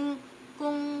 Kung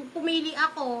pumili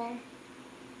ako,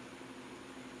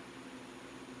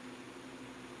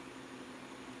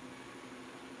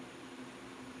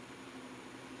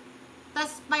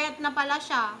 tas payat na pala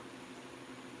siya.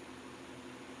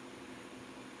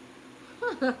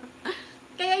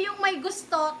 Kaya yung may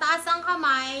gusto, taas ang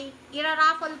kamay,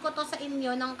 iraraffle ko to sa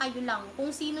inyo ng kayo lang.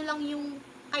 Kung sino lang yung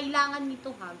kailangan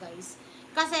nito ha, guys.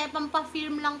 Kasi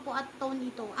pampafirm lang po at tone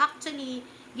ito. Actually,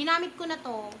 ginamit ko na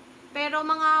to, pero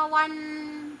mga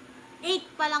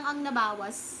 1/8 pa lang ang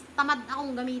nabawas. Tamad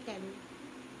akong gamitin.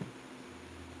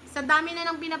 Sa dami na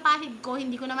ng pinapahid ko,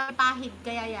 hindi ko na mapahid,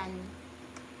 kaya yan.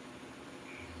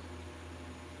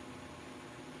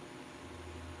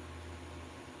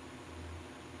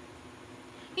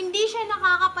 Hindi siya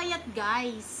nakakapayat,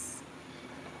 guys.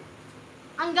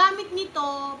 Ang gamit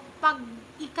nito, pag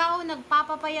ikaw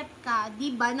nagpapapayat ka,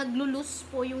 di ba, naglulus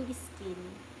po yung skin.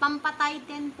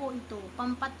 Pampatighten po ito,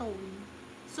 pampatone.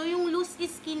 So, yung loose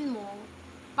skin mo,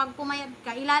 pag pumayat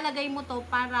ka, ilalagay mo to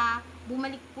para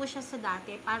bumalik po siya sa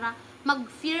dati, para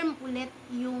mag-firm ulit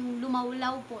yung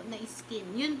lumawlaw po na skin.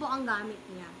 Yun po ang gamit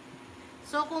niya.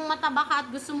 So, kung mataba ka at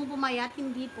gusto mo pumayat,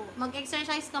 hindi po.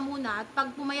 Mag-exercise ka muna at pag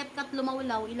pumayat ka at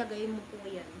lumawlaw, ilagay mo po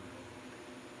yan.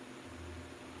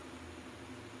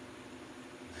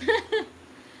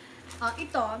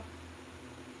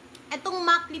 Itong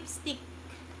MAC lipstick,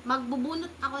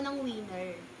 magbubunot ako ng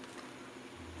winner.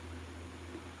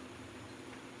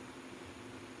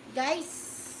 Guys,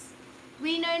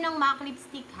 winner ng MAC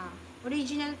lipstick ha.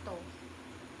 Original to.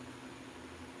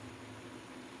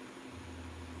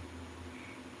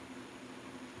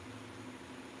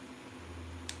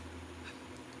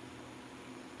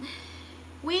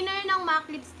 Winner ng MAC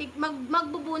lipstick,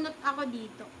 magbubunot ako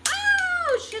dito.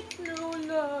 Ah! Shit! No,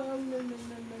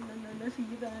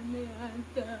 nasira na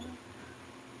yata.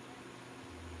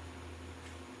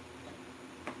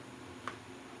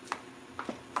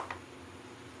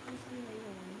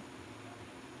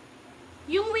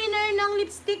 Yung winner ng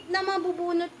lipstick na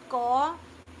mabubunot ko,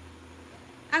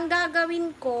 ang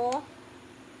gagawin ko,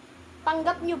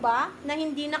 tanggap nyo ba na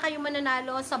hindi na kayo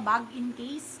mananalo sa bag in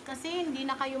case? Kasi hindi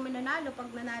na kayo mananalo pag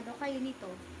nanalo kayo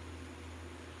nito.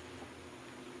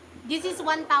 This is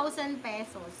 1,000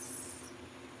 pesos.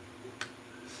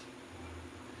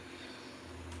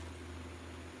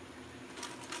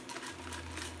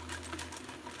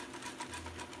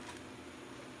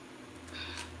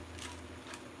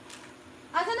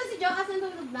 Asa na si Jokas?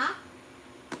 Nandulog na?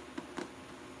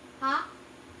 Ha?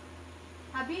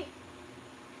 Habi?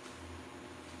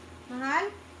 Mahal?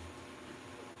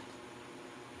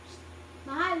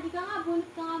 Mahal, di ka nga, bunot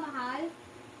ka nga, mahal.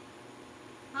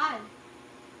 Mahal.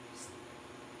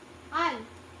 Mahal.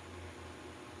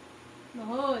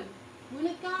 Mahal.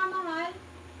 Bunot ka nga, mahal.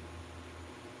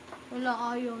 Wala,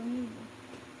 ayaw niyo.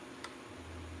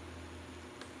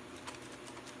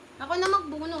 Ako na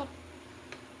magbunot.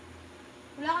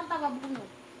 Wala kang taga-bunot.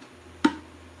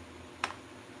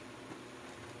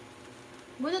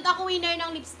 Bunot ako winner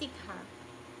ng lipstick, ha?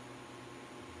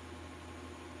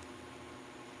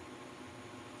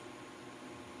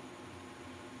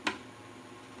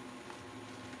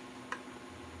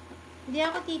 Hindi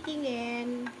ako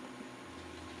titingin.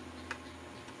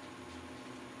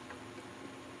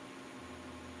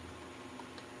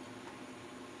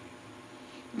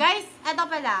 Guys, eto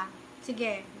pala.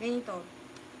 Sige, ganito.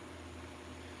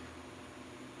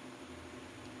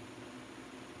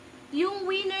 Yung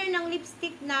winner ng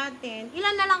lipstick natin,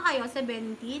 ilan na lang kayo?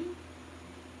 17?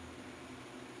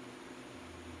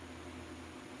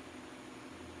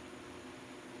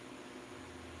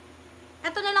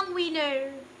 Ito na lang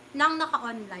winner ng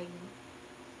naka-online.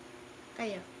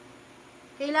 Kaya,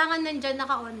 kailangan nandyan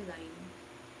naka-online.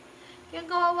 Kaya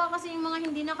kawawa kasi yung mga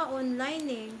hindi naka-online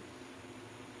eh.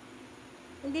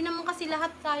 Hindi naman kasi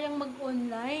lahat kayang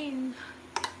mag-online.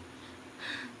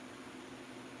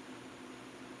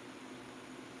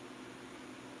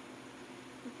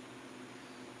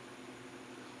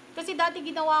 Kasi dati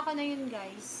ginawa ko na yun,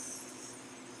 guys.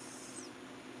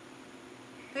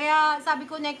 Kaya sabi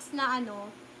ko next na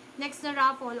next na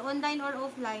raffle, online or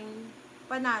offline,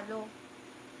 panalo.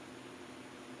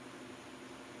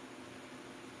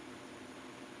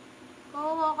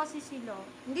 Kawawa kasi sila.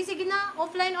 Hindi, sige na,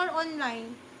 offline or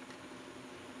online.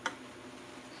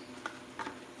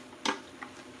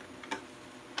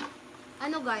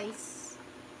 Ano guys?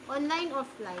 Online,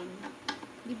 offline.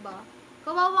 Diba?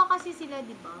 Kawawa kasi sila,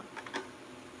 diba?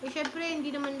 Eh, syempre,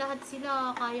 hindi naman lahat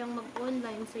sila kayang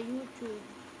mag-online sa YouTube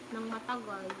ng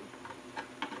matagal.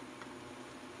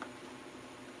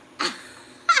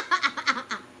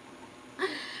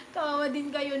 Kawawa din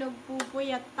kayo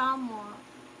nagpupuyat, tama.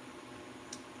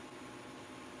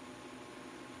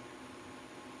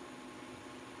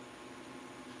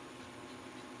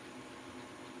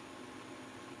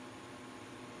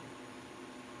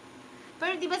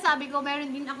 Pero di ba sabi ko,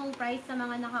 meron din akong price sa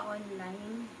mga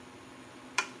naka-online.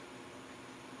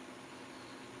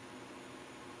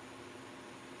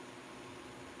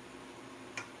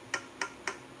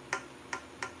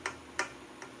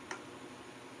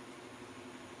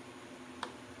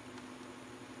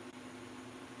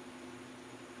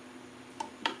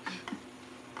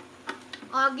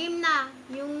 O, game na.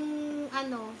 Yung,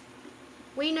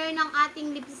 winner ng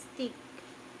ating lipstick.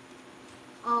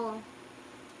 O.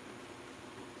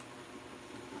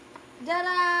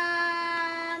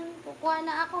 Jaran! Kukuha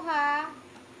na ako, ha?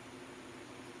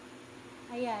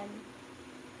 Ayan.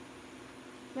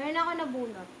 Meron ako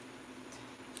nabunot.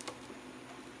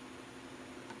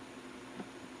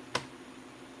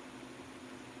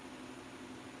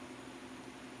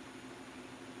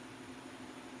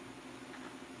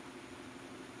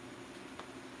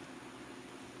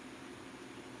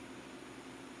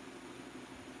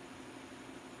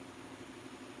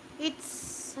 It's,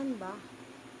 saan ba?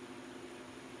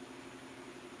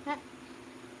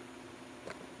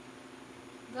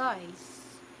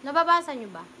 Guys, nababasa nyo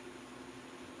ba?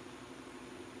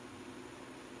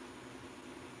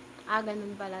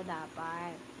 Ganun pala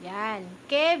dapat. Yan.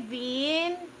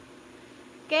 Kevin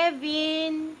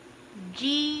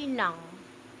Ginang.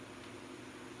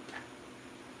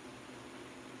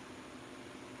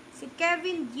 Si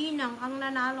Kevin Ginang ang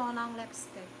nanalo ng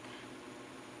lipstick.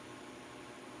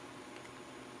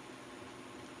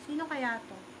 Sino kaya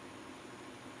to?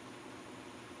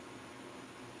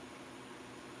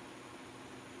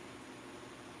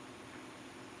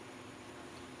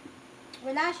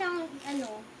 Wala siyang,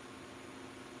 anong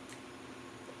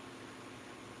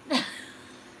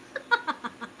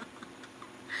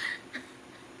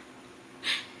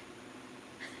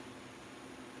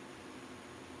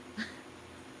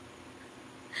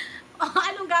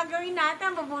gagawin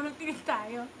natin? Mabunot din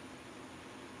tayo.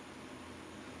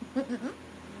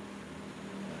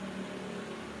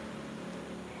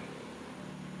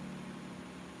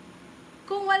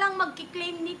 Kung walang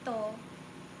magki-claim nito,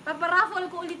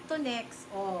 paparaffle ko ulit to next.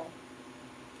 Oh.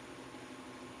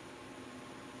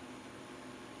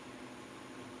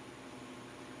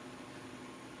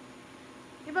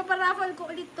 Ipaparaffle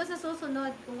ko ulit to sa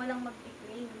susunod kung walang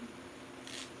magki-claim.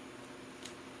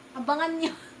 Abangan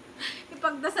nyo.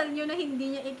 Ipagdasal nyo na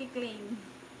hindi niya i-claim.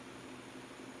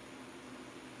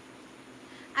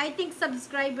 I think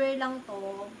subscriber lang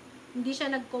to. Hindi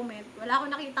siya nag-comment. Wala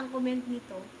akong nakitang comment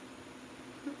nito.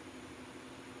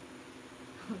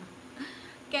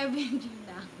 Kevin G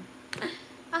lang.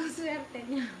 Ang swerte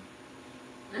niya.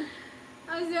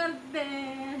 Ang swerte.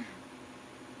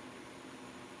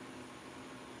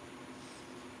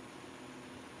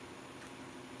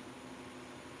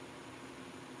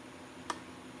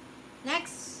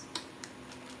 Next.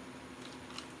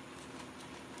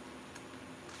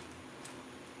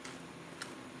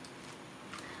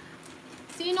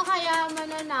 Sino kaya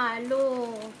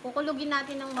mananalo? Kukulugin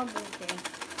natin ng mabuti.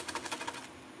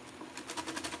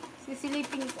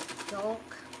 Sisilipin ko.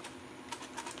 Joke.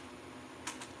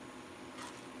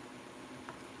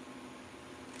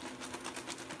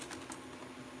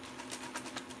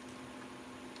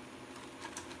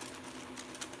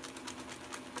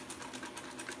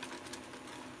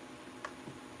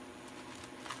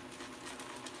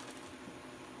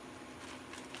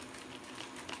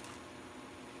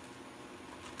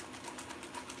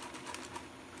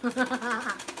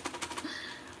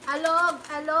 Alog,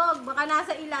 alog. Baka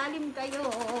nasa ilalim kayo.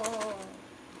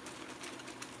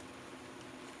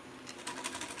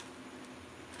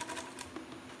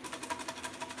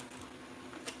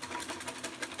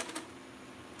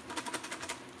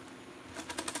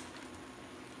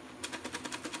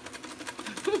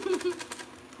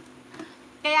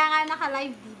 Kaya nga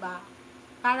naka-live, diba?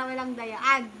 Para walang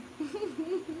dayaan.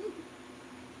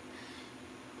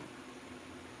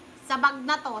 Sabag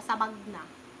na to, sabag na.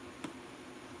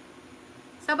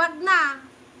 Sabag na.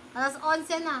 Alas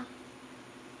 11 na.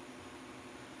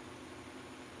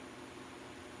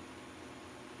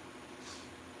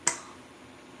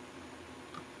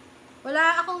 Wala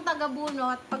akong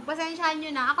taga-bunot. Pagpasensyahan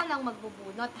nyo na, ako lang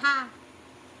magbubunot, ha?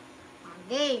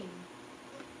 Game.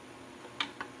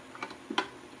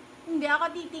 Hindi ako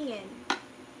titingin.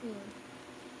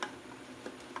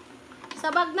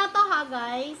 Sabag na to, ha,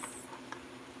 guys?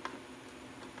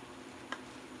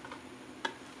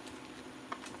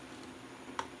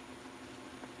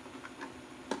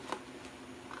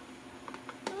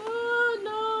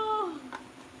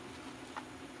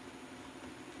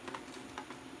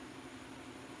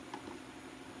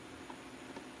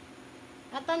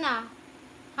 Ito na.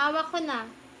 Hawak ko na.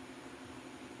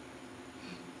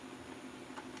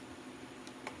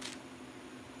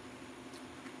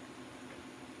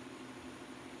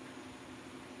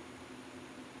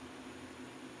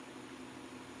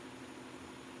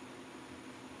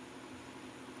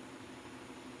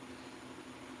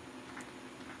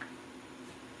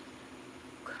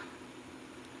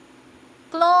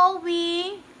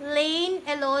 Chloe Lane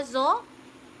Elozo.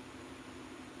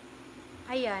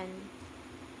 Ayan.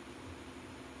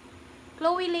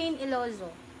 Chloe Lane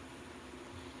Elozo.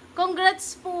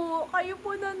 Congrats po. Kayo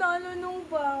po nanalo nung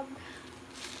bag.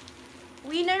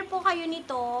 Winner po kayo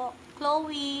nito.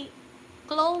 Chloe,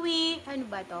 ano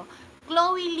ba to?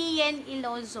 Chloe Lien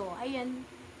Elozo. Ayan.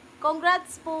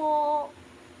 Congrats po.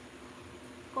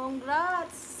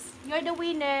 Congrats. You're the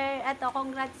winner. Eto,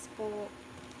 congrats po.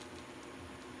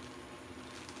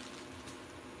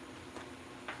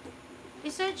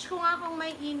 I-search ko nga kung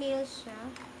may email siya.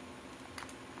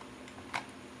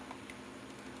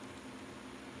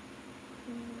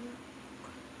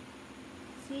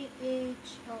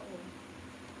 CHO.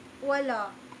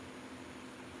 Wala.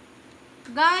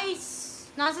 Guys,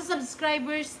 nasa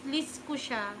subscribers list ko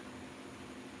siya.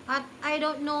 At I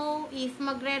don't know if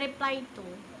magre-reply to.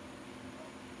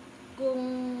 Kung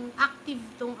active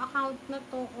tong account na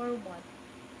to or what.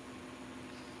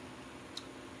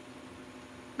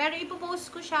 Pero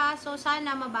ipopost ko siya. So,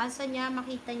 sana mabasa niya,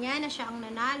 makita niya na siya ang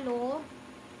nanalo.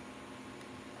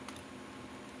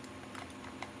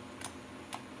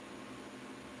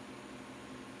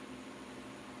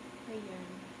 Ayan.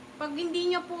 Pag hindi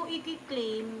niya po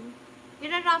i-claim,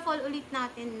 ira-raffle ulit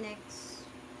natin next.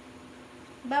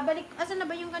 Babalik, asan na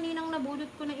ba yung kaninang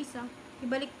nabulot ko na isa?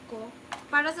 Ibalik ko.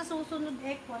 Para sa susunod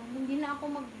ekwan, hindi na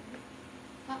ako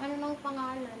ano ng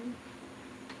pangalan.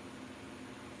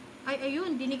 Ay,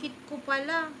 ayun, dinikit ko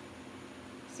pala.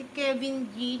 Si Kevin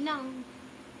G nang.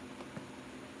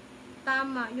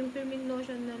 Tama, yung firming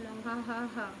lotion na lang. Ha, ha,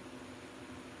 ha.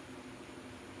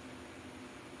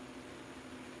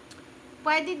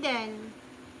 Pwede din.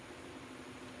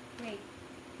 Wait.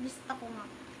 Lista ko nga.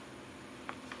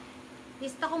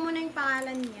 Lista ko muna yung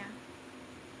pangalan niya.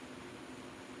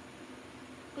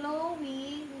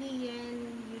 Chloe Lien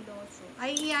Yuloso.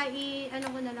 Ay, ano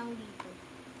ko na lang dito.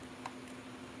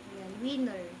 Ayan,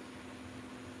 winner.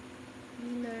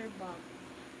 Winner bag.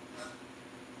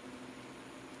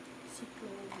 Si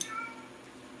Chloe.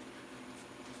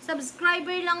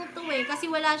 Subscriber lang to eh, kasi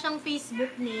wala siyang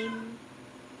Facebook name.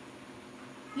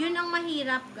 Yun ang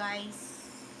mahirap, guys.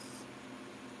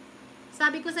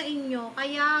 Sabi ko sa inyo,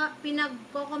 kaya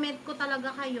pinagko-comment ko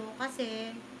talaga kayo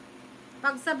kasi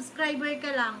pag subscriber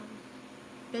ka lang,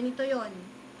 ganito yon.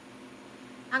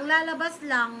 Ang lalabas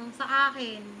lang sa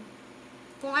akin,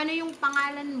 kung ano yung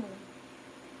pangalan mo.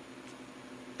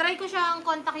 Try ko siyang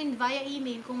kontakin via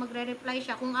email kung magre-reply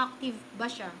siya, kung active ba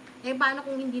siya. Eh, paano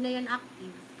kung hindi na yan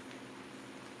active?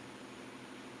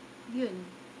 Yun.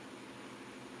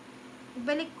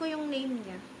 Ibalik ko yung name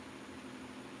niya.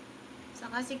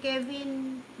 Saka si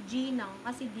Kevin Ginang,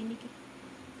 kasi dinikit.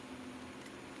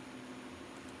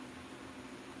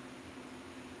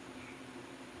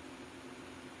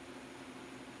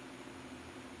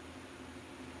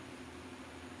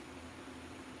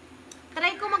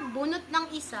 Try ko magbunot ng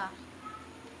isa.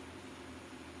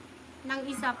 Ng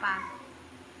isa pa.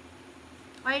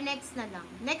 Or next na lang.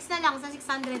 Next na lang, sa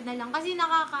 600 na lang. Kasi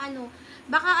nakakaano,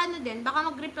 baka ano din, baka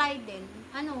mag-reply din.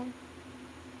 Ano?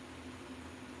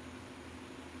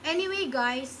 Anyway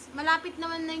guys, malapit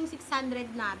naman na yung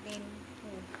 600 natin.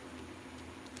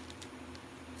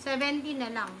 70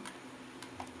 na lang.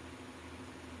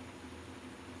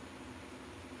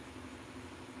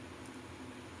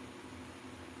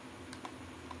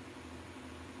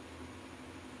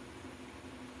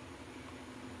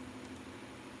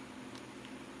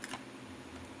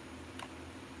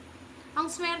 Ang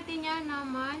swerte niya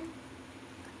naman.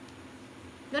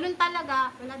 Ganun talaga.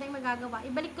 Wala tayong magagawa.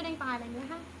 Ibalik ko na yung pangalan niya,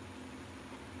 ha?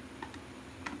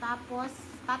 Tapos,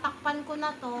 tatakpan ko na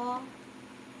to.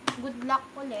 Good luck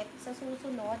ulit sa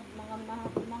susunod,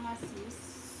 mga sis.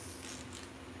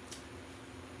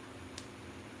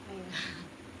 Ayan.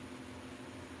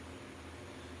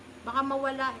 Baka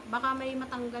mawala, baka may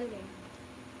matanggal eh.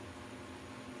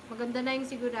 Maganda na yung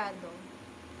sigurado.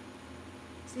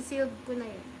 Sisealed ko na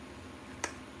yun.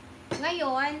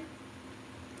 Ngayon,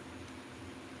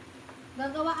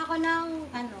 gagawa ako ng,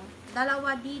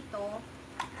 dalawa dito.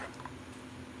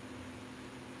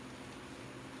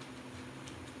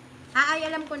 Ay,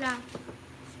 alam ko na.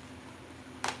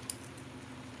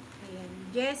 Ayan,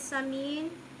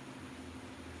 Jessamin.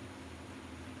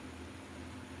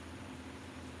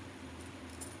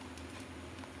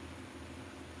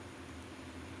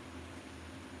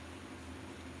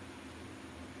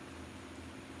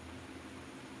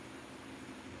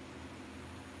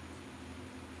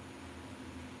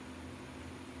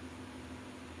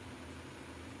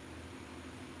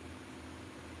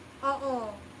 Oo.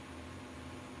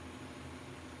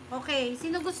 Okay,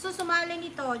 sino gusto sumali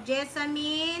nito?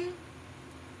 Jessamin.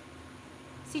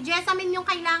 Si Jessamin yung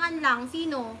kailangan lang.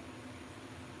 Sino?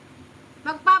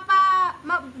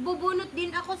 Bubunot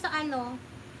din ako sa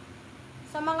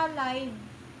sa mga live.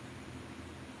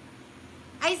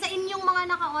 Ay, sa inyong mga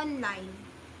naka-online.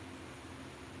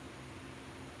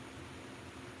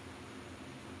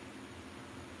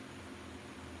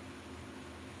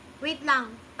 Wait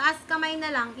lang. Taas kamay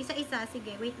na lang. Isa-isa.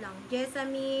 Sige, wait lang.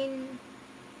 Jessamin.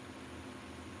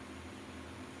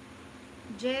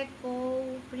 Jeko.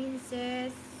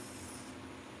 Princess.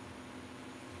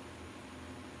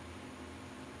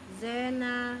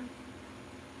 Xenna.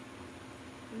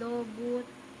 Lobut.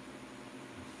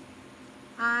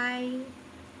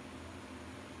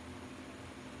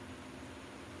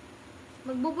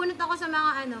 Magbubunot ako sa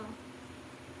mga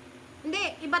Hindi,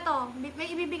 iba to.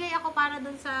 May ibibigay ako para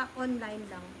dun sa online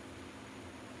lang.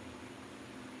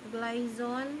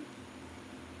 Glyzon.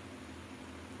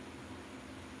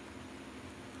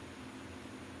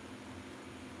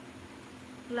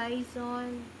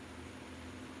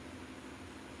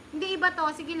 Hindi, iba to.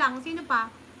 Sige lang. Sino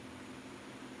pa?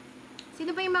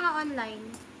 Sino pa yung mga online?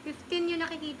 15 yung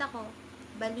nakikita ko.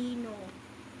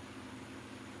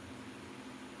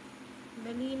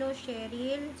 Balino,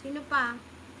 Cheryl. Sino pa?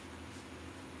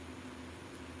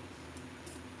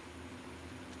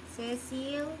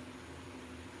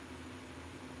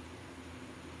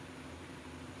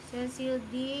 Cecile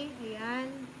D. Ayan.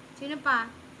 Sino pa?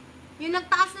 Yung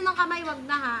nagtaas na ng kamay, wag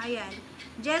na ha. Ayan.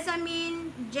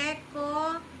 Jessamin,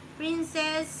 Jeko,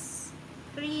 Princess,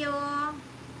 Creo,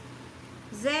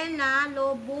 Xenna,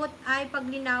 Lobut,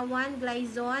 Paglinawan,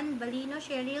 Glyzon, Balino,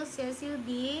 Cheryl, Cecile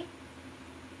D.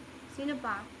 Sino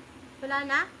pa? Wala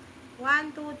na?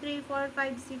 1, 2, 3, 4,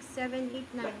 5, 6, 7,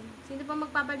 8, 9. Sino pa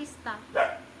magpapalista?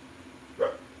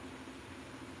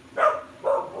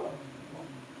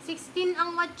 16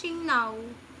 ang watching now.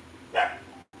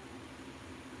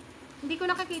 Hindi ko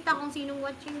nakakita kung sinong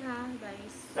watching ha,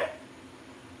 guys.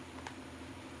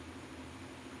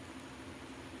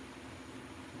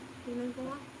 Tingnan ko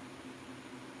nga.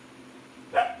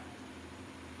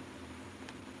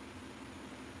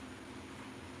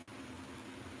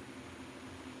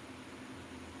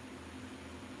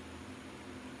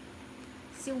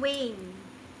 Si Wayne.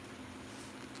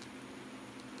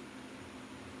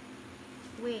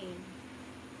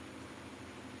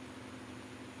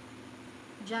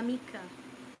 Jamaica.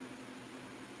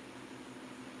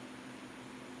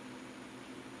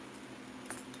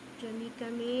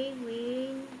 May,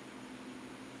 Wayne.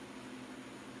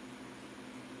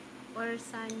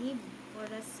 Orasanib.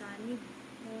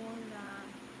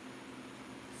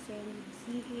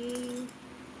 CA.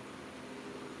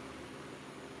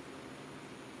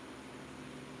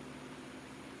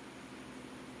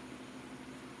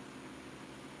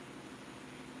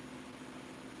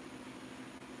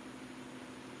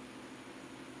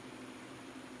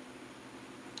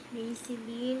 Meicy.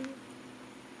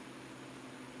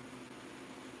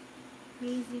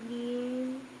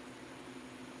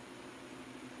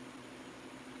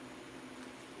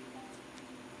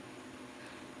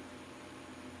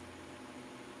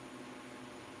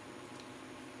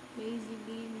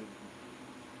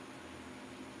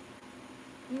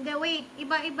 Hindi, wait.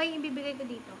 Iba yung ibibigay ko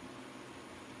dito.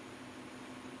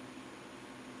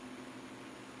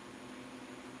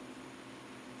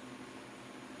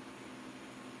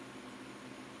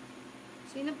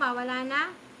 Sino pa? Wala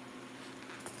na?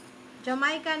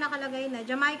 Jamaica nakalagay na.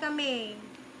 Jamaica May.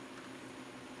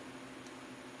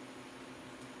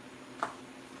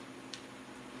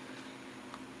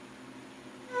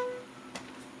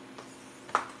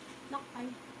 Ay.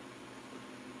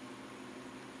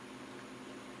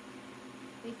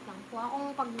 Wait lang. Kuha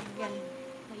akong pagbigyan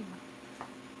sa iba.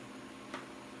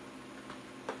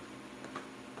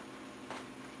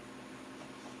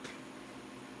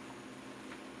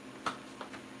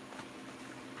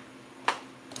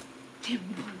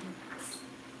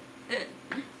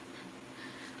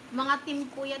 Mga team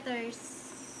kuyaters.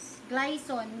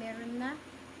 Glyson, meron na?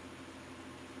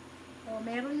 O,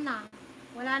 meron na.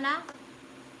 Wala na?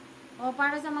 O,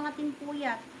 para sa mga team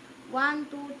puyat. 1,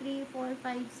 2, 3, 4,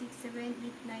 5, 6, 7,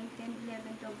 8, 9, 10,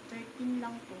 11, 12, 13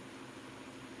 lang to.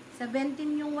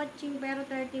 17 yung watching pero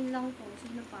 13 lang to.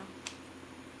 Sino pa?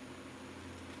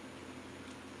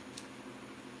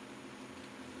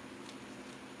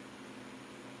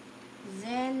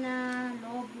 Xenna,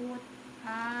 Lobot,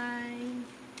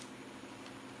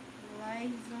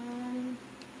 Horizon,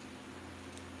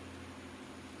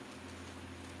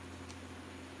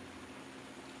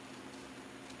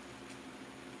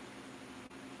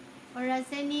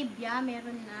 Orasenibia,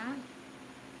 meron na.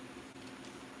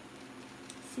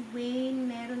 Si Wayne,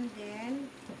 meron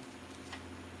din.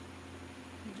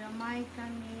 Jamaica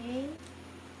May.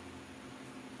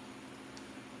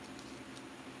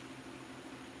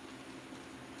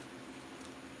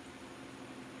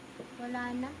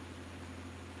 Wala na.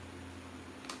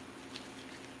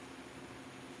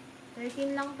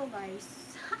 13 lang to,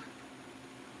 guys.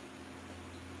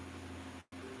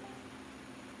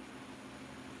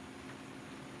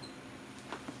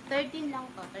 $13 lang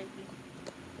to, 13.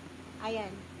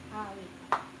 Ayan. Wait.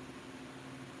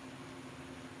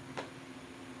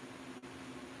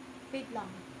 Wait lang.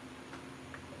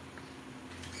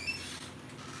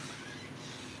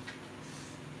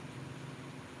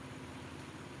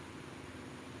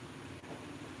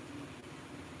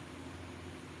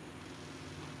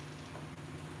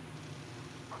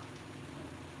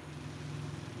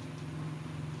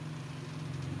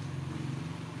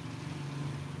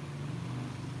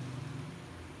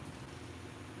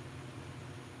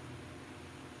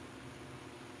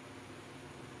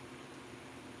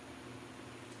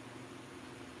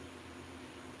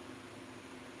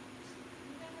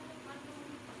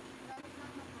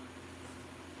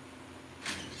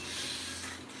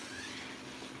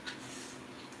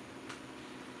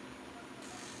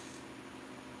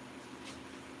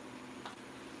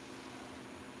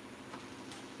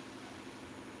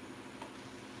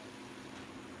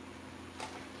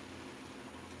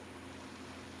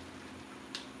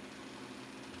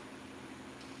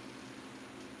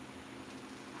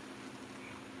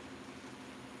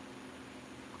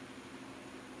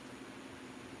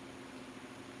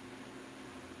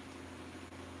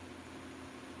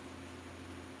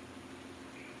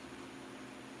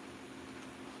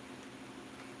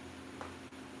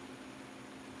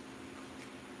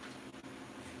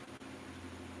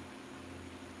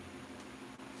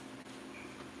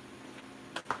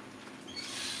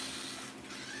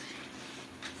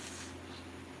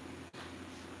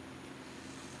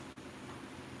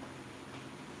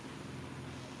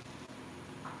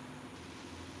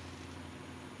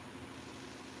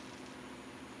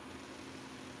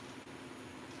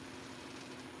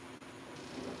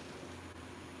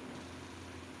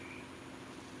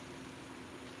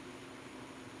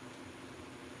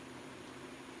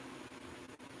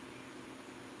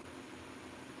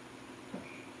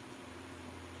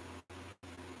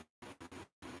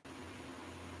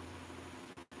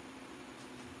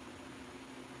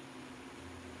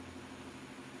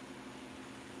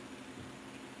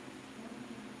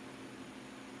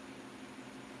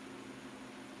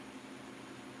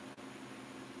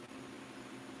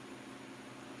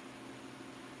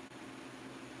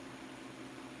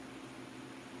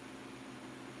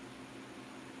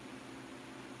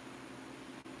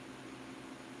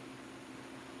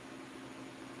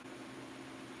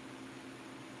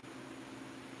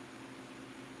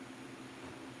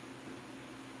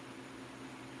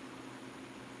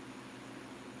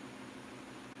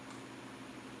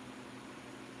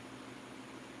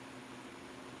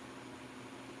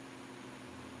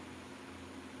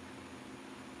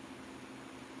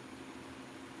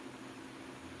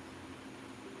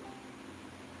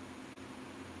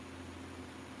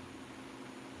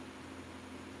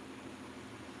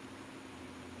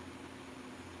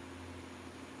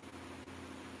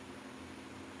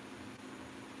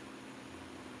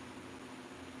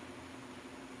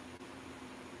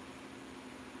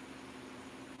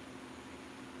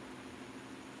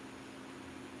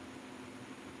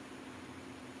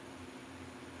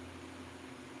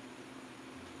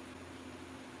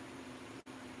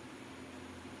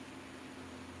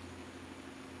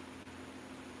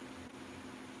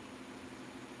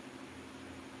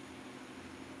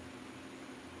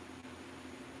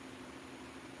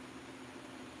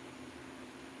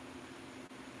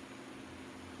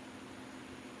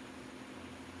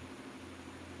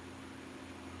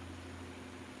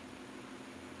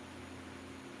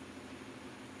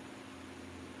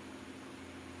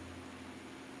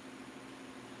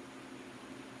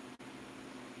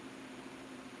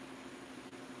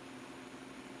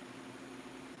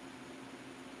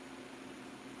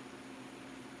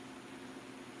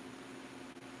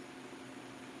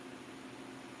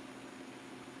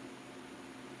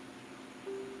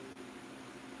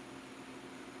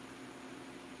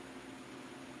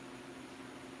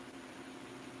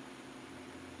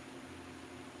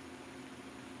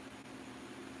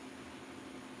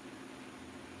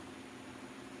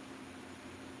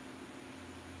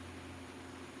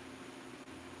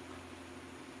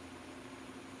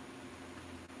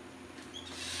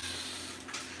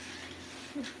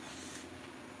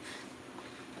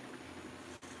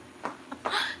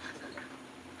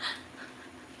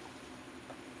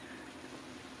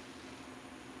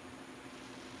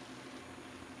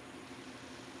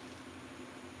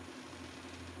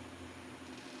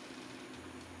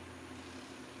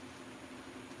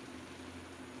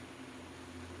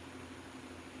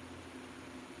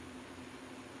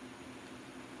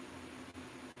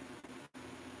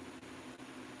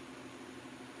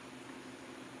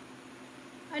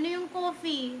 Ano yung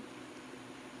coffee?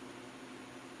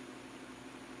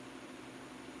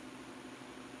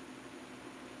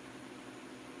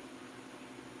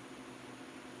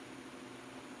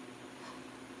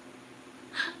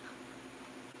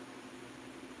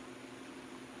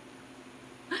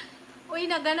 Uy,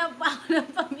 naganap pa ako ng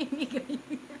pamimigay.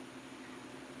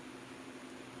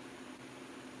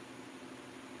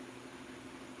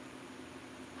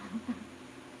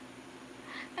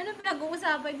 Ano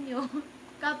pinag-uusapan nyo?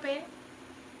 Kape?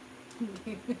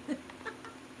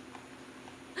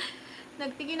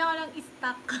 Nagtingin ako ng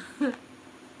stock.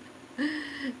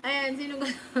 Ayan, sino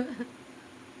gusto?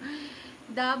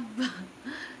 Dab.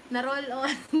 Na roll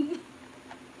on.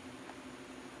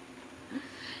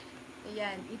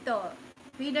 Ayan, ito.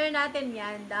 Feeder natin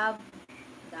yan. Dab.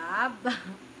 Dab.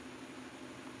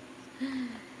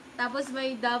 Tapos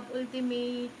may Dab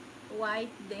Ultimate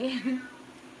White din.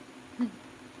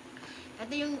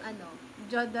 Ito yung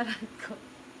deodorant ko.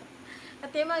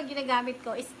 Ito yung mga ginagamit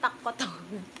ko. Stock ko to.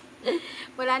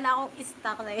 Wala na akong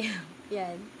stock na yan.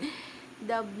 Yan.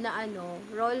 Dab na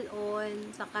roll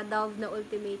on. Saka Dab na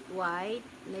Ultimate White.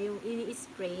 Na yung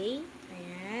ini-spray.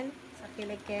 Ayan. Sa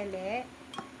kile-kele.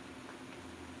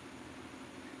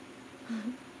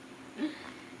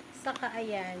 Saka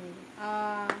ayan.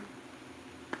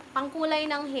 Pangkulay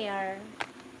ng hair.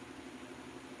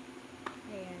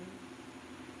 Ayan.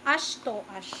 Ash to,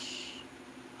 ash.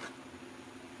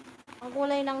 Ang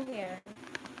kulay ng hair.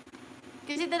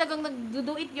 Kasi talagang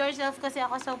nag-do it yourself kasi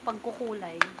ako sa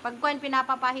pagkukulay. Pagkuhan,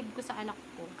 pinapapahid ko sa anak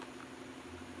ko.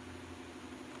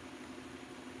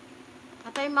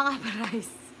 Ito yung mga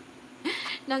price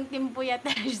ng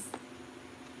Timpuyaters.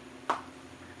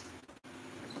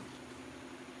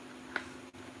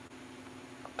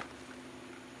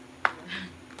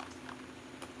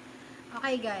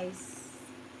 Okay guys.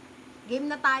 Game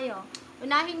na tayo.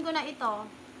 Unahin ko na ito.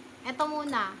 Ito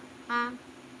muna. Ha?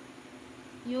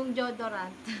 Yung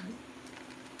deodorant.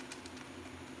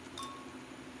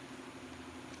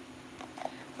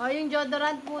 O, yung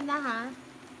deodorant muna ha.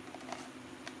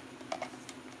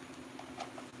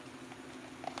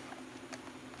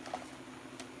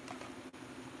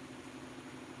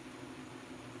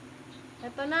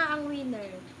 Ito na ang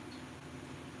winner.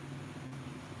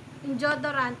 Yung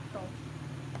deodorant to.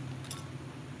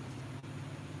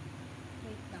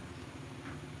 Wait lang.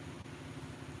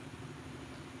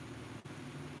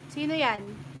 Sino yan?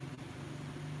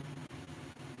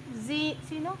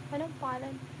 Sino? Anong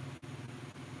pangalan?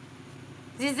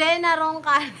 Si Xenna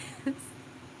Rongcales.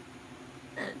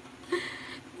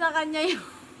 Sa kanya yung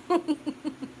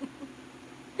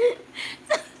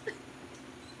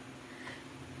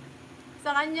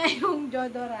sa kanya yung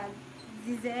deodorant.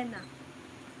 Si Xenna.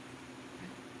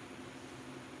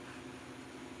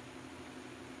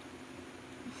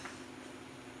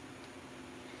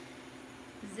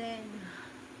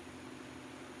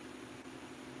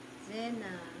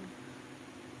 Xenna.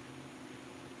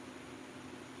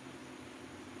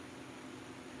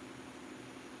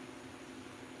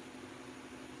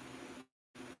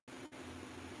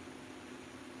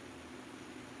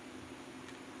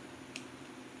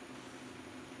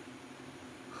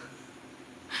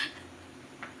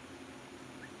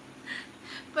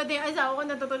 Pati yung asawa ko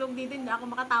natutulog dito, hindi ako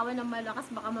makatawa ng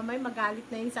malakas. Baka mamay magalit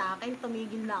na yun sa akin.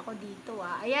 Tumigil na ako dito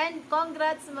Ayan,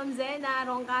 congrats Ma'am Xenna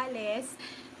Rongcales.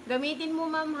 Gamitin mo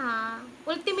ma'am ha.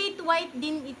 Ultimate white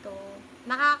din ito.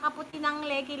 Nakakaputi ng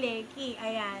leki-leki.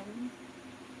 Ayan.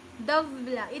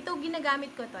 Dove lang. Ito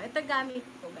ginagamit ko to. Ito gamit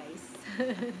ko guys.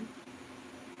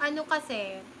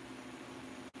 Kasi,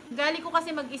 gali ko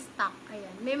kasi mag-stock.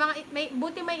 Ayan.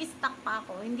 Buti may stock pa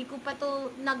ako. Hindi ko pa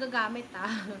to nagagamit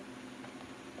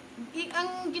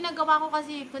Ang ginagawa ko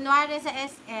kasi, kunwari sa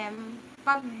SM,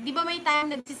 pag, di ba may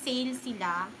time nagsisale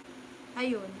sila,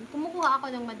 ayun, kumukuha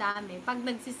ako ng madami pag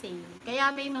nagsisale.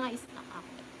 Kaya may mga stock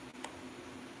ako.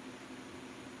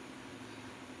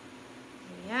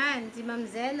 Ayan, si Ma'am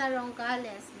Xenna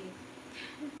Rongcales.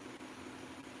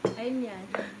 Ayun yan.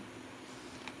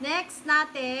 Next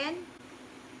natin,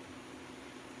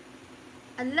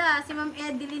 si Ma'am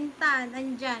Edeline Tan,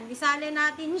 andyan. Isali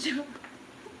natin siya.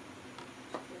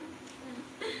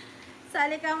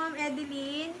 Sali ka, Ma'am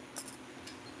Edeline.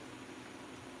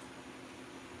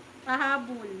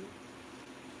 Pahabol.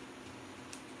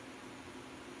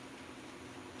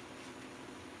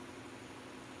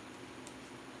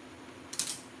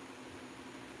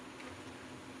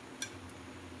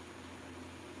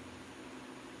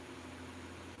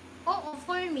 Oo,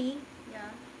 for me.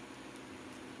 Yeah.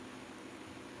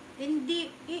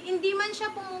 Hindi man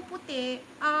siya pumuputi,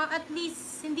 at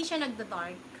least hindi siya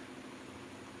nagda-dark.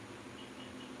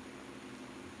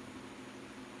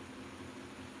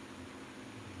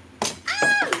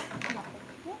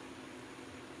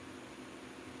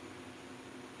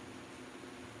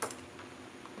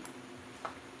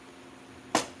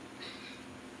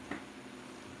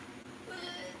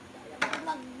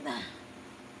 Ako.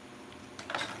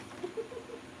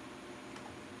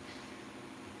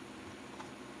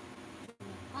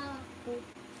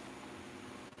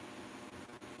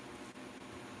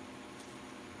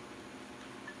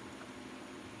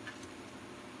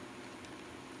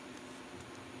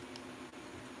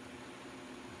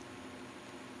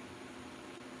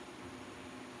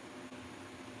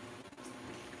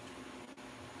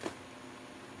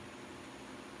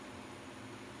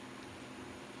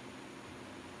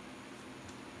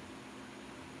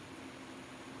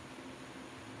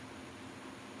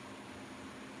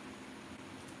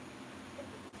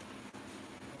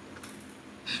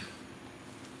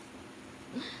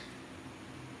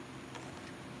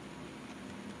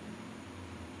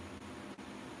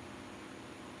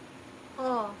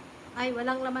 Oh, ay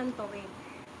walang laman to, wait.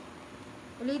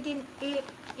 Ulitin,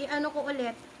 ano ko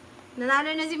ulit. Nanalo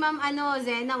na si Ma'am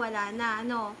Xenna, wala na,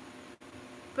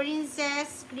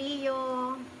 Princess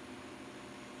Creo,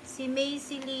 si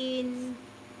Meicy,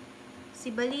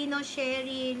 si Balino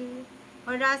Cheryl,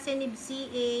 Orasenib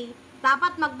CA.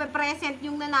 Dapat magpe-present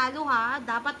yung nanalo ha.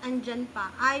 Dapat andyan pa.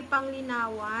 Ay,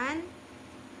 Panglinawan.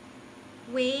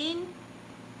 Wayne.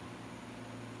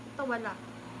 Ito wala.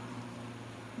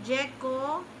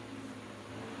 Jeko.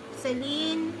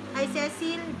 Celine. Ay,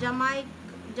 Cecile.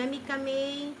 Jamaica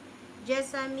May.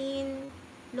 Jessamin.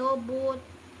 Lobut.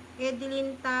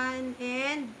 Edeline Tan.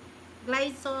 And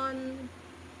Glyson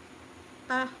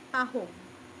Taho.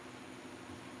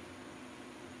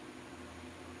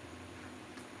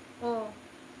 Oh,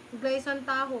 Glyson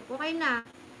Taho. Okay na.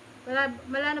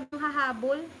 Wala na bang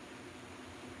hahabol?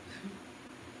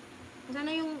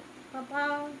 Sana yung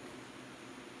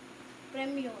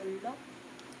premyo.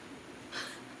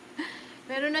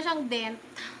 Meron na siyang dent.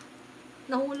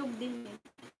 Nahulog din eh.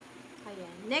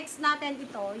 Ayan. Next natin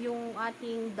ito, yung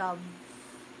ating Dove.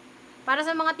 Para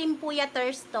sa mga Team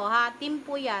Puyaters to, ha? Team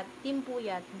Puyat,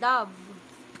 Dove.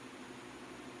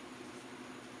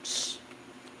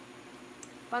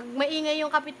 Pag maingay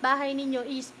yung kapitbahay ninyo,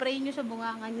 i-spray nyo sa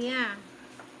bungangan niya.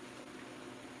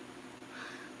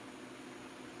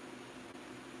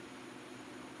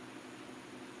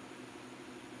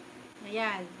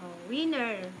 Ayan. Oh,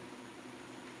 winner.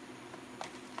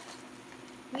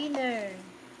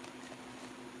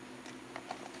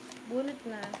 Bunot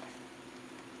na.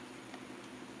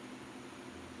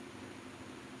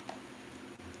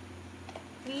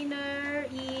 Winner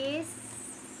is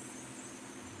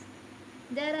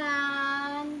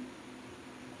Daran.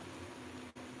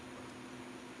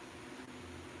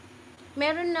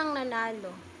 Meron nang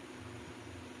nanalo.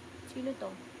 Sino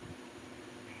to?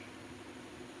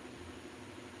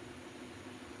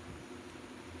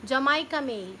 Jamaica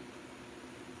May.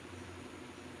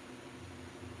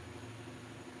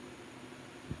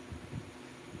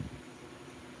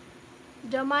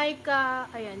 Jamaica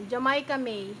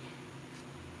May.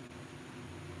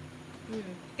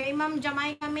 Kay Ma'am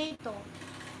Jamaica May to.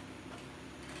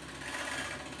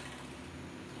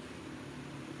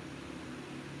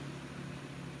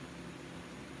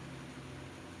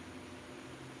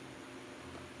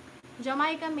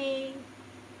 Jamaica May.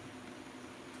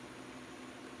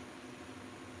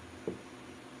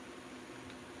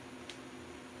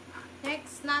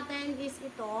 Next natin is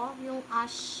ito, yung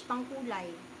ash pangkulay.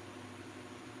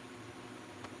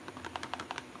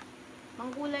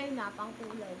 Pangkulay.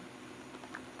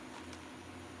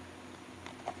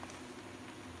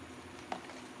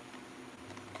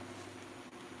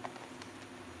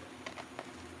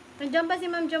 Nandiyan ba si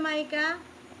Ma'am Jamaica?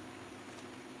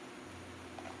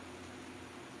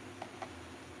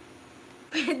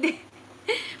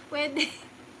 Pwede.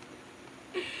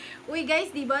 Uy guys,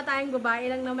 di ba tayong babae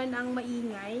lang naman ang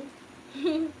maingay?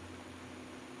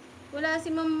 Wala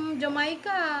si Ma'am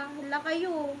Jamaica. Wala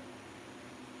kayo.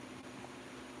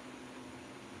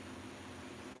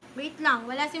 Wait lang,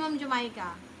 wala si Ma'am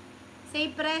Jamaica. Say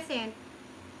present.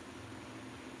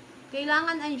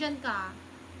 Kailangan andyan ka.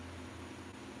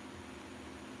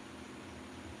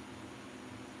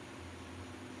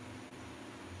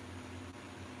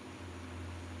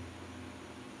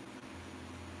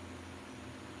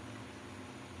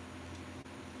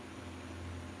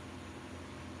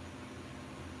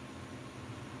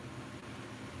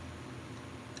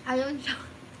 Ayun siya.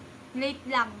 Late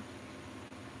lang.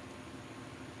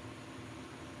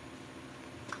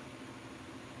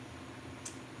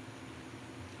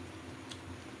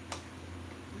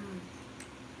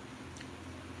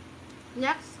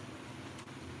 Next.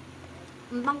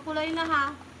 Pangkulay na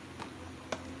ha.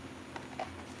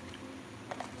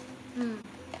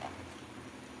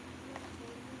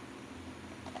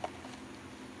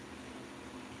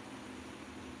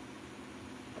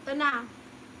 Ito na.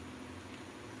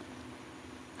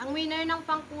 Ang winner ng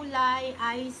pangkulay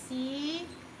ay si...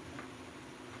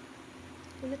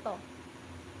 Sino to?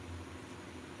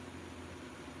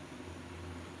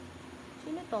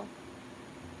 Sino to?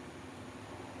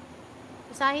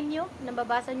 Usahin nyo?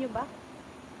 Nababasa nyo ba?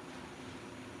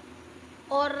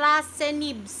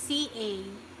 Orasenib CA.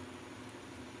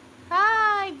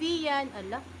 Hi, Bian.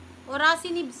 Ala.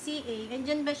 Orasenib CA.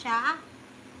 Nandyan ba siya?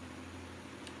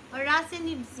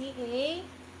 Orasenib CA.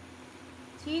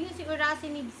 Sino si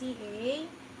Orasenib CA?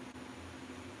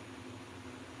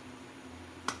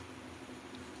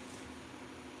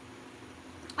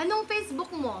 Anong Facebook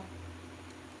mo?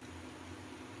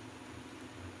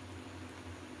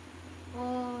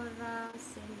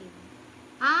 Orasenib.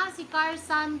 Ah, si Car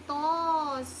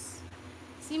Santos.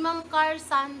 Si Ma'am Car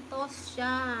Santos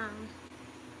siya.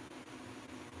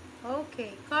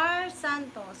 Okay, Car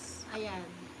Santos. Ayan.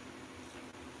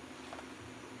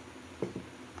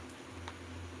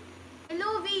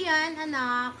 Hello, Vian,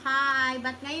 anak. Hi,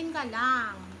 ba't ngayon ka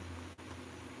lang?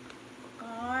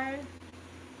 Car.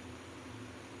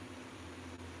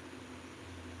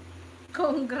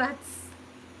 Congrats.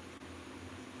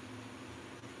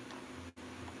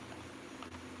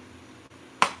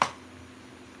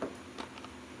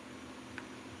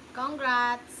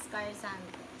 Congrats, Car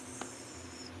Santos.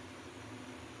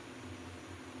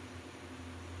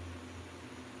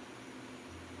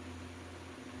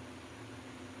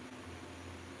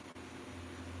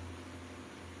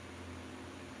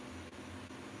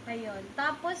 Ayun.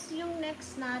 Tapos, yung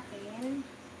next natin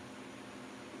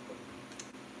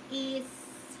is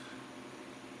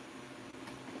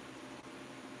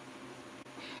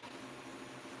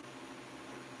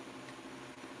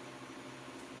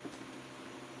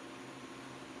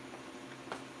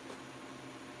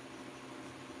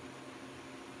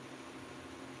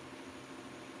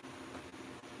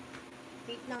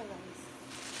wait lang, guys.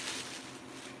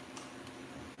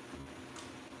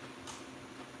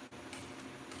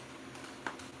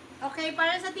 Okay,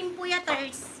 para sa Team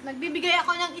Puyaters, magbibigay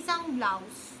ako ng isang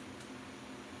blouse.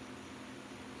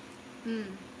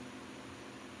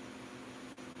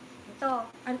 Ito.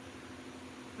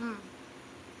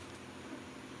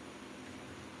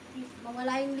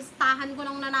 Mawala yung listahan ko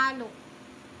ng nanalo.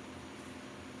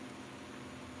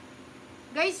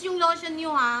 Guys, yung lotion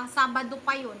nyo ha, Sabado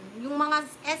pa yun. Yung mga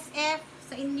SF,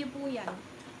 sa inyo po yan.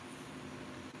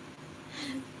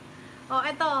 Oh,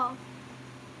 ito.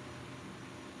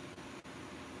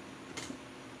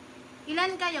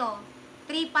 Ilan kayo?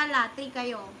 3 pala, 3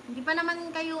 kayo. Hindi pa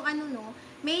naman kayo, ano no,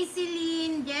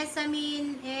 Meicy,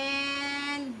 Jessamin,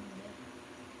 and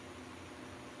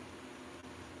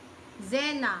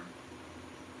Xenna.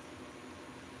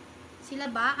 Sila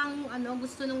ba ang ano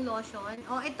gusto ng lotion?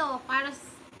 O ito, para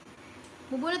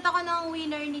bubunot ako ng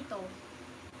winner nito.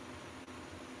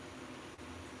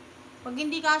 Pag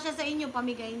hindi kasya sa inyo,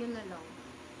 pamigay nyo na lang.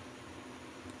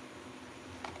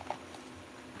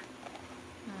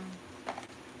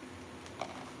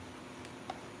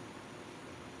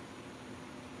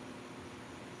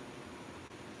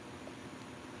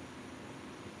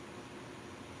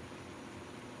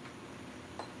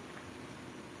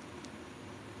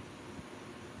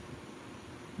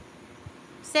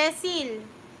 Cecile.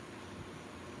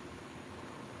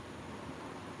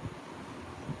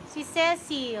 Si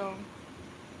Cecile.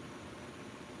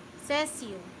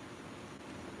 Cecile.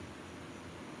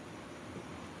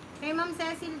 Kay Ma'am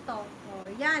Cecile to. Oh,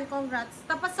 yan, congrats.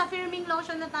 Tapos sa firming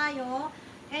lotion na tayo.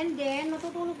 And then,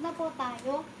 matutulog na po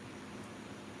tayo.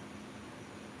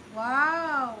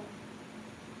 Wow!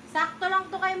 Sakto lang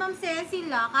to kay Ma'am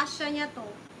Cecile, ah. Kasya niya to.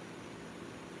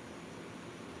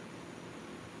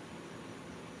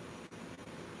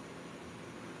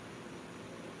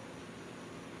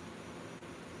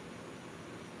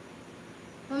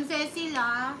 Ma'am Cecile,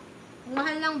 ah, ang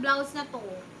mahal ng blouse na to,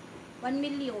 1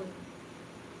 million.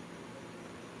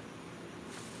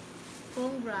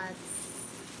 Congrats.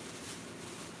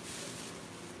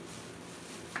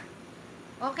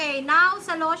 Okay, now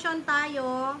sa lotion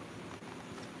tayo.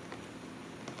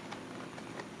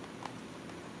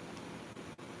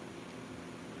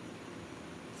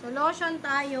 Sa lotion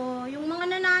tayo. Yung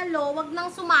mga nanalo, wag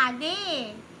nang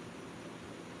sumali.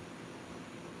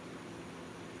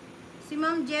 Si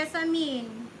Ma'am Jessamin.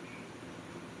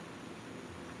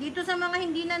 Dito sa mga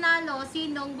hindi nanalo,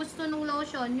 sinong gusto ng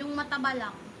lotion? Yung mataba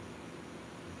lang.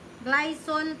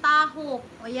 Glyson Tahop.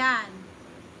 O yan.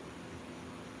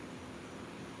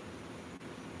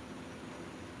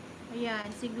 Ayan.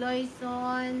 Si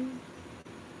Glyson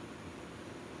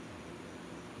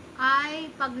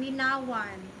ay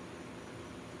paglinawan.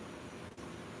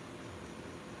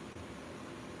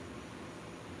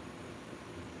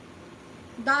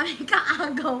 Dami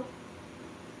kaagaw.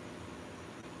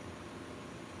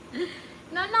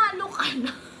 Nanalo ka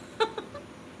na.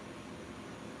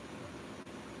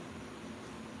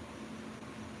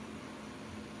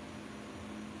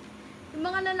 Yung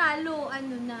mga nanalo,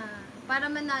 ano na, para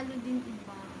manalo din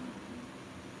iba.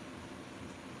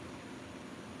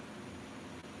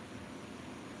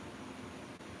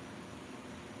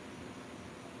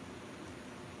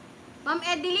 Ma'am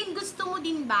Edeline, gusto mo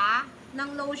din ba ng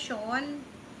lotion?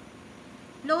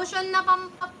 Lotion na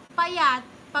pampapayat,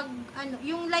 pag ano,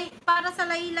 yung para sa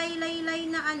laylay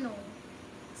na ano.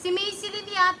 Si Meicy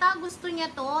yata, gusto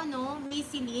niya to, no?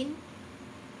 Meicy.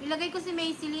 Ilagay ko si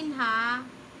Meicy ha.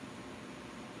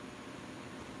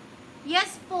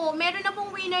 Yes po, meron na pong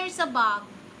winner sa bag.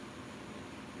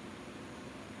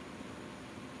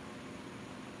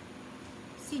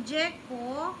 Si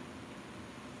Jeko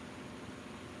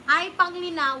ay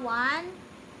panglinawan.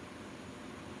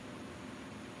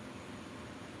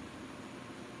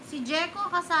 Si Jeko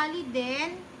kasali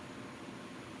din.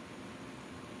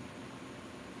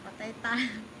 Patay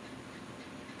tayo.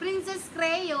 Princess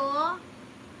Creo.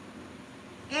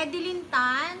 Edeline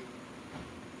Tan.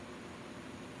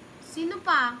 Sino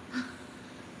pa?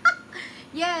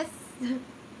 Yes.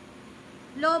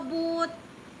 Lobut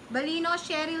Balino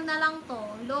Cheryl na lang to.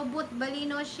 Lobut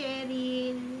Balino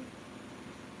Cheryl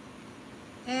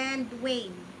and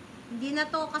Wayne. Hindi na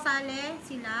to kasali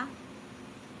sila.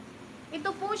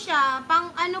 Ito po siya,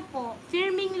 pang ano po,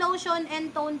 firming lotion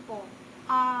and tone po.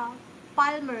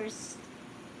 Palmer's.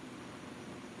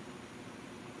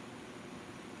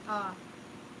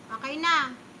 Okay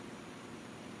na.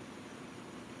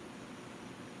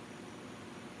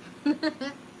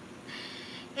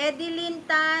 Edeline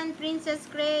Tan, Princess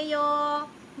Creo,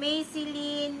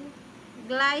 Meicy,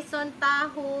 Glyson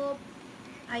Tahup,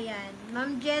 ayan,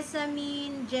 Ma'am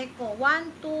Jessamin, Jeko,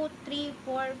 1, 2, 3,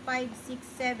 4, 5, 6,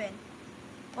 7.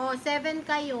 7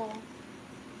 kayo.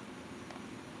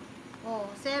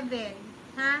 7.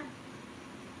 Ha?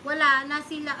 Wala na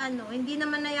sila ano, hindi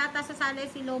naman na yata sasali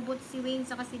si Lobot, si Wayne,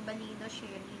 saka si Balino,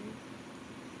 Sherry.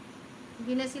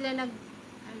 Hindi na sila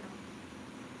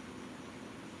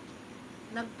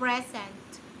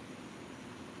nag-present.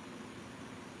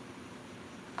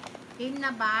 Game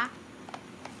na ba?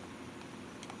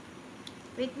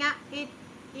 Wait nga,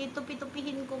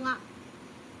 itupi-tupihin ko nga.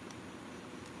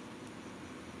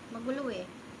 Magulo eh.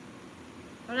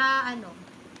 Para ano.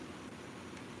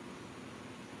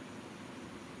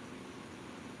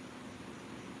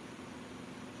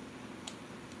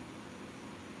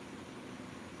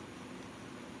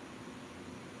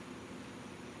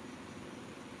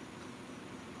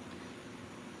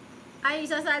 Ay,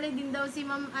 sasali din daw si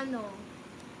Ma'am ano.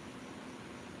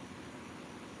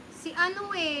 Si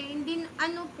ano eh, hindi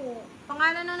ano po.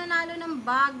 Pangalan na nanalo ng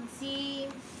bag, si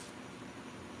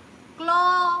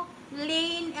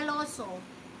Lane Eloso.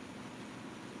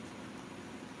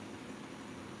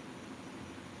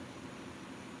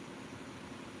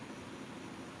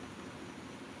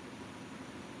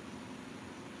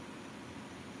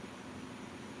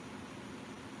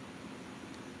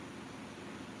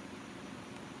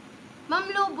 Ma'am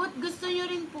Lobot, gusto nyo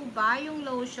rin po ba yung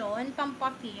lotion,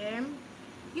 pampafirm?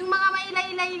 Yung mga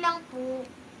mailaylay lang po.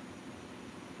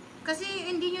 Kasi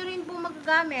hindi nyo rin po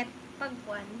magagamit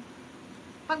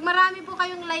pag marami po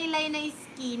kayong laylay na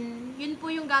skin, yun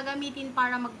po yung gagamitin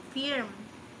para mag-firm.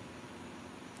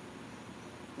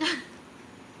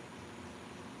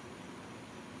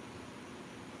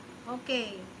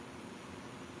 Okay.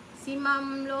 Si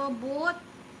Ma'am Lobot.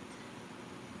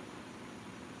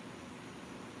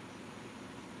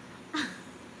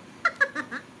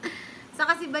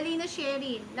 Saka si Balino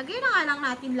Sherin. Lagay na nga lang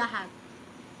natin lahat.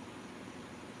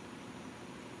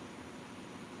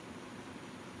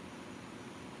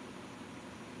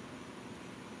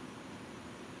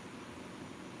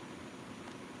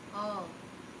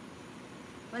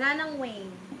 Wala nang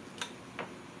Wayne.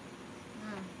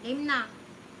 Game na.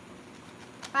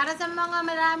 Para sa mga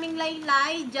maraming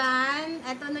laylay dyan,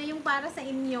 ito na yung para sa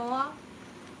inyo.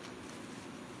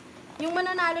 Yung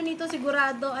mananalo nito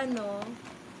sigurado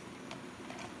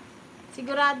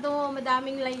sigurado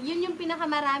madaming lay. Yun yung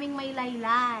pinakamaraming may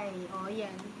laylay.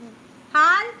 Yan.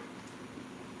 Hal?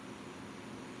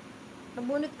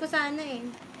 Nabunot ko sana eh.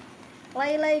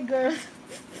 Laylay girl.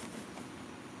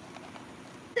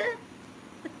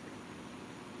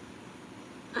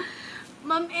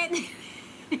 Ma'am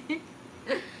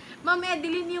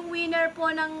Edeline, yung winner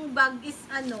po ng bag is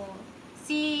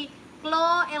si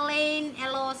Elaine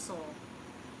Eloso.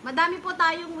 Madami po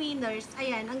tayong winners.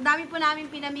 Ayan, ang dami po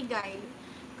namin pinamigay.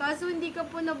 Kaso hindi ka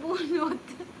po nabunot.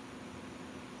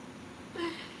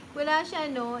 Wala siya,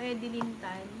 no?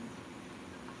 Edilintan.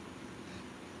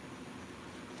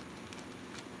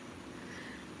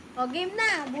 O, game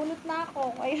na. Bunot na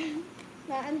ako. Kaya,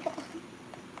 naantok.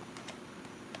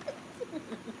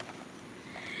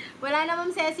 Wala na, Ma'am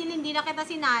Cecile. Hindi na kita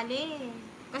sinali.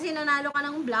 Kasi nanalo ka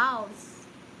ng blouse.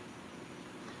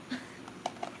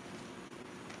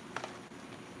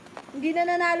 Hindi na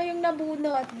nanalo yung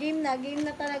nabunot. Game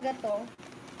na talaga to.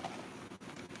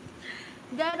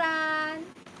 Daran!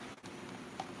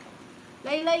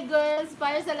 Laylay girls,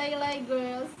 para sa Laylay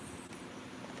girls.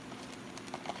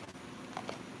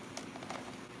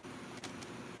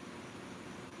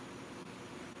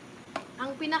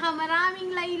 Ang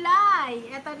pinakamaraming laylay.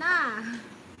 Eto na.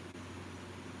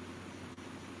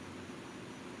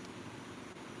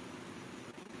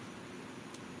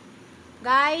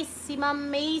 Guys, si Ma'am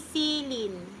Meicy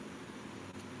Lin.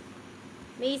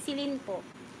 Meicy Lin po.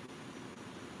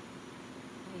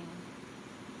 Ayan.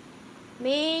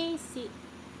 Meicy.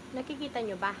 Nakikita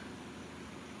nyo ba?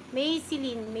 Meicy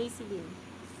Lin. Meicy Lin.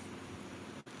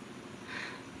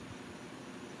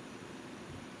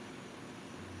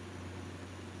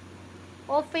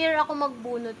 Off-air ako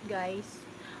magbunot, guys.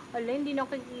 Wala, hindi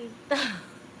nakikita.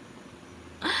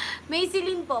 Meicy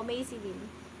Lin po. Meicy Lin.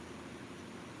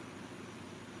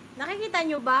 Nakikita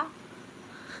nyo ba?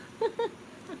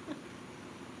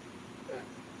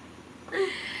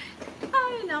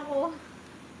 Ay, nako.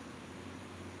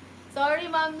 Sorry,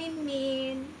 Ma'am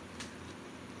Minmin.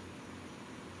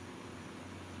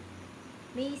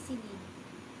 Meicy Lin.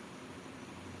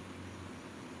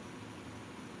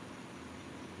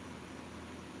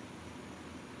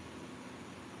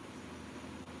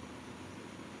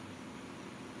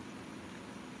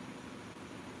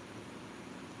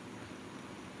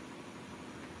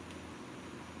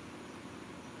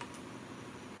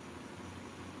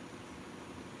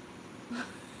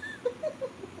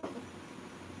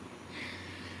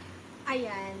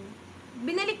 Ayan.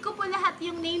 Binalik ko po lahat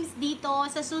yung names dito.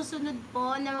 Sa susunod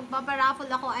po na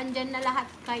magpaparaffle ako, andyan na lahat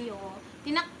kayo.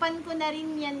 Tinakpan ko na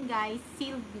rin yan, guys.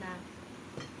 Sealed na.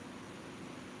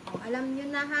 O, alam nyo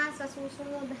na ha, sa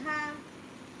susunod ha.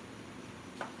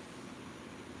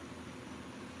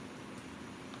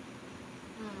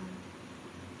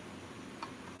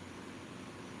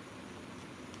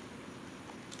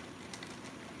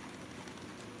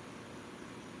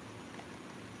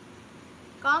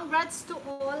 Congrats to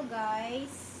all,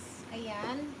 guys.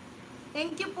 Ayan.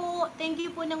 Thank you po. Thank you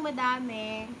po ng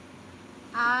madami.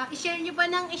 I-share nyo pa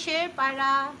ng i-share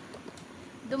para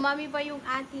dumami pa yung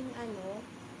ating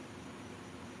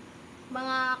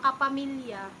mga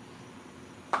kapamilya.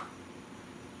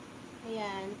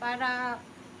 Ayan. Para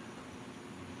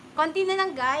konti na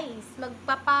lang, guys.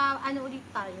 Ulit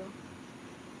tayo.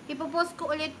 Ipopost ko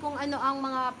ulit kung ano ang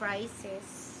mga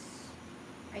prices.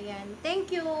 Ayan. Thank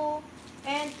you.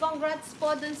 And congrats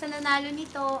po dun sa nanalo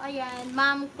nito. Ayan,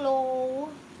 Ma'am Chloe.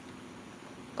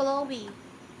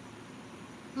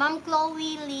 Ma'am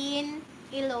Chloe Lynn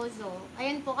Ilozo.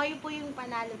 Ayan po, kayo po yung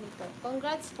panalo nito.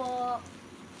 Congrats po.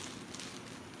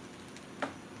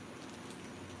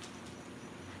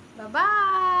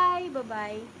 Bye-bye.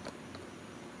 Bye-bye.